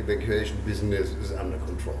gastric evacuation business is under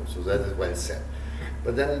control, so that is well said.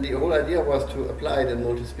 But then the whole idea was to apply it in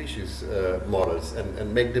multi-species models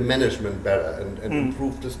and make the management better and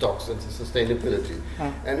improve the stocks and the sustainability.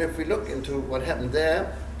 And if we look into what happened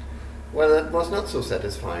there, well, that was not so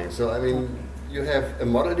satisfying. So, I mean, you have a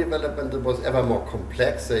model development that was ever more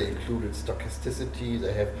complex. They included stochasticity,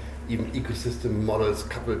 they have even ecosystem models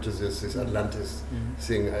coupled to this Atlantis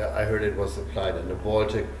thing. I heard it was applied in the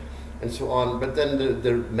Baltic and so on. But then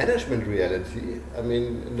the management reality, I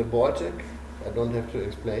mean, in the Baltic, I don't have to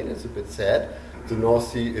explain, it's a bit sad. The North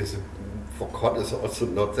Sea is, for cod, is also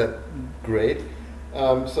not that great.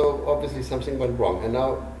 So obviously something went wrong. And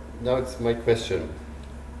now it's my question.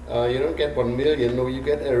 You don't get 1 million, no, you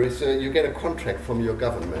get a contract from your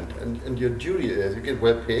government, and your duty is, you get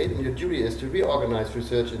well paid, and your duty is to reorganize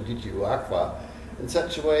research in DTU Aqua in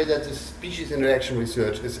such a way that the species interaction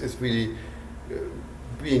research is really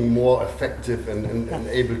being more effective and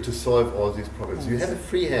able to solve all these problems. You have a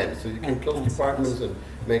free hand, so you can close departments and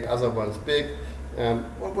make other ones big.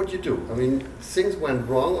 What would you do? I mean, things went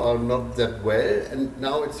wrong or not that well, and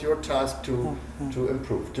now it's your task to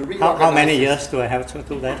improve. To how many years do I have to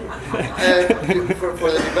do that?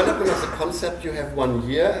 For the development of the concept, you have 1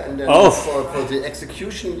 year, and then for the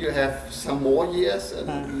execution, you have some more years.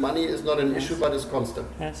 And money is not an issue, but it's constant.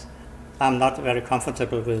 Yes, I'm not very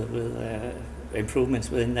comfortable with improvements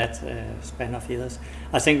within that span of years.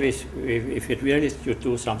 I think if it really should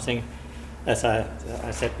do something, as I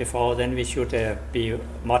said before, then we should be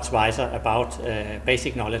much wiser about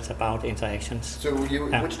basic knowledge about interactions. So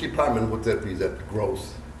which department would that be that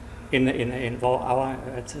grows? In our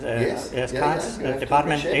Kahn's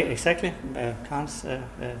department, exactly, Kahn's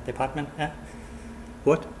department. Yeah.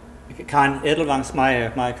 What? Kahn Edelwang's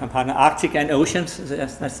my companion, Arctic and Oceans,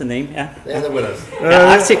 that's the name, yeah. They're the winners.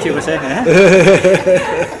 Arctic, you would say, yeah.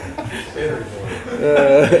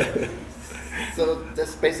 So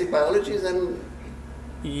that's basic biology then?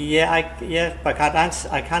 Yeah, but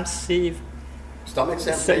I can't see. Stomach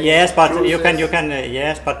sampling? So, yes, but you can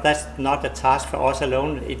yes, but that's not a task for us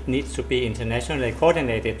alone. It needs to be internationally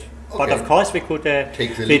coordinated. Okay. But of course, we could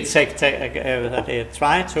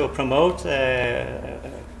try to promote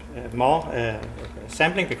more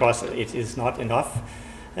sampling, because it is not enough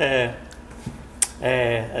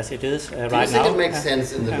as it is right now. Do you think it makes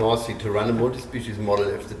sense in the North Sea to run a multi-species model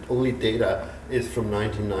if the only data is from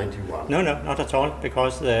 1991? No, not at all,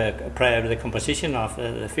 because the composition of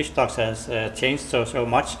the fish stocks has changed so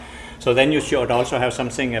much. So then you should also have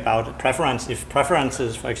something about preference. If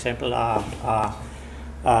preferences, for example, are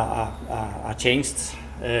changed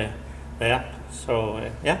there. So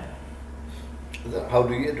yeah. How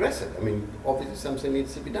do you address it? I mean, obviously something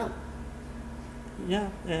needs to be done. Yeah.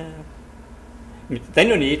 Then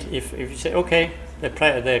you need, if you say, okay,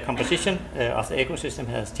 the composition of the ecosystem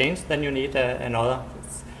has changed, then you need another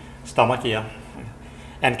stomach here.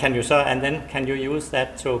 And then can you use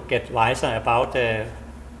that to get wiser about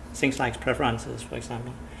things like preferences, for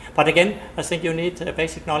example? But again, I think you need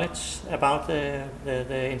basic knowledge about the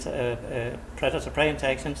predator-prey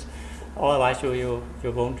interactions. Otherwise, you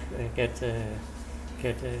won't get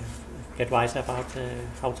wise about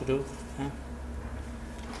how to do.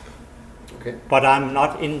 Okay. But I'm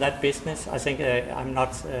not in that business. I think I'm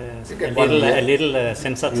not a little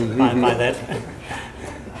censored by that.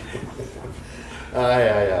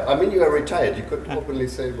 Yeah. I mean, you are retired. You could openly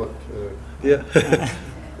say what. Yeah.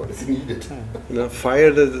 What is needed.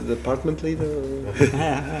 Fire the department leader?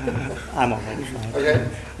 I'm already fired. Okay.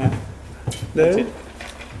 That's it.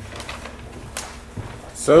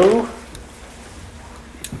 So,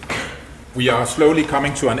 we are slowly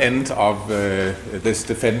coming to an end of these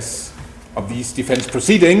defense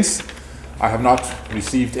proceedings. I have not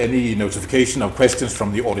received any notification of questions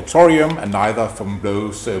from the auditorium and neither from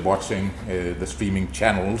those watching the streaming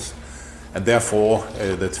channels. And therefore,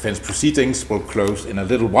 the defense proceedings will close in a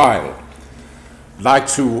little while. I'd like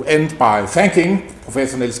to end by thanking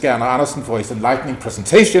Professor Niels Gerner Andersen for his enlightening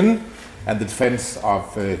presentation and the defense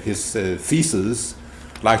of his thesis.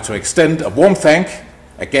 I'd like to extend a warm thank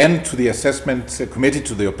again to the assessment committee,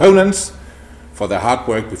 to the opponents, for their hard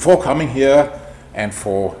work before coming here and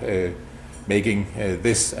for making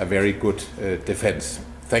this a very good defense.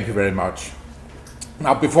 Thank you very much.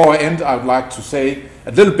 Now, before I end, I would like to say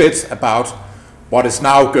a little bit about what is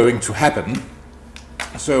now going to happen.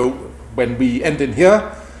 So, when we end in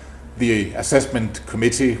here, the assessment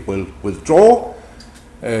committee will withdraw.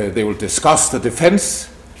 They will discuss the defense,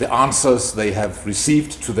 the answers they have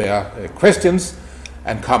received to their questions,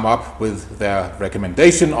 and come up with their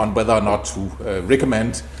recommendation on whether or not to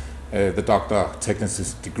recommend the Doctor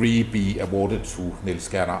Technicus degree be awarded to Niels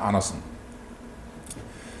Gerner Andersen.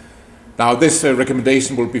 Now, this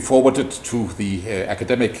recommendation will be forwarded to the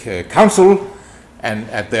Academic Council, and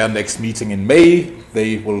at their next meeting in May,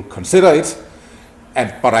 they will consider it.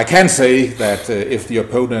 But I can say that if the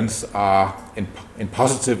opponents are in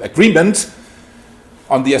positive agreement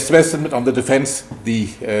on the assessment on the defense,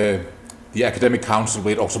 the Academic Council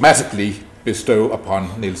will automatically bestow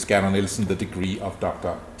upon Niels Gerner Nielsen the degree of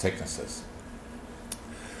Doctor Technicus.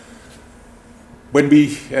 When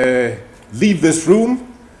we leave this room,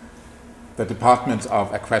 the Department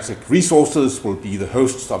of Aquatic Resources will be the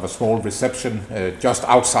hosts of a small reception just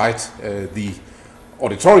outside the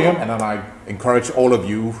auditorium, and then I encourage all of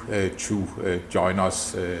you to join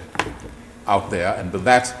us out there. And with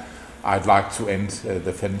that, I'd like to end the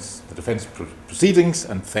defense proceedings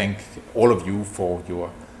and thank all of you for your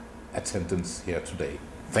attendance here today.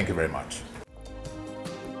 Thank you very much.